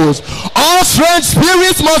exposed. All strange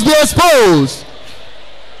spirits must be exposed.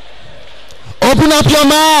 Open up your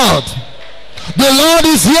mouth. The Lord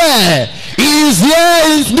is here. He is here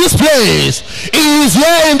in this place. He is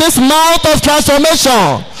here in this mouth of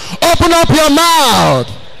transformation. Open up your mouth.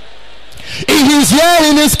 He is here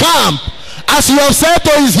in his camp. As you have said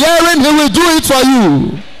to his hearing, he will do it for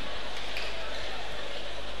you.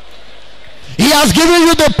 He has given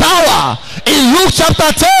you the power in Luke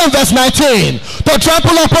chapter 10 verse 19 to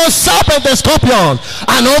trample upon serpents and scorpions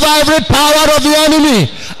and over every power of the enemy,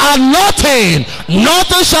 and nothing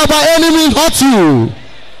shall by enemy hurt you.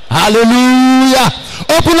 Hallelujah.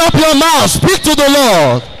 Open up your mouth. Speak to the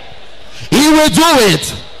Lord. He will do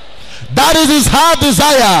it. That is his heart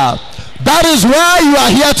desire. That is why you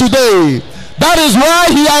are here today. That is why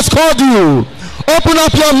he has called you. Open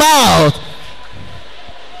up your mouth.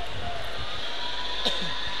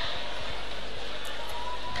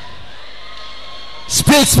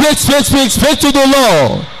 Speak to the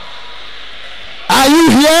Lord. Are you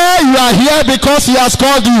here? You are here because he has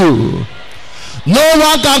called you. No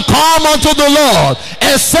one can come unto the Lord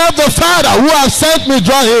except the Father who has sent me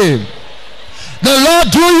draw him. The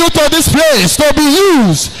Lord drew you to this place to be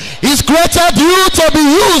used. He's created you to be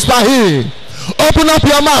used by him. Open up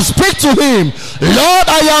your mouth. Speak to him. Lord,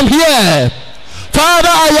 I am here. Father,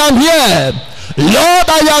 I am here. Lord,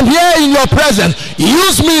 I am here in your presence.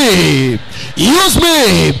 Use me. Use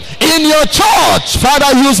me in your church.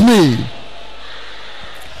 Father, use me.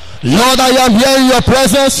 Lord, I am here in your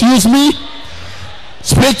presence. Use me.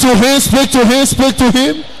 Speak to him. Speak to him. Speak to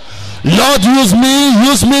him. Lord, use me.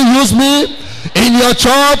 Use me. Use me in your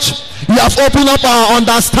church. You have opened up our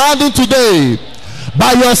understanding today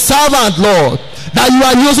by your servant, Lord, that you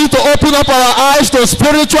are using to open up our eyes to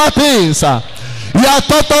spiritual things. You have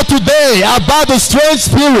taught us today about the strange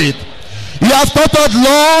spirit. You have taught us,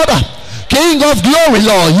 Lord, King of glory,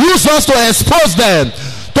 Lord, use us to expose them,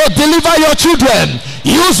 to deliver your children.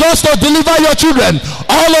 Use us to deliver your children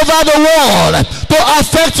all over the world, to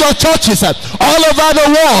affect your churches all over the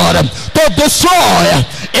world, to destroy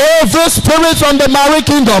every spirit from the marine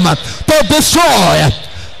kingdom, to destroy.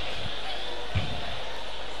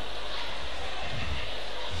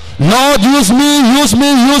 Lord, use me, use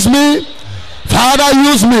me, use me. Father,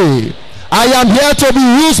 use me. I am here to be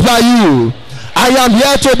used by you. I am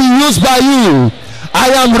here to be used by you. I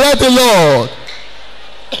am ready, Lord.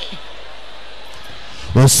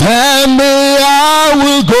 Well, send me, I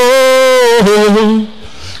will go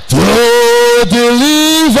to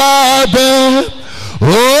deliver them.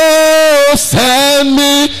 Oh, send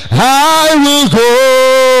me, I will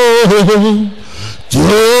go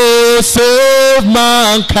to save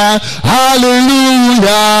mankind.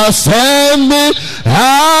 Hallelujah. Send me,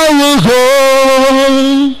 I will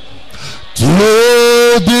go to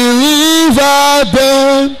deliver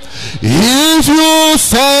them. If you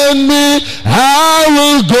send me, I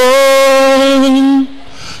will go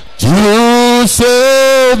to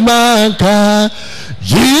save mankind.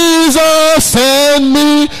 Jesus send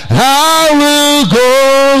me, I will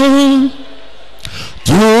go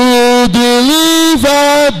to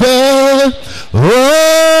deliver them.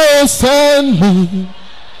 Oh, send me.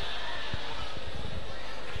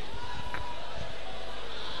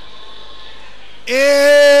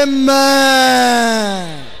 Amen.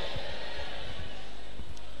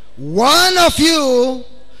 One of you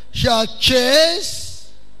shall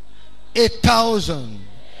chase 1,000,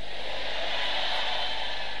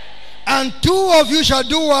 and 2 of you shall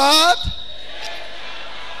do what?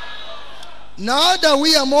 Now that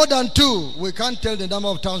we are more than 2, we can't tell the number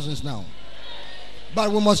of thousands now,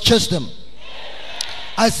 but we must chase them.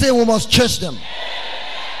 I say we must chase them.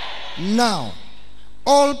 Now,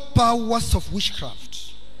 all powers of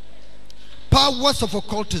witchcraft, powers of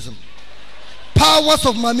occultism, powers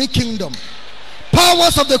of Mami Kingdom,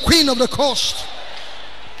 powers of the Queen of the Coast,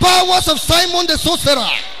 powers of Simon the Sorcerer,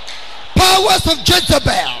 powers of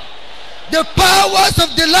Jezebel, the powers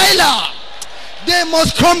of Delilah, they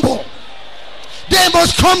must crumble. They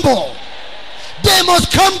must crumble. They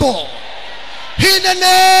must crumble. In the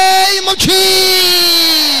name of Jesus.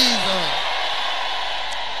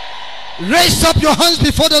 Raise up your hands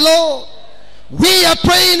before the Lord. We are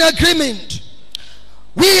praying agreement.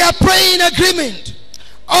 We are praying agreement.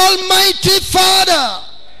 Almighty Father,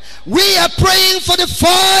 we are praying for the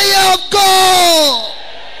fire of God.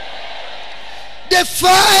 The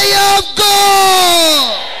fire of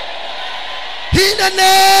God. In the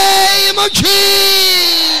name of Jesus.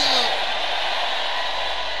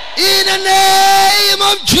 In the name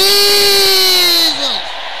of Jesus.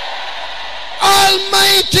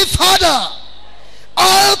 Almighty Father,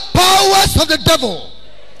 all powers of the devil,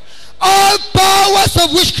 all powers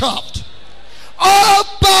of witchcraft, all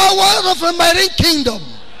powers of the marine kingdom,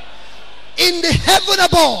 in the heaven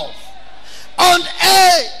above, on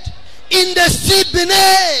earth, in the sea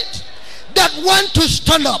beneath, that want to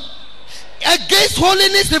stand up against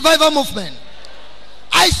holiness revival movement,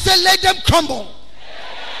 I say let them crumble.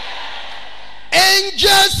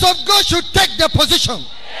 Angels of God should take their position.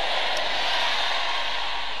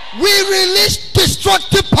 We release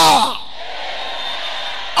destructive power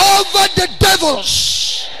over the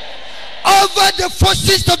devils, over the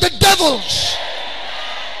forces of the devils.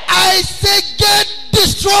 I say get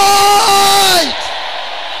destroyed.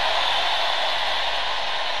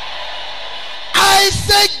 I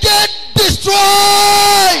say get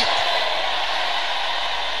destroyed.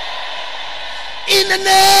 In the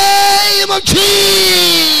name of Jesus.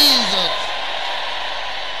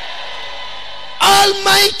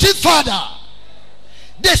 Almighty Father,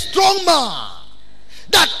 the strong man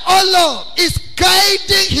that Allah is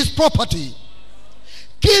guiding his property,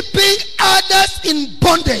 keeping others in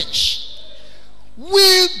bondage,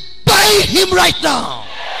 we bind him right now.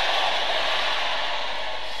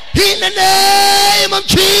 In the name of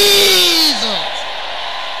Jesus.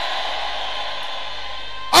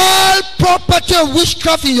 All property of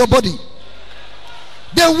witchcraft in your body,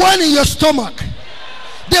 the one in your stomach,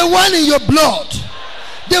 the one in your blood,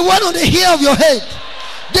 the one on the hair of your head,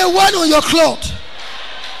 the one on your cloth,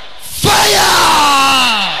 fire!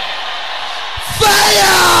 Fire!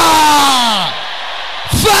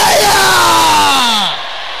 Fire!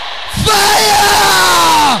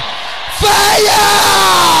 Fire! Fire!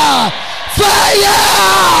 Fire!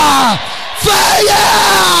 Fire!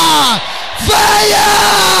 Fire!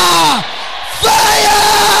 Fire!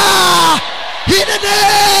 In the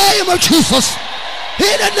name of Jesus.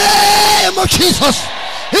 In the name of Jesus.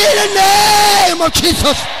 In the name of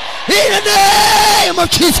Jesus. In the name of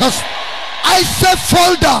Jesus. I say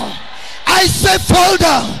fall down. I say fall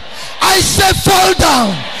down. I say fall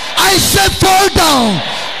down. I say fall down.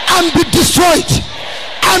 And be destroyed.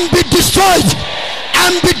 And be destroyed.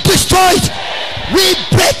 And be destroyed. We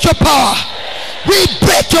break your power. We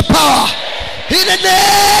break your power. In the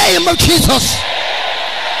name of Jesus.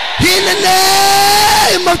 In the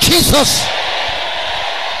name of Jesus.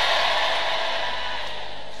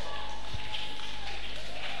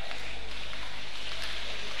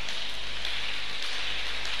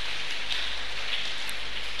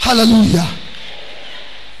 Hallelujah.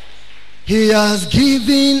 He has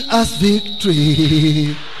given us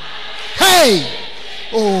victory. Hey!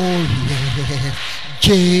 Oh yeah.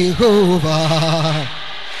 Jehovah.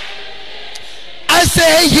 I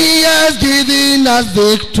say he has given us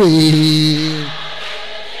victory.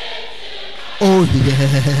 Oh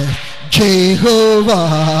yeah.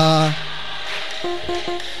 Jehovah.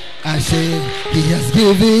 I say he has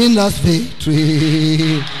given us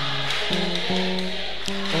victory.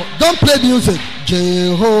 Oh, don't play music.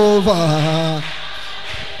 Jehovah.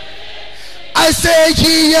 I say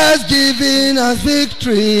he has given us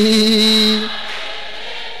victory.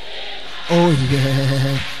 Oh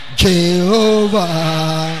yeah,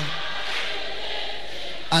 Jehovah.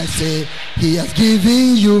 I say he has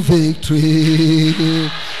given you victory.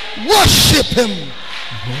 Worship him.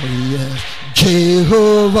 Oh yes,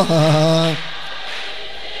 Jehovah.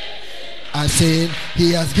 I say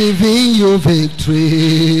he has given you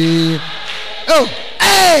victory. Oh,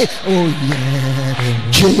 hey, oh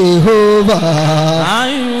yeah, Jehovah. I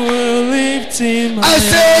will lift him. I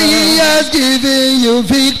say he has given you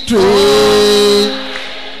victory.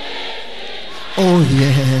 Oh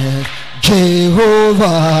yeah,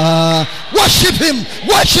 Jehovah. Worship him,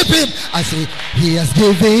 worship him. I say he has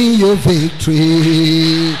given you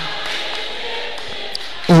victory.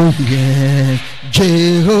 Oh yeah,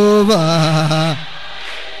 Jehovah.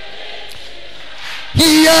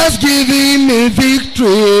 He has given me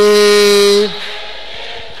victory.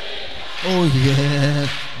 Oh yeah,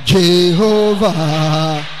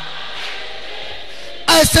 Jehovah.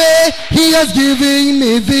 I say he has given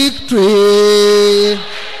me victory.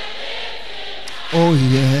 Oh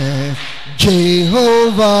yeah,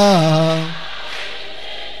 Jehovah.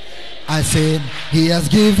 I said he has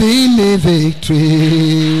given me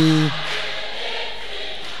victory.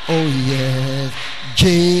 Oh yes,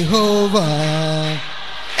 Jehovah.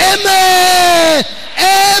 Amen.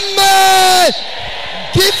 Amen.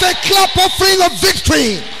 Give a clap offering of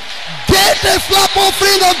victory. Get a clap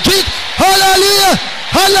offering of victory. Hallelujah.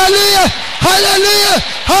 Hallelujah. Hallelujah.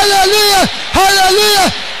 Hallelujah.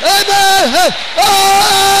 Hallelujah. Amen.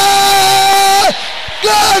 Oh,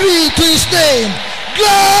 glory to his name.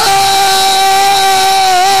 Glory.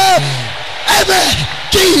 Amen.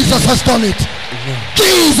 Jesus has done it.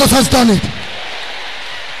 Jesus has done it.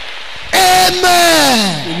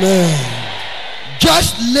 Amen. Amen.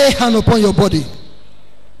 Just lay hand upon your body.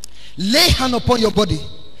 Lay hand upon your body.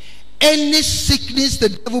 Any sickness the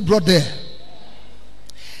devil brought there,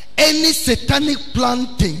 any satanic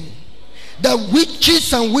planting that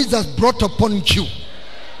witches and wizards brought upon you,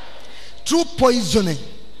 through poisoning,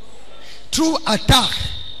 through attack,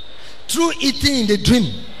 through eating in the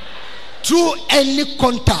dream, through any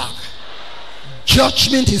contact,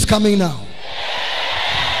 judgment is coming now.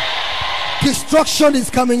 Destruction is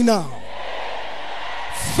coming now.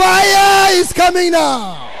 Fire is coming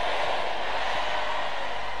now.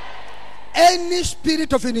 Any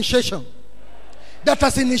spirit of initiation that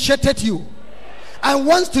has initiated you and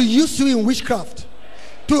wants to use you in witchcraft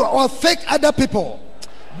to affect other people,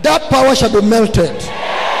 that power shall be melted.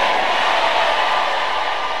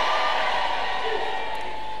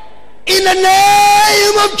 In the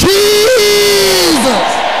name of Jesus.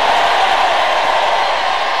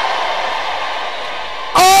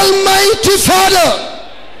 Almighty Father,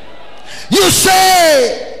 you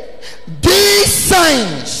say these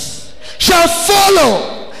signs shall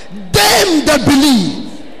follow them that believe.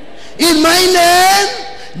 In my name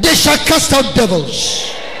they shall cast out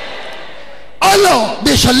devils. Oh Lord,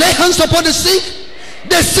 they shall lay hands upon the sick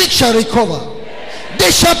shall recover.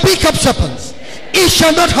 They shall pick up serpents, it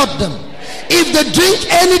shall not hurt them. If they drink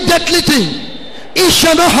any deadly thing, it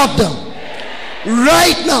shall not hurt them.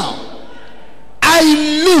 Right now I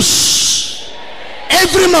loose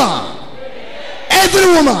every man, every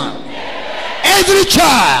woman, every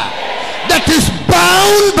child that is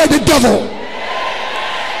bound by the devil,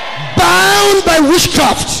 bound by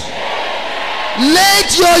witchcraft.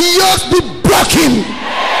 Let your yoke be broken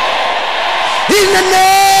in the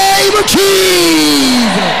name of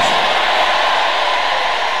Jesus.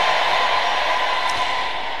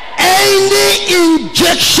 Any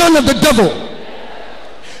injection of the devil,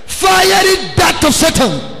 fiery dart of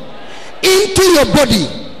Satan into your body,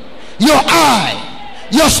 your eye,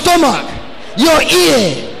 your stomach, your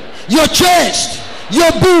ear, your chest,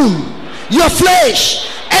 your bone, your flesh,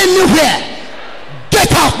 anywhere,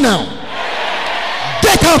 get out now.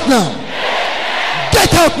 Get out now.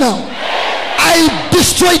 Get out now. I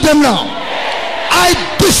destroy them now. I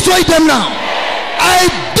destroy them now. I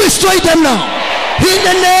destroy them now. In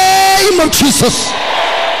the name of Jesus.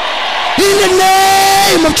 In the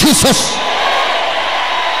name of Jesus.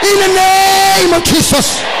 In the name of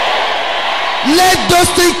Jesus. Let those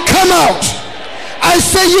things come out. I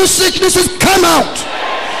say you sicknesses come out.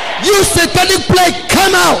 You satanic plague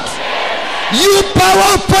come out. You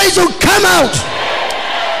power of poison come out.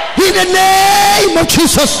 In the name of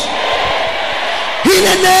Jesus. In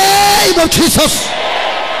the name of Jesus.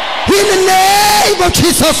 In the name of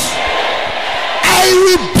Jesus. I I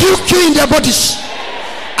rebuke you in their bodies.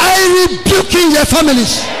 I rebuke you in their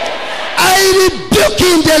families. I rebuke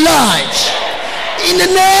you in their lives. In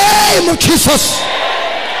the name of Jesus.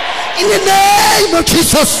 In the name of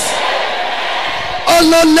Jesus. Oh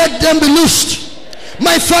Lord, let them be loosed.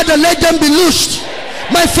 My Father, let them be loosed.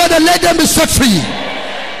 My Father, let them be set free.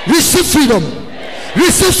 Receive freedom.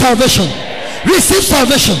 Receive salvation. Receive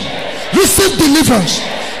salvation. Receive deliverance.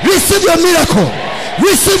 Receive your miracle.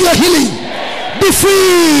 Receive your healing. Be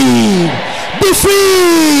free. Be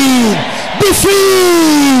free. Be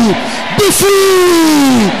free. Be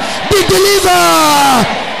free. Be delivered.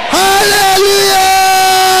 Hallelujah.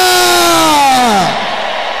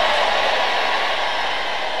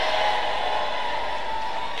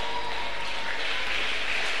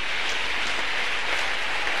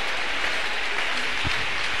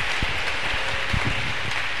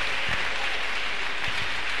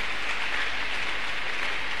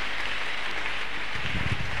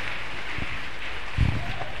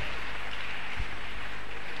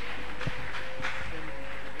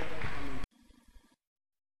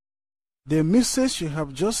 The message you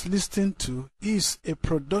have just listened to is a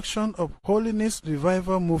production of Holiness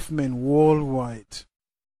Revival Movement Worldwide.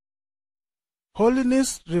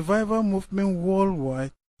 Holiness Revival Movement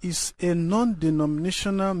Worldwide is a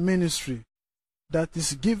non-denominational ministry that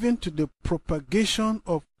is given to the propagation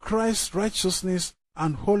of Christ's righteousness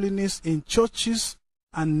and holiness in churches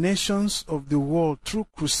and nations of the world through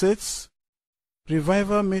crusades,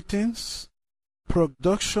 revival meetings,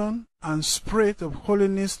 production and spread of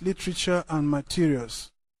holiness literature and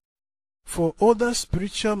materials. For other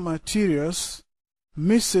spiritual materials,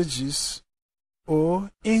 messages, or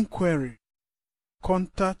inquiry,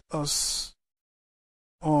 contact us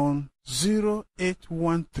on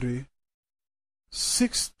 0813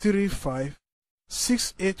 635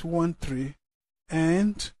 6813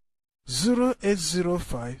 and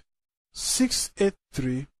 0805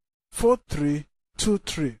 683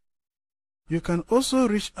 4323. You can also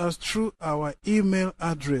reach us through our email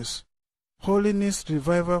address,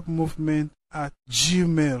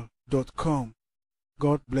 holinessrevivalmovement@gmail.com.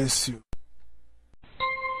 God bless you.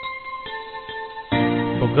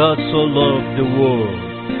 For God so loved the world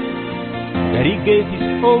that he gave his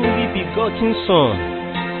only begotten Son,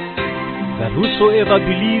 that whosoever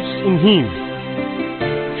believes in him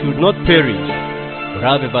should not perish, but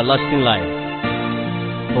have everlasting life.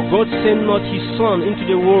 For God sent not his Son into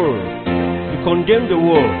the world to condemn the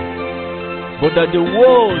world, but that the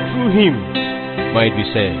world through him might be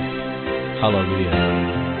saved. Hallelujah.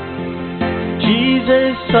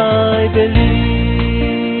 Jesus, I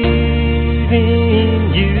believe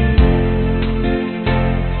in you.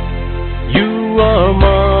 You are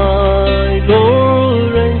my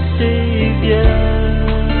Lord and Savior.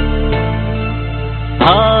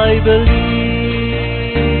 I believe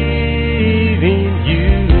in you.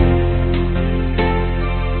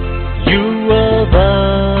 You are the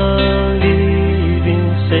living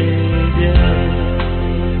Savior.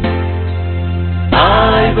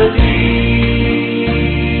 I believe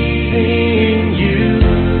in you.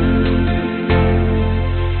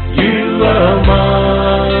 You are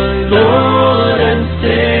my Lord and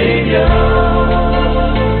Savior.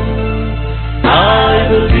 I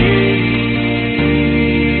believe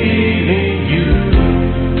in you.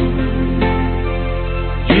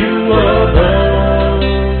 You are the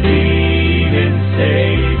living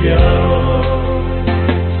Savior.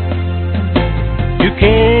 You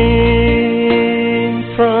came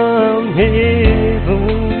from heaven.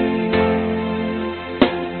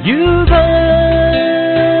 You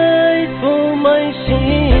died for my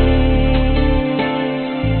sins.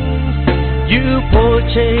 You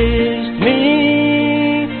purchased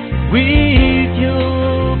me with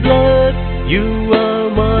your blood. You are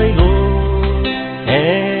my Lord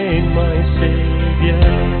and my Savior.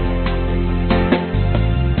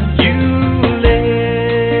 You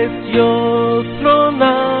left your throne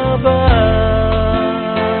above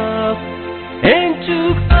and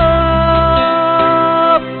took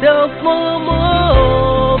up the form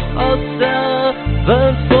of a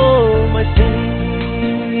servant for my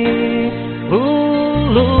sins. Oh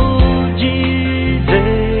Lord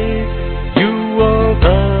Jesus, you are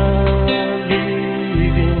the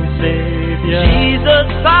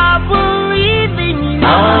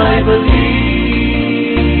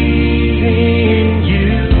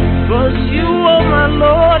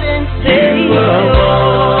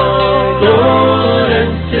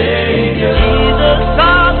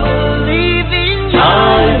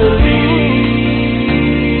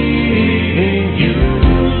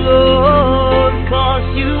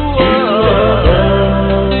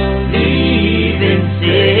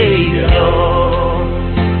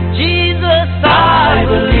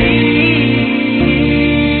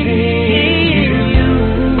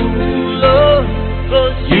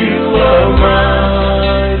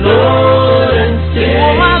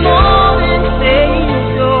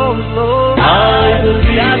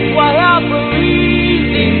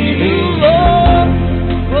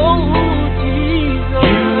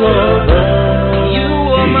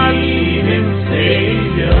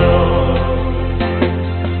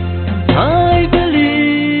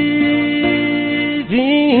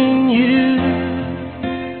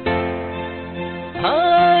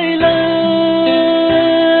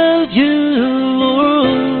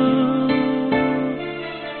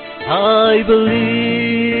I believe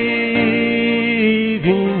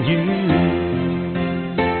in you.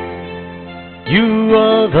 You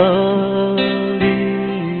are the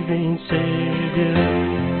living Savior.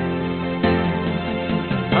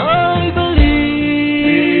 I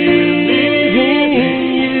believe in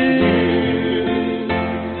you.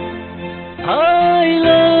 I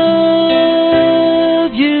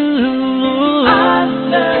love you, Lord. I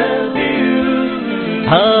love you.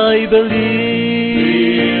 I believe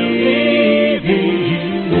in you.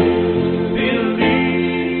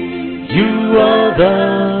 You are the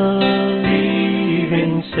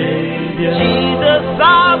living Savior. Jesus,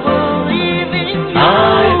 I believe in you. I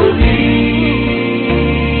believe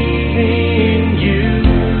in you.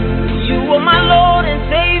 You are my Lord and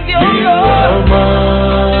Savior. You are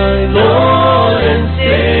my Lord and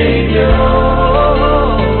Savior.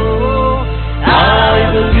 I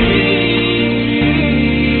believe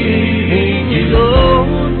in you.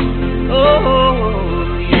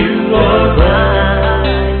 You are my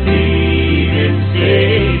living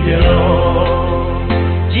Savior.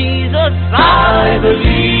 Jesus, I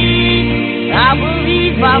believe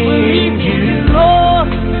you, Lord,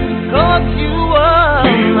 'cause you are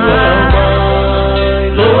you my are my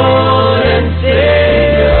Lord and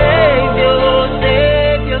Savior.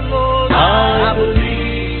 Savior, Lord. I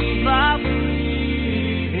believe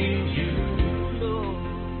in you,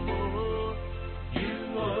 Lord. you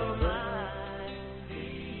are my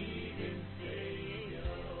living Savior.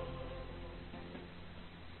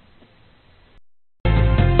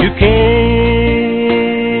 You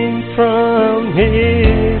came from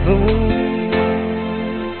heaven.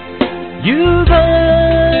 You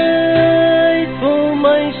died for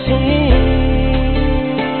my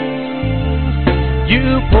sins. You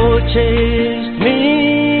purchased me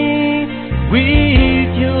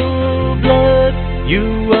with your blood. You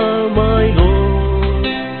are my Lord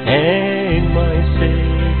and my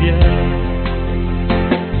Savior.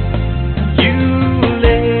 You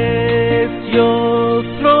left your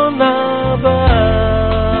throne above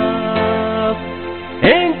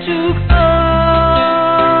and took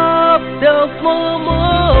up the form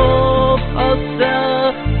of a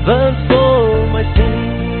servant for my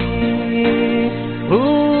sins. Oh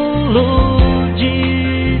Lord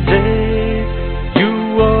Jesus, you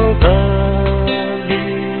are the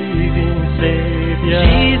living Savior.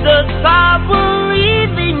 Jesus, I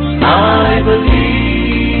believe in you. I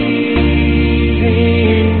believe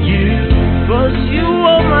in you. 'Cause you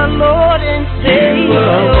are my Lord and Savior. You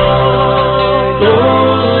are my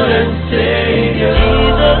Lord and Savior.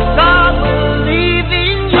 Jesus, I believe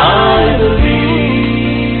in you. I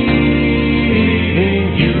believe in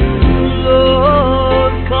you.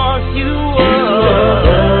 Lord, 'cause you are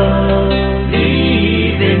the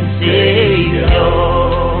living Savior.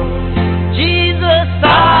 Jesus, I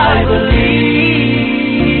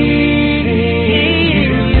believe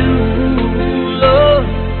in you. Lord,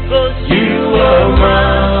 'cause You are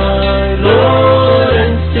my Lord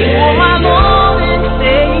and you are my Savior. Lord and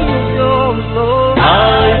Savior, Lord. I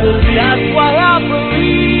believe. That's why I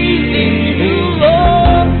believe in you,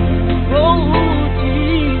 Lord. Oh,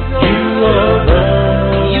 Jesus,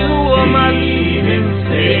 You are my living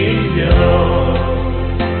Savior.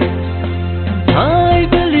 I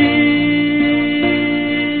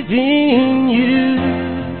believe in you.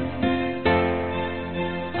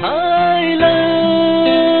 I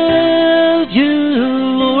love you,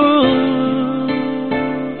 Lord.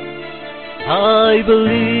 I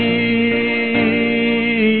believe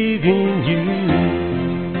in you.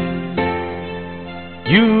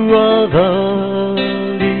 You are the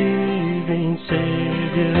living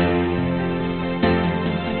Savior.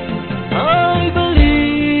 I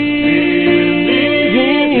believe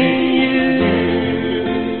in you.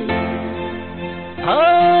 I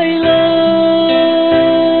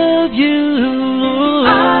love you, Lord. I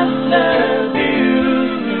love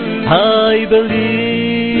you. I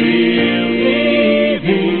believe